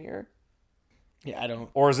back in here? Yeah, I don't.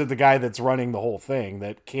 Or is it the guy that's running the whole thing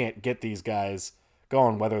that can't get these guys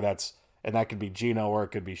going, whether that's, and that could be Geno or it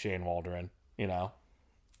could be Shane Waldron, you know?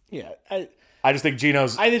 Yeah, I just think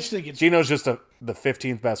Geno's just the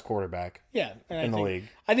 15th best quarterback. Yeah, in the league.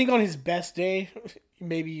 I think on his best day,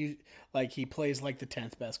 maybe he plays like the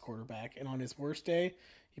 10th best quarterback, and on his worst day,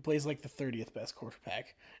 he plays like the 30th best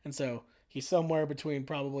quarterback, and so he's somewhere between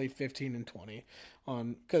probably 15 and 20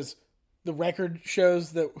 on because the record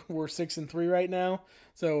shows that we're 6-3 right now.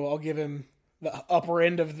 So I'll give him the upper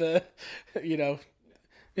end of the,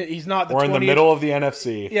 he's not the. We're 20th, in the middle of the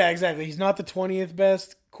NFC. Yeah, exactly. He's not the 20th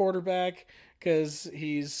best quarterback because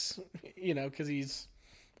he's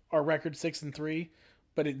our record 6-3,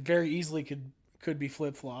 but it very easily could be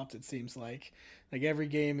flip flopped. It seems like every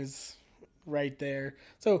game is right there.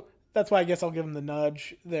 So that's why I guess I'll give him the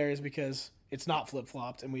nudge there is because it's not flip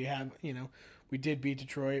flopped, and we have we did beat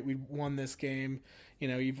Detroit. We won this game.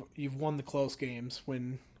 You've won the close games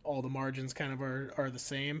when all the margins kind of are the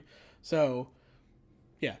same. So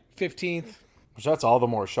yeah, 15th. Which that's all the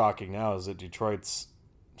more shocking now is that Detroit's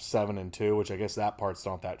 7-2, which I guess that part's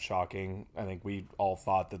not that shocking. I think we all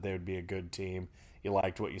thought that they would be a good team. You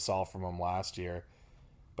liked what you saw from them last year,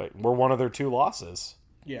 but we're one of their 2 losses.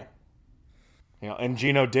 Yeah. And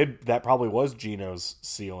Geno that probably was Geno's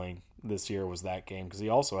ceiling this year was that game because he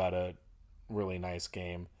also had a really nice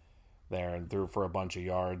game there and threw for a bunch of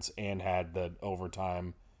yards and had the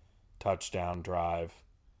overtime touchdown drive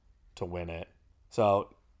to win it. So,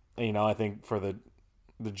 I think for the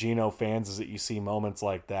Geno fans is that you see moments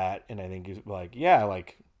like that, and I think you're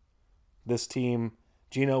this team,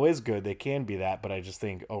 Geno is good. They can be that, but I just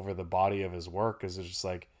think over the body of his work is just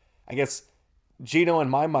I guess Geno in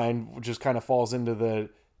my mind just kind of falls into the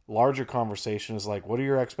larger conversation is what are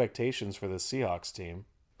your expectations for this Seahawks team?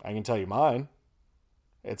 I can tell you mine.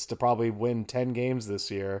 It's to probably win 10 games this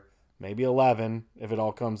year, maybe 11 if it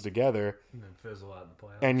all comes together. And then fizzle out in the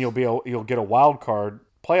playoffs. And you'll get a wild card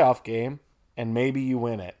playoff game, and maybe you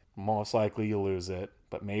win it. Most likely you lose it,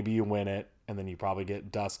 but maybe you win it, and then you probably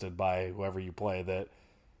get dusted by whoever you play that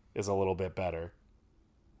is a little bit better.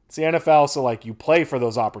 It's the NFL, so you play for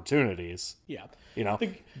those opportunities. Yeah.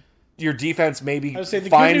 Your defense maybe I would say the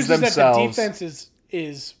finds good news themselves. Is that the defense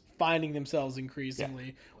is finding themselves increasingly.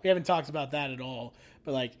 Yeah. We haven't talked about that at all,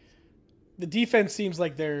 but the defense seems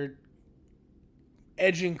like they're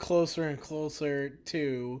edging closer and closer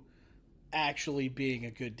to actually being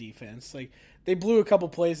a good defense. They blew a couple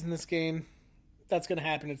plays in this game. That's going to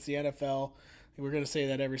happen. It's the NFL. We're going to say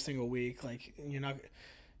that every single week.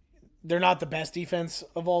 They're not the best defense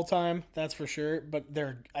of all time, that's for sure. But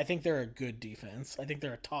I think they're a good defense. I think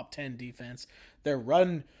they're a top 10 defense. Their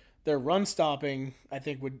run stopping, I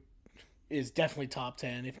think is definitely top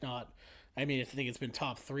 10, if not. I think it's been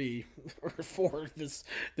top 3 or 4 this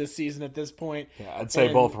season at this point. Yeah, I'd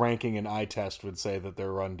say both ranking and eye test would say that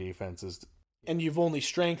their run defense is. And you've only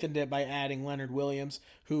strengthened it by adding Leonard Williams,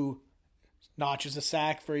 who notches a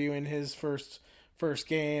sack for you in his first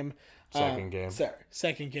game. Second game.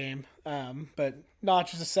 Second game. But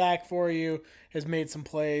notches a sack for you, has made some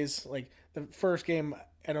plays. Like the first game,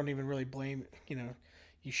 I don't even really blame,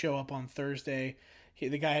 you show up on Thursday.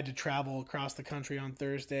 The guy had to travel across the country on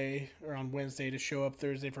Thursday or on Wednesday to show up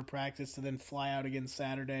Thursday for practice to then fly out again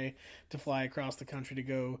Saturday to fly across the country to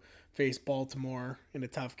go face Baltimore in a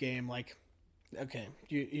tough game. Like, okay,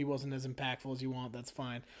 he wasn't as impactful as you want. That's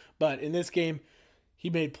fine. But in this game, he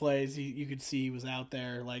made plays. You could see he was out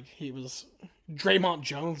there. Like, he was – Draymond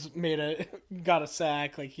Jones got a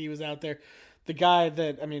sack. Like, he was out there. The guy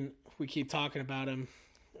that – we keep talking about him.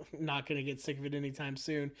 Not going to get sick of it anytime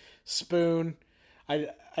soon. Spoon –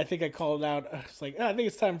 I think I called it out. I was like, I think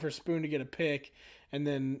it's time for Spoon to get a pick. And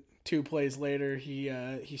then 2 plays later,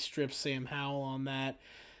 he strips Sam Howell on that.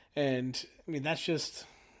 And, that's just...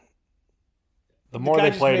 The more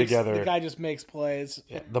they play together... The guy just makes plays.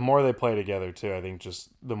 Yeah, the more they play together, too, I think just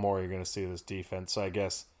the more you're going to see this defense. So I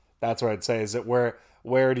guess that's what I'd say is that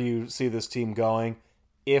where do you see this team going?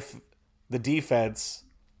 If the defense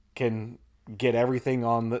can get everything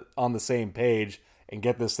on the same page and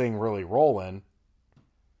get this thing really rolling...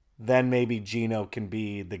 then maybe Geno can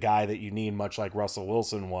be the guy that you need, much like Russell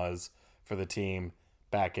Wilson was for the team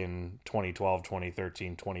back in 2012,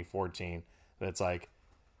 2013, 2014. That's like,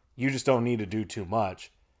 you just don't need to do too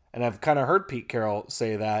much. And I've kind of heard Pete Carroll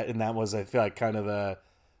say that, and that was, I feel like, kind of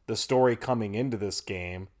the story coming into this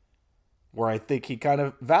game, where I think he kind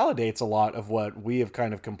of validates a lot of what we have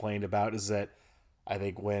kind of complained about, is that I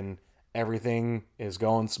think when everything is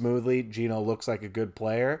going smoothly, Geno looks like a good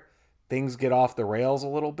player. Things get off the rails a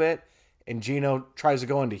little bit, and Geno tries to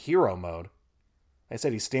go into hero mode. I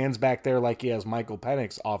said he stands back there like he has Michael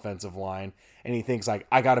Penix's offensive line, and he thinks, like,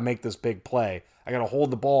 I got to make this big play. I got to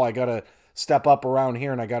hold the ball. I got to step up around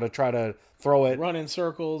here, and I got to try to throw it. Run in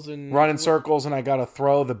circles, and I got to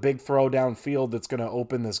throw the big throw downfield that's going to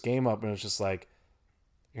open this game up. And it's just like,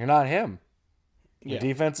 you're not him. The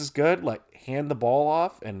defense is good. Like, hand the ball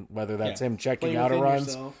off, and whether that's him checking out of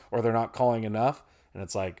runs or they're not calling enough, and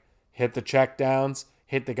it's like, hit the check downs,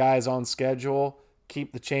 hit the guys on schedule,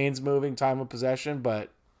 keep the chains moving, time of possession. But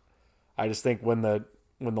I just think when the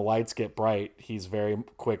lights get bright, he's very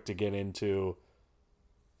quick to get into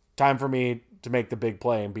time for me to make the big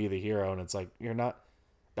play and be the hero. And it's like, you're not.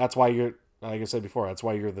 That's why you're, like I said before, that's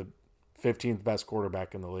why you're the 15th best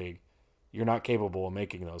quarterback in the league. You're not capable of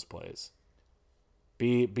making those plays.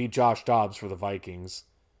 Be Josh Dobbs for the Vikings.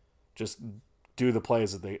 Just do the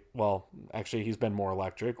plays that actually he's been more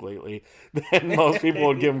electric lately than most people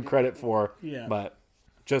would give him credit for. Yeah. But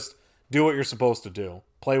just do what you're supposed to do.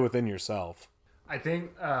 Play within yourself. I think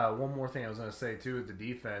one more thing I was going to say, too, with the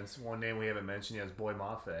defense, one name we haven't mentioned yet is Boy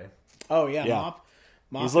Mafe. Oh, yeah.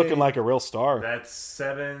 Mafe. He's looking like a real star. That's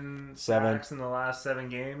seven sacks in the last 7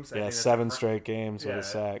 games. Yeah, 7 straight games with a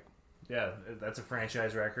sack. Yeah, that's a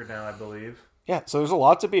franchise record now, I believe. Yeah, so there's a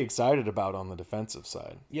lot to be excited about on the defensive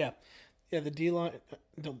side. Yeah. Yeah, the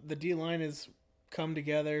D-line has come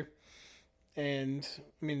together, and,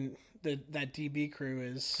 that DB crew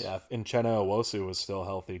is... Yeah, and Uchenna Nwosu was still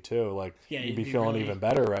healthy, too. Like, you'd be feeling really... even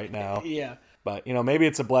better right now. Yeah. But, maybe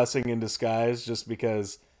it's a blessing in disguise just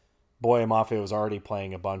because Boye Mafe was already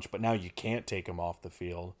playing a bunch, but now you can't take him off the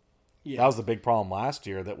field. Yeah. That was the big problem last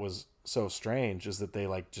year that was so strange, is that they,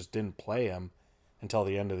 just didn't play him until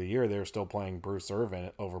the end of the year. They were still playing Bruce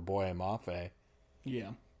Irvin over Boye Mafe.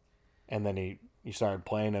 Yeah. And then you started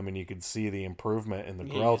playing him, and you could see the improvement in the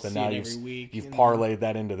growth. And now you've parlayed parlayed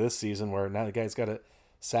that into this season, where now the guy's got a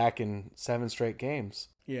sack in 7 straight games.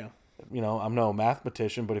 Yeah. I'm no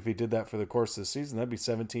mathematician, but if he did that for the course of the season, that'd be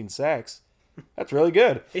 17 sacks. That's really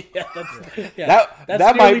good.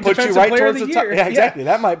 That might put you right towards the top. Yeah, exactly.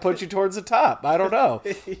 That might put you towards the top. I don't know.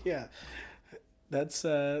 Yeah, that's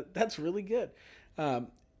really good.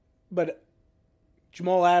 But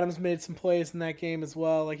Jamal Adams made some plays in that game as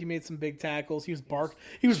well. Like, he made some big tackles. He was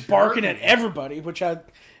barking at everybody, which I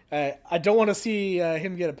don't want to see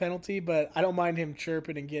him get a penalty, but I don't mind him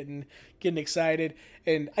chirping and getting excited.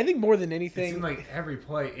 And I think more than anything, it seemed like every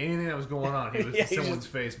play, anything that was going on, he was in someone's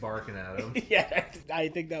face barking at him. Yeah, I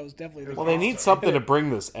think that was definitely the case. They need something to bring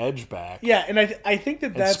this edge back. Yeah, and I think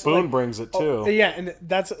that's Spoon brings it too. Yeah, and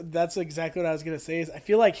that's exactly what I was gonna say. Is I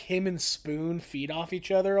feel like him and Spoon feed off each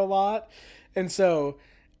other a lot, and so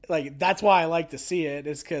that's why I like to see it,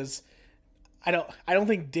 is because I don't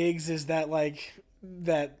think Diggs is that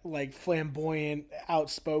flamboyant,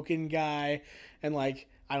 outspoken guy, and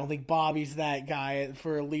I don't think Bobby's that guy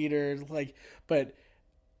for a leader. But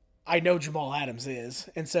I know Jamal Adams is.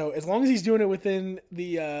 And so as long as he's doing it within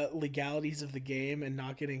the legalities of the game and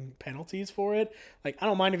not getting penalties for it, like I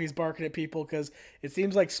don't mind if he's barking at people because it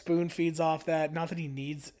seems like Spoon feeds off that. Not that he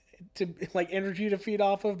needs to like energy to feed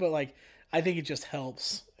off of, but like I think it just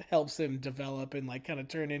helps him develop and like kind of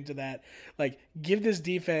turn into that, like give this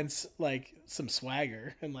defense like some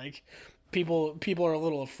swagger and like people are a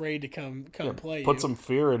little afraid to come play. Put you. some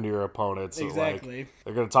fear into your opponents. So, Exactly. Like,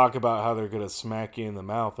 they're going to talk about how they're going to smack you in the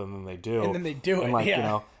mouth, and then they do. And then they do and it, like, yeah. You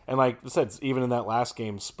know, and like I said, even in that last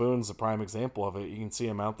game, Spoon's the prime example of it. You can see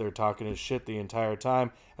him out there talking his shit the entire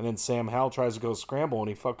time, and then Sam Howell tries to go scramble, and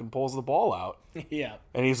he fucking pulls the ball out. Yeah.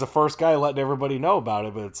 And he's the first guy letting everybody know about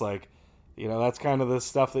it, but it's like, you know, that's kind of the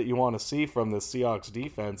stuff that you want to see from the Seahawks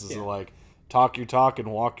defense is to like talk your talk and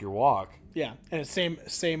walk your walk. Yeah, and same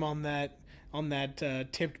on that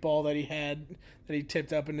tipped ball that he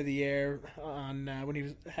tipped up into the air on when he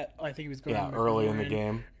was I think he was going early in the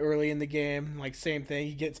game. Early in the game, like same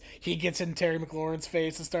thing. He gets in Terry McLaurin's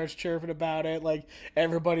face and starts chirping about it. Like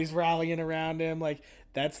everybody's rallying around him. Like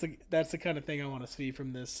that's the kind of thing I want to see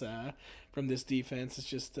from this defense. It's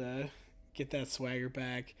just get that swagger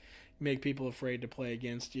back, make people afraid to play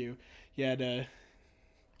against you. You had a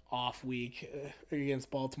off week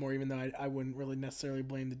against Baltimore, even though I wouldn't really necessarily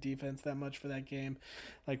blame the defense that much for that game,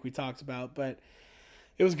 like we talked about. But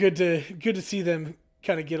it was good to see them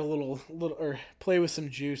kind of get a little or play with some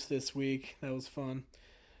juice this week. That was fun.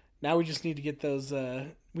 Now we just need to get those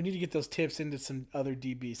tips into some other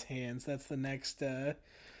DB's hands. That's the next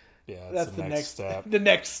that's the next step. The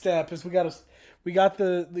next step is we got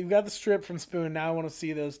the strip from Spoon. Now I want to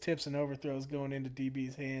see those tips and overthrows going into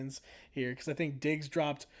DB's hands here, because I think Diggs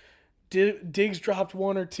dropped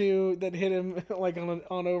one or two that hit him like on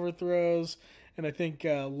overthrows, and I think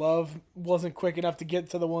Love wasn't quick enough to get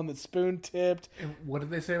to the one that Spoon tipped. And what did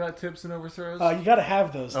they say about tips and overthrows? You got to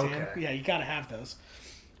have those, Tim. Okay. Yeah, you got to have those.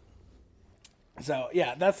 So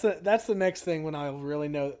yeah, that's the next thing when I'll really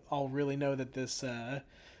know that this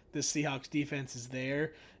Seahawks defense is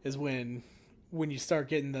there, is when you start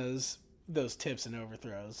getting those tips and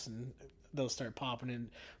overthrows and those start popping and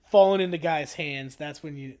falling into guys' hands. That's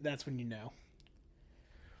when you know.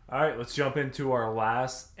 All right, let's jump into our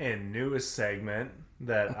last and newest segment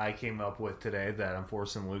that I came up with today that I'm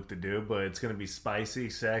forcing Luke to do, but it's going to be spicy,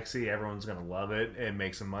 sexy. Everyone's going to love it and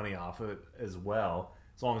make some money off of it as well,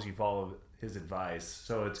 as long as you follow his advice.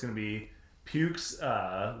 So it's going to be Puke's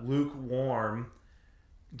lukewarm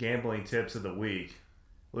gambling tips of the week.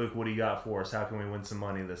 Luke, what do you got for us? How can we win some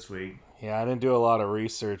money this week? Yeah, I didn't do a lot of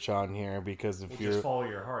research on here because just follow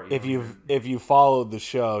your heart. If you followed the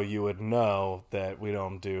show, you would know that we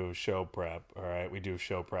don't do show prep. All right, we do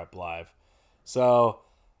show prep live. So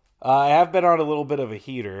I have been on a little bit of a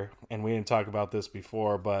heater, and we didn't talk about this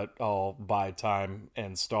before, but I'll buy time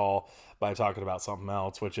and stall by talking about something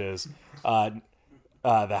else, which is the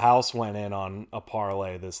house went in on a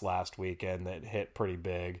parlay this last weekend that hit pretty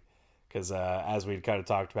big. Because as we kind of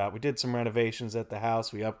talked about, we did some renovations at the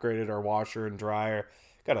house. We upgraded our washer and dryer.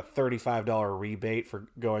 Got a $35 rebate for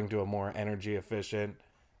going to a more energy efficient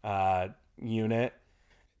unit.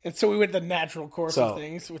 And so we went the natural course of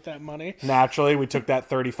things with that money. Naturally, we took that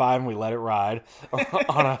 35 and we let it ride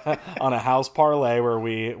on a house parlay where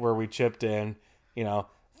we chipped in. You know,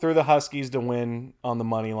 threw the Huskies to win on the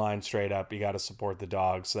money line straight up. You got to support the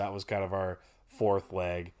dogs. So that was kind of our fourth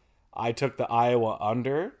leg. I took the Iowa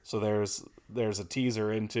under, so there's a teaser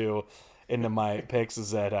into my picks,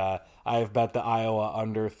 is that I have bet the Iowa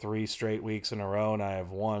under 3 straight weeks in a row, and I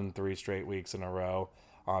have won 3 straight weeks in a row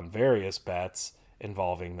on various bets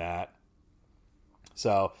involving that.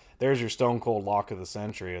 So there's your stone cold lock of the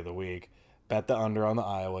century of the week. Bet the under on the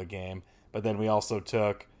Iowa game, but then we also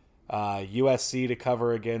took USC to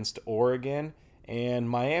cover against Oregon and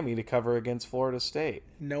Miami to cover against Florida State.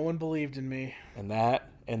 No one believed in me.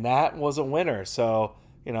 And that was a winner. So,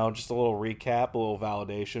 you know, just a little recap, a little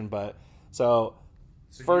validation. But so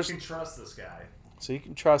first, you can trust this guy. So you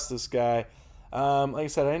can trust this guy. Like I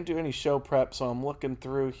said, I didn't do any show prep, so I'm looking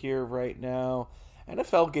through here right now.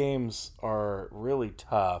 NFL games are really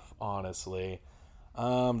tough, honestly.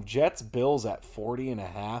 Jets Bills at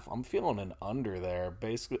 40.5. I'm feeling an under there,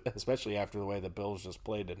 basically, especially after the way the Bills just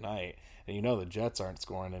played tonight. And you know the Jets aren't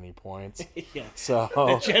scoring any points. Yeah. So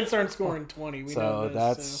the Jets aren't scoring 20. We know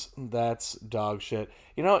this, that's dog shit.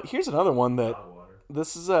 You know, here's another one that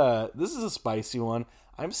this is a spicy one.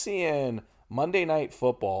 I'm seeing Monday Night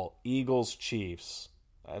Football, Eagles Chiefs.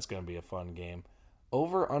 That's going to be a fun game.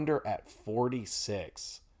 Over under at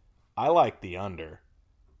 46. I like the under.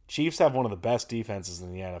 Chiefs have one of the best defenses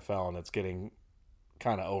in the NFL, and it's getting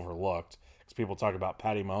kind of overlooked. because people talk about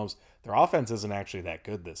Patty Mahomes. Their offense isn't actually that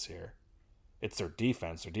good this year. It's their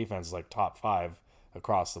defense. Their defense is like top 5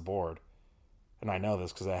 across the board. And I know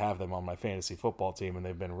this because I have them on my fantasy football team, and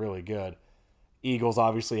they've been really good. Eagles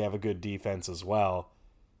obviously have a good defense as well.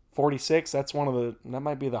 46, that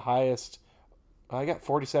might be the highest. I got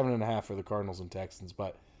 47.5 for the Cardinals and Texans,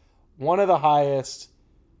 but one of the highest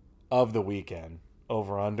of the weekend,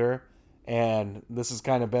 over under. And this has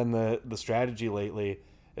kind of been the strategy lately,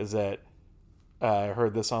 is that I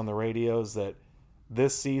heard this on the radios, that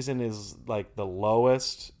this season is like the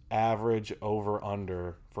lowest average over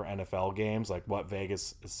under for NFL games, like what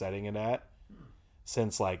Vegas is setting it at,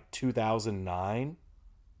 since like 2009,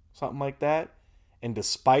 something like that. And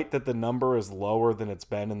despite that the number is lower than it's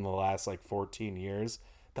been in the last like 14 years,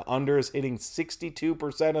 the under is hitting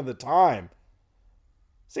 62% of the time.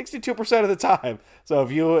 62% of the time. So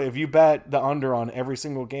if you bet the under on every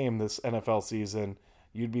single game this NFL season,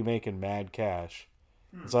 you'd be making mad cash.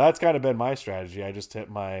 So that's kind of been my strategy. I just hit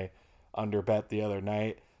my under bet the other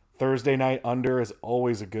night. Thursday night under is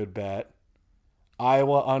always a good bet.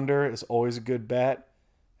 Iowa under is always a good bet.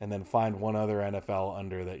 And then find one other NFL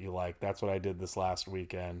under that you like. That's what I did this last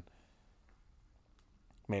weekend.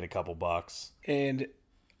 Made a couple bucks. And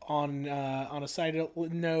on a side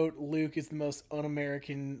note, Luke is the most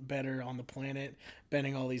un-American bettor on the planet,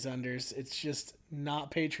 betting all these unders. It's just not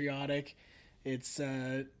patriotic. It's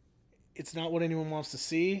not what anyone wants to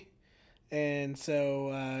see. And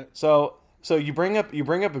so So you bring up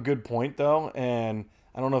a good point though, and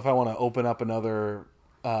I don't know if I want to open up another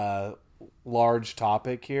large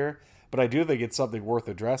topic here, but I do think it's something worth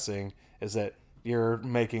addressing, is that you're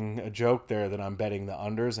making a joke there that I'm betting the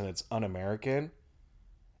unders and it's un-American.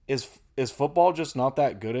 Is football just not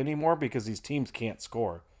that good anymore because these teams can't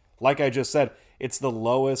score? Like I just said, it's the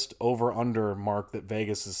lowest over-under mark that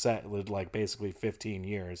Vegas has set with like basically 15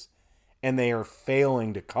 years, and they are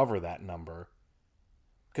failing to cover that number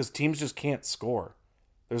because teams just can't score.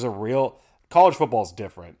 There's a real... College football is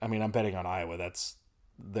different. I mean, I'm betting on Iowa.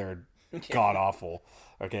 They're god awful.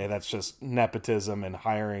 Okay, that's just nepotism and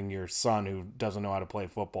hiring your son who doesn't know how to play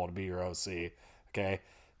football to be your OC. Okay,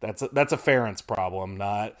 that's a Ferentz problem,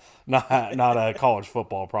 not a college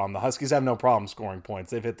football problem. The Huskies have no problem scoring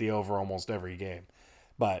points. They've hit the over almost every game.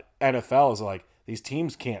 But NFL is like, these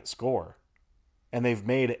teams can't score, and they've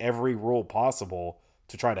made every rule possible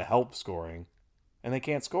to try to help scoring, and they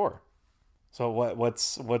can't score. So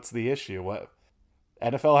what's the issue? I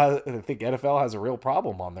think NFL has a real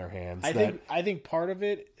problem on their hands. I think part of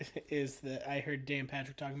it is that I heard Dan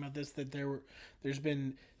Patrick talking about this, that there's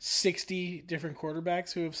been 60 different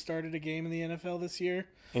quarterbacks who have started a game in the NFL this year.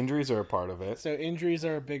 Injuries are a part of it. So injuries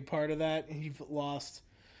are a big part of that. You've lost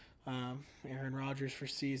Aaron Rodgers for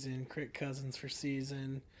season, Kirk Cousins for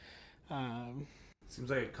season. Seems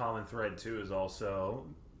like a common thread too is also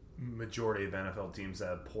majority of NFL teams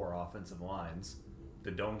have poor offensive lines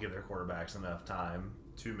that don't give their quarterbacks enough time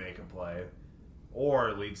to make a play, or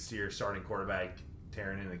it leads to your starting quarterback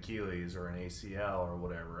tearing an Achilles or an ACL or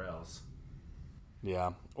whatever else.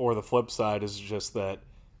 Yeah, or the flip side is just that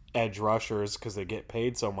edge rushers, because they get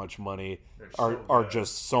paid so much money, are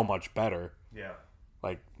just so much better. Yeah.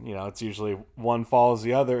 Like, it's usually one follows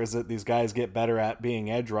the other, is that these guys get better at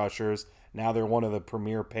being edge rushers. Now they're one of the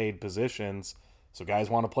premier paid positions, so guys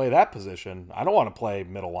want to play that position. I don't want to play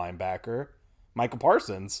middle linebacker. Michael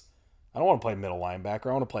Parsons, I don't want to play middle linebacker.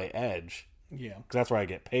 I want to play edge. Yeah. Because that's where I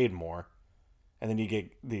get paid more. And then you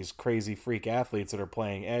get these crazy freak athletes that are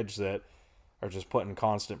playing edge that are just putting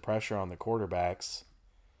constant pressure on the quarterbacks.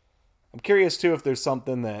 I'm curious, too, if there's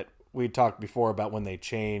something that we talked before about when they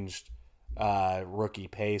changed rookie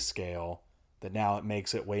pay scale, that now it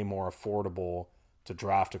makes it way more affordable to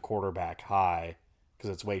draft a quarterback high because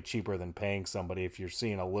it's way cheaper than paying somebody. If you're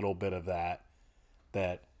seeing a little bit of that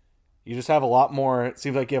you just have a lot more. It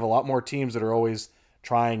seems like you have a lot more teams that are always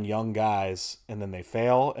trying young guys, and then they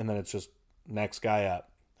fail, and then it's just next guy up.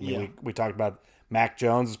 I mean, we talked about Mac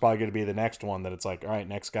Jones is probably going to be the next one that it's like, all right,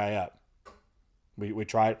 next guy up. We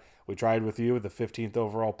tried with you with the 15th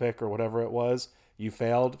overall pick or whatever it was. You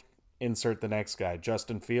failed. Insert the next guy.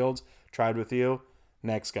 Justin Fields tried with you.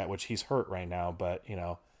 Next guy, which he's hurt right now, but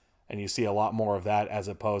and you see a lot more of that as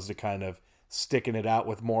opposed to kind of sticking it out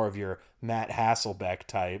with more of your Matt Hasselbeck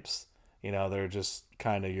types. They're just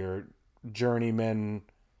kind of your journeyman,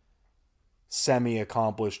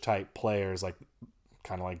 semi-accomplished type players,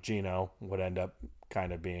 kind of like Geno would end up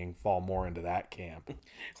kind of fall more into that camp.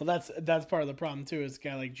 Well, that's part of the problem too. Is a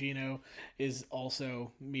guy like Geno is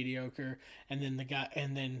also mediocre, and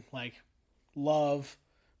then like Love,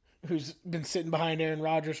 who's been sitting behind Aaron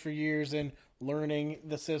Rodgers for years, and learning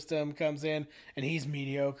the system comes in, and he's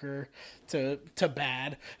mediocre to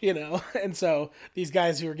bad, you know. And so these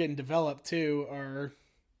guys who are getting developed too are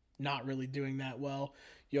not really doing that well.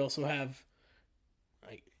 You also have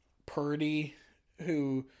like Purdy,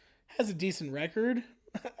 who has a decent record,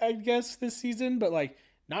 I guess, this season, but like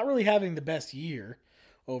not really having the best year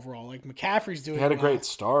overall. Like McCaffrey's doing. He had a well. great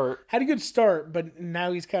start. Had a good start, but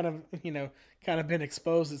now he's kind of been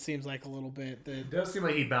exposed. It seems like a little bit. It does seem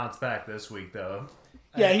like he bounced back this week, though.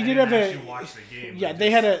 Yeah, he did have actually watch the game. Yeah,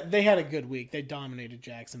 they had a good week. They dominated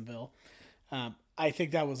Jacksonville. I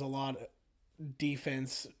think that was a lot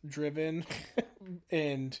defense driven,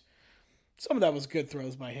 and some of that was good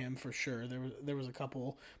throws by him for sure. There was a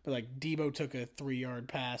couple, but like Debo took a 3-yard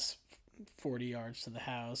pass, 40 yards to the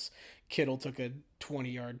house. Kittle took a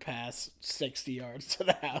 20-yard pass, 60 yards to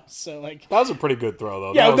the house. So like that was a pretty good throw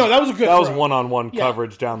though. Yeah, that was a good. That throw. was one-on-one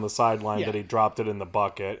coverage down the sideline that he dropped it in the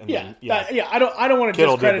bucket. And I don't want to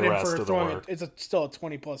Kittle discredit did the him for rest of the throwing work. it. It's still a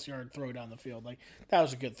 20+ yard throw down the field. Like that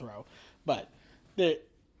was a good throw, but the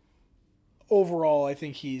overall, I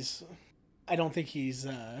don't think he's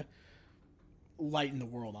lighting the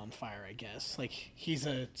world on fire. I guess like he's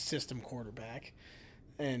a system quarterback,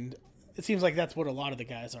 and it seems like that's what a lot of the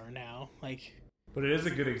guys are now. Like. But it is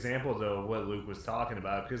a good example, though, of what Luke was talking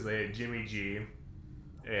about, because they had Jimmy G,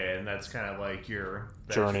 and that's kind of like your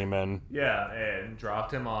journeyman. Yeah, and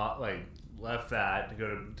dropped him off, like left that to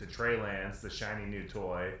go to Trey Lance, the shiny new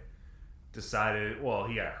toy. Decided, well,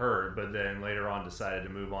 he got hurt, but then later on decided to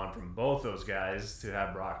move on from both those guys to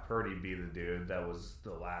have Brock Purdy be the dude that was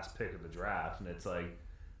the last pick of the draft. And it's like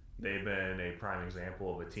they've been a prime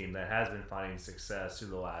example of a team that has been finding success through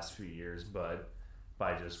the last few years, but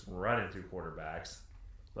by just running through quarterbacks,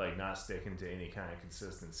 like not sticking to any kind of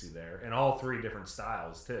consistency there. And all three different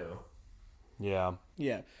styles, too. Yeah.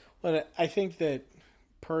 Yeah. But I think that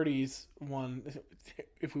Purdy's one,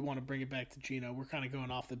 if we want to bring it back to Geno, we're kind of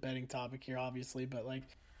going off the betting topic here, obviously, but like.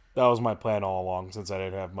 That was my plan all along since I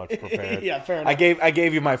didn't have much prepared. Yeah, fair enough. I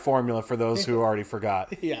gave you my formula for those who already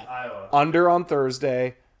forgot. Yeah. Iowa. Under on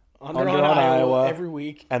Thursday. Under on Iowa every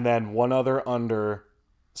week. And then one other under,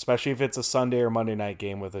 especially if it's a Sunday or Monday night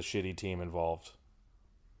game with a shitty team involved.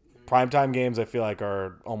 Primetime games, I feel like,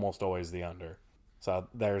 are almost always the under. So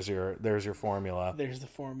there's your formula. There's the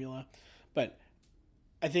formula. But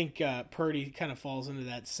I think Purdy kind of falls into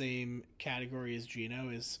that same category as Geno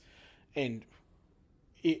is, and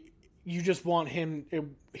you just want him.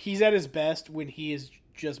 He's at his best when he is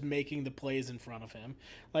just making the plays in front of him.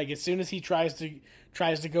 Like as soon as he tries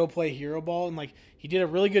to go play hero ball, and like he did a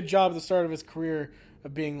really good job at the start of his career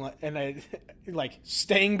of being like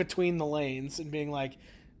staying between the lanes and being like,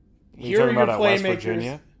 here are your playmakers. West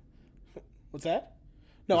Virginia? What's that?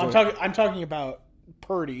 No, I'm talking about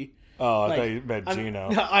Purdy. Oh, I thought you meant Geno.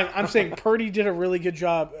 I'm saying Purdy did a really good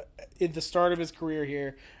job at the start of his career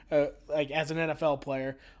here, like as an NFL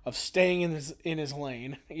player, of staying in his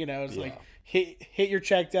lane. You know, it's like hit your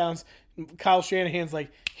checkdowns. Kyle Shanahan's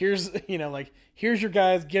like, here's your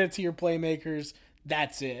guys, get it to your playmakers.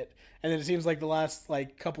 That's it. And then it seems like the last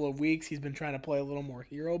like couple of weeks he's been trying to play a little more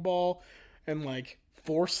hero ball and like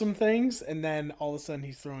force some things, and then all of a sudden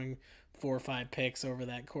he's throwing 4 or 5 picks over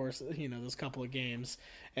that course, those couple of games,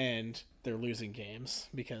 and they're losing games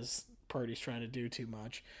because Purdy's trying to do too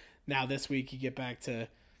much. Now this week you get back to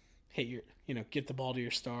get the ball to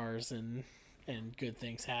your stars and good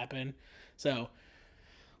things happen. So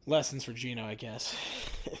lessons for Geno, I guess,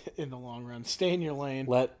 in the long run. Stay in your lane.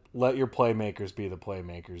 Let your playmakers be the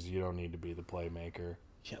playmakers. You don't need to be the playmaker.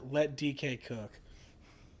 Yeah, let DK cook.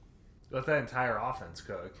 Let that entire offense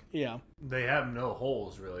cook. Yeah. They have no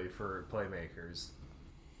holes, really, for playmakers.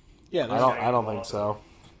 Yeah, I don't think so.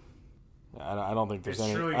 I don't think there's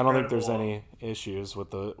any. I don't think there's any issues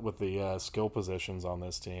with the skill positions on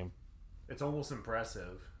this team. It's almost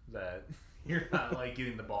impressive that you're not like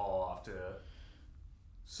getting the ball off to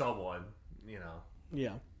someone,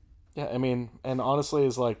 Yeah. Yeah, I mean, and honestly,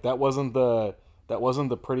 is like that wasn't the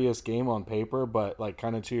prettiest game on paper, but like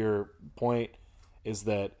kind of to your point, is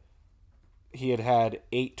that he had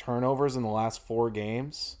 8 turnovers in the last 4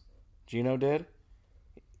 games. Geno did.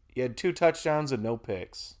 He had 2 touchdowns and no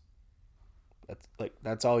picks.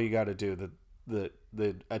 That's all you got to do.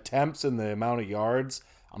 The attempts and the amount of yards,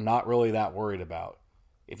 I'm not really that worried about.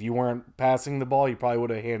 If you weren't passing the ball, you probably would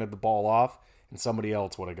have handed the ball off, and somebody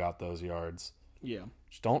else would have got those yards. Yeah.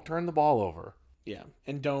 Just don't turn the ball over. Yeah,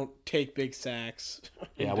 and don't take big sacks.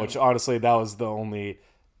 Yeah, which honestly, that was the only,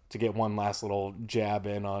 to get one last little jab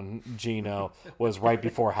in on Geno, was right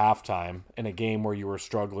before halftime in a game where you were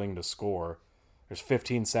struggling to score. There's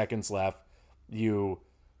 15 seconds left. You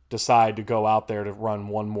decide to go out there to run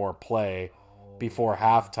one more play. before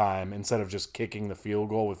halftime instead of just kicking the field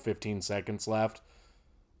goal with 15 seconds left.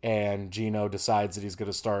 And Geno decides that he's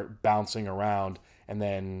going to start bouncing around, and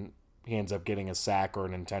then he ends up getting a sack or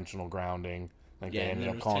an intentional grounding. Like they ended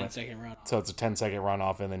up calling it. So it's a 10-second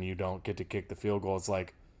runoff, and then you don't get to kick the field goal. It's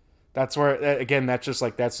like, that's where, again, that's just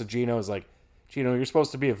like, that's the Geno is like, Geno, you're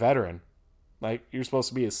supposed to be a veteran. Like, you're supposed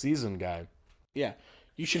to be a seasoned guy. Yeah.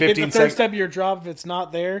 You should hit the third step of your drop. If it's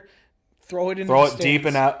not there, throw it in. Throw it deep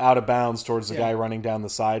and out of bounds towards the guy running down the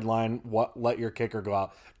sideline. Let your kicker go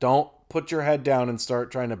out. Don't put your head down and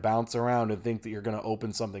start trying to bounce around and think that you're going to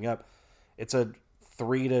open something up. It's a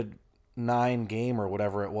 3-9 game or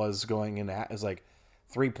whatever it was going in. It's like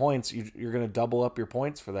 3 points. You're going to double up your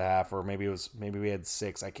points for the half, or maybe we had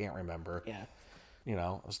 6. I can't remember. Yeah.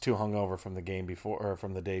 I was too hungover from the game before or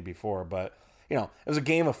from the day before, but it was a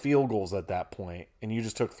game of field goals at that point, and you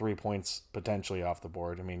just took 3 points potentially off the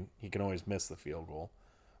board. I mean, you can always miss the field goal,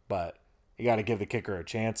 but you got to give the kicker a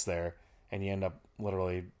chance there, and you end up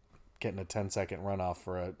literally getting a 10-second runoff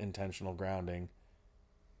for an intentional grounding,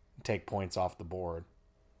 take points off the board.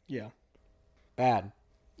 Yeah. Bad.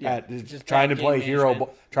 Yeah, just trying to play hero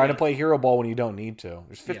ball, to play hero ball when you don't need to.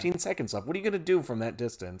 There's 15 seconds left. What are you going to do from that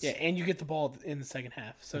distance? Yeah, and you get the ball in the second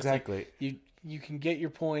half. So exactly. It's like you can get your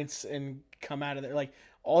points and come out of there. Like,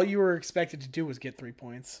 all you were expected to do was get 3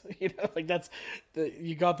 points. Like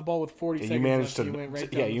you got the ball with 40 seconds left. You went right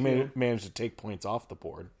down the field. Managed to take points off the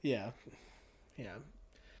board. Yeah. Yeah.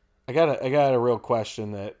 I got a real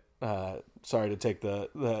question that sorry to take the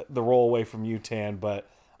role away from you, Tan, but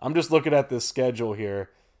I'm just looking at this schedule here.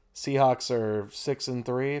 Seahawks are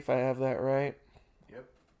 6-3, if I have that right. Yep.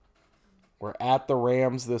 We're at the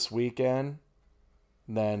Rams this weekend.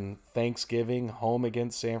 Then Thanksgiving, home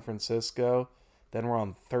against San Francisco. Then we're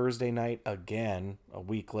on Thursday night again, a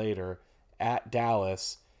week later, at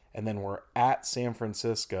Dallas. And then we're at San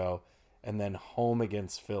Francisco, and then home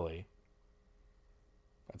against Philly.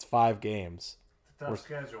 That's 5 games. Tough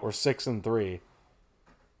schedule. We're 6-3.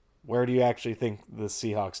 Where do you actually think the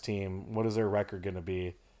Seahawks team, what is their record going to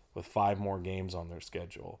be with 5 more games on their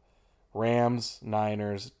schedule? Rams,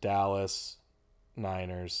 Niners, Dallas,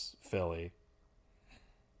 Niners, Philly.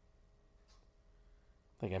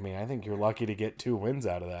 I think you're lucky to get 2 wins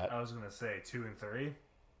out of that. I was going to say 2-3.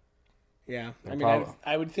 Yeah.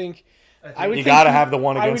 I would think you got to have the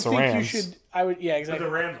one against the Rams. Yeah, exactly. But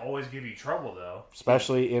the Rams always give you trouble, though.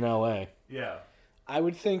 Especially in LA. Yeah. I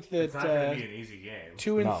would think that it's not going to be an easy game.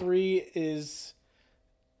 2-3 is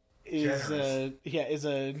you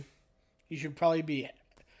should probably be.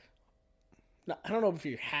 I don't know if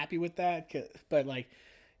you're happy with that, but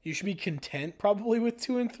you should be content probably with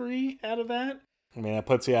 2-3 out of that. That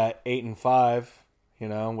puts you at 8-5.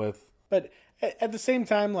 With. But at the same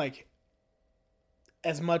time,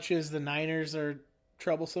 as much as the Niners are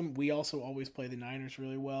troublesome, we also always play the Niners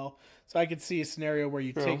really well. So I could see a scenario where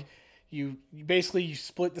you basically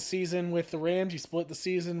split the season with the Rams, you split the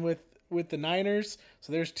season with the Niners.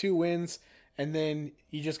 So there's 2 wins, and then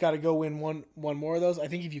you just got to go win one more of those. I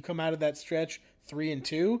think if you come out of that stretch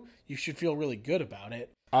 3-2, you should feel really good about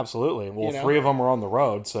it. Absolutely. Well, 3 of them are on the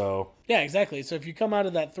road, so yeah, exactly. So if you come out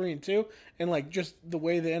of that 3-2, and just the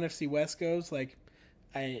way the NFC West goes,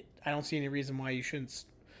 I don't see any reason why you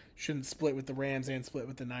shouldn't split with the Rams and split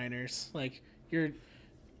with the Niners. I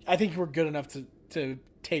think we're good enough to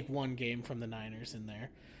take 1 game from the Niners in there.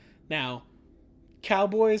 Now,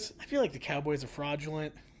 Cowboys, I feel like the Cowboys are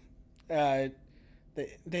fraudulent.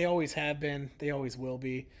 They always have been. They always will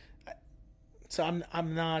be. So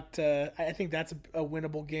I'm not. I think that's a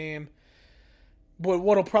winnable game. But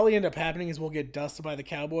what'll probably end up happening is we'll get dusted by the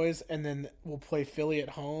Cowboys, and then we'll play Philly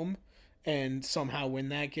at home, and somehow win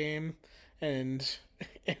that game, and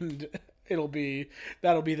that'll be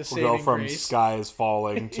the saving we'll go from grace. Sky is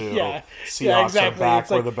falling to Seahawks exactly. Are back.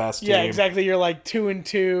 We're the best team. Yeah, exactly. You're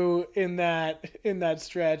 2-2 in that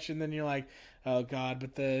stretch, and then you're like, oh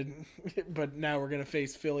God, but now we're gonna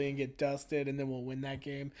face Philly and get dusted, and then we'll win that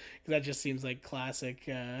game, because that just seems like classic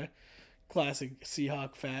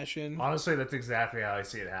Seahawk fashion. Honestly, that's exactly how I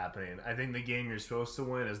see it happening. I think the game you're supposed to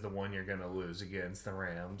win is the one you're going to lose against the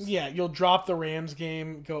Rams. Yeah, you'll drop the Rams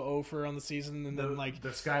game, go 0-for on the season, and then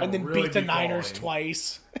the sky and then really beat the be Niners falling.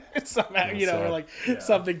 twice somehow,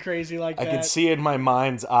 something crazy like that. I can see in my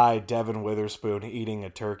mind's eye Devin Witherspoon eating a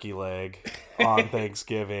turkey leg on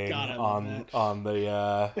Thanksgiving on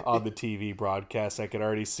the TV broadcast. I could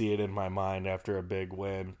already see it in my mind after a big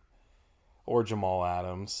win. Or Jamal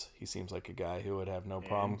Adams. He seems like a guy who would have no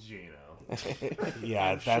problem. Geno.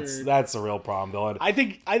 Yeah, that's the real problem, though. I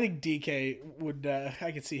think DK would.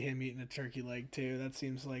 I could see him eating a turkey leg too. That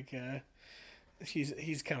seems like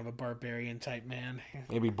He's kind of a barbarian type man.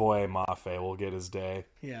 Maybe Boye Mafe will get his day.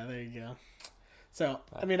 Yeah, there you go. So,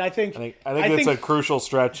 I mean, I think it's a crucial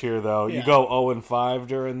stretch here, though. Yeah. You go 0-5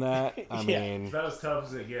 during that. I Yeah. mean, It's about as tough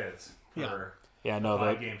as it gets for yeah, no, a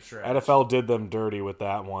that 5-game stretch. NFL did them dirty with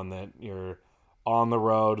that one. That you're on the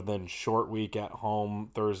road, then short week at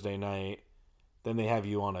home Thursday night. Then they have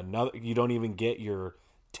you on another. You don't even get your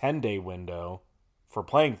 10-day window for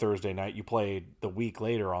playing Thursday night. You play the week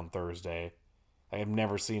later on Thursday. I have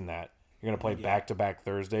never seen that. You're going to play back-to-back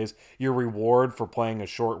Thursdays. Your reward for playing a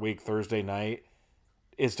short week Thursday night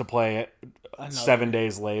is to play it 7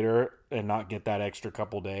 days later and not get that extra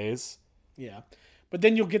couple days. Yeah. But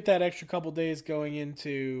then you'll get that extra couple days going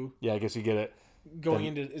into... Yeah, I guess you get it.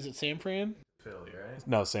 Is it San Fran? Philly, right?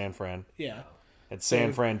 No, San Fran. Yeah. It's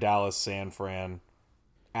San Fran, Dallas, San Fran,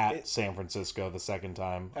 at San Francisco the second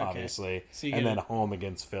time, obviously. So you and get then home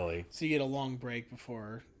against Philly. So you get a long break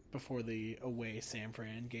before the away San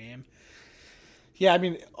Fran game. Yeah, I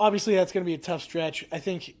mean, obviously that's going to be a tough stretch. I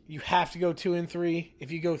think you have to go 2-3.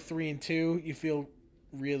 If you go 3-2, you feel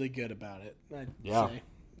really good about it. I'd say.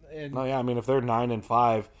 And No, yeah, I mean, if they're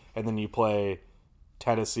 9-5, and then you play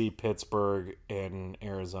Tennessee, Pittsburgh, and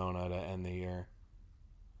Arizona to end the year.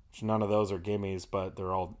 Which none of those are gimmies, but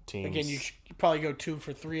they're all teams. again, you probably go 2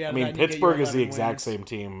 for 3 out of that. I mean, and you get Pittsburgh your is the 11 exact wins. same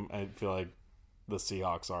team I feel like the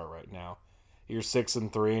Seahawks are right now. You're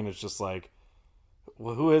 6-3, and it's just like,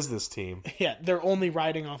 well, who is this team? Yeah, they're only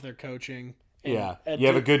riding off their coaching. Yeah, you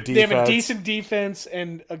have a good They have a defense. decent defense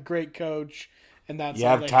and a great coach, and that's You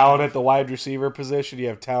all have they talent at the wide receiver position. You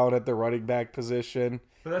have talent at the running back position.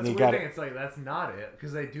 But that's And the you weird got- thing. It's like that's not it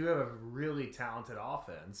because they do have a really talented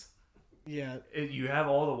offense. Yeah, You have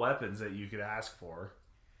all the weapons that you could ask for.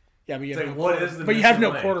 yeah, but you It's have like, no what quarter- is the but you have missing no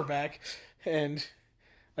link? quarterback, and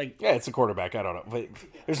Yeah, it's a quarterback. I don't know. But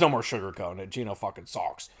there's no more sugarcoating it. Geno fucking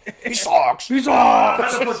sucks. He sucks. he's off. I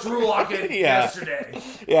had to put Drew Lock in yesterday.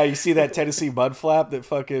 Yeah, you see that Tennessee mud flap that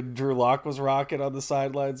fucking Drew Lock was rocking on the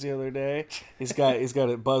sidelines the other day? He's got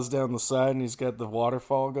it buzzed down the side and he's got the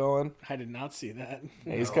waterfall going. I did not see that.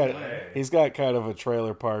 Yeah, he's way. got kind of a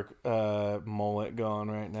trailer park mullet going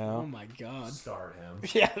right Oh now. my god. Start him.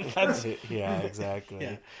 Yeah, that's Yeah, exactly.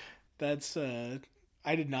 yeah, that's.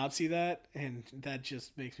 I did not see that, and that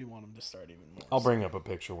just makes me want him to start even more. I'll bring up a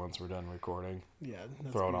picture once we're done recording. Yeah,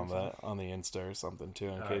 that's Throw it on beautiful. on the Insta or something too,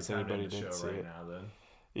 in All case right, time to anybody end the didn't show see right it. now. Then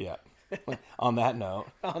Yeah. On that note,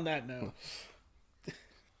 On that note,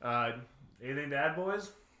 anything to add,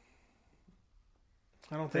 boys?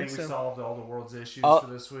 I don't I think think we so. solved all the world's issues I'll- for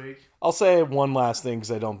this week. I'll say one last thing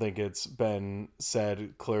because I don't think it's been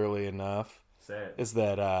said clearly enough. Say it. Is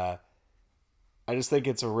that I just think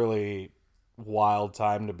it's a really wild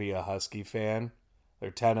time to be a Husky fan.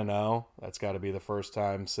 They're 10-0. That's got to be the first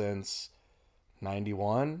time since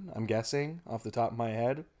 91, I'm guessing, off the top of my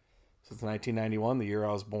head. Since 1991, the year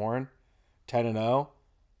I was born. 10-0.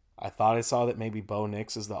 I thought I saw that maybe Bo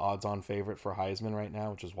Nix is the odds-on favorite for Heisman right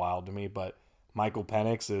now, which is wild to me, but Michael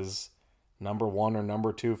Penix is number 1 or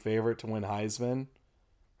number 2 favorite to win Heisman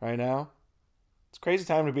right now. It's a crazy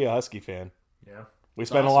time to be a Husky fan. Yeah. We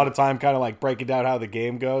spend a lot of time kind of like breaking down how the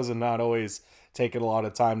game goes and not always taking a lot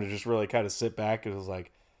of time to just really kind of sit back. It was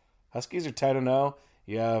like, Huskies are 10-0.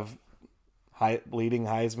 You have leading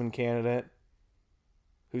Heisman candidate.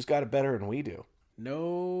 Who's got it better than we do?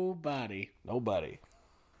 Nobody. Nobody.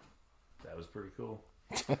 That was pretty cool.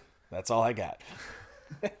 That's all I got.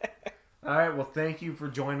 All right. Well, thank you for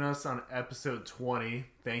joining us on episode 20.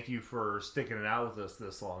 Thank you for sticking it out with us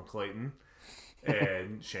this long, Clayton.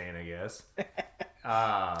 And Shane, I guess.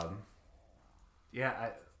 Yeah,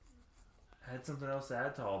 I had something else to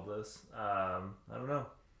add to all of this. I don't know.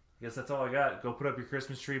 I guess that's all I got. Go put up your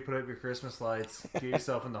Christmas tree, put up your Christmas lights, get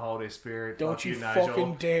yourself in the holiday spirit. Don't Talk to you Nigel.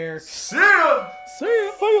 fucking dare. See ya! See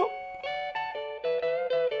ya.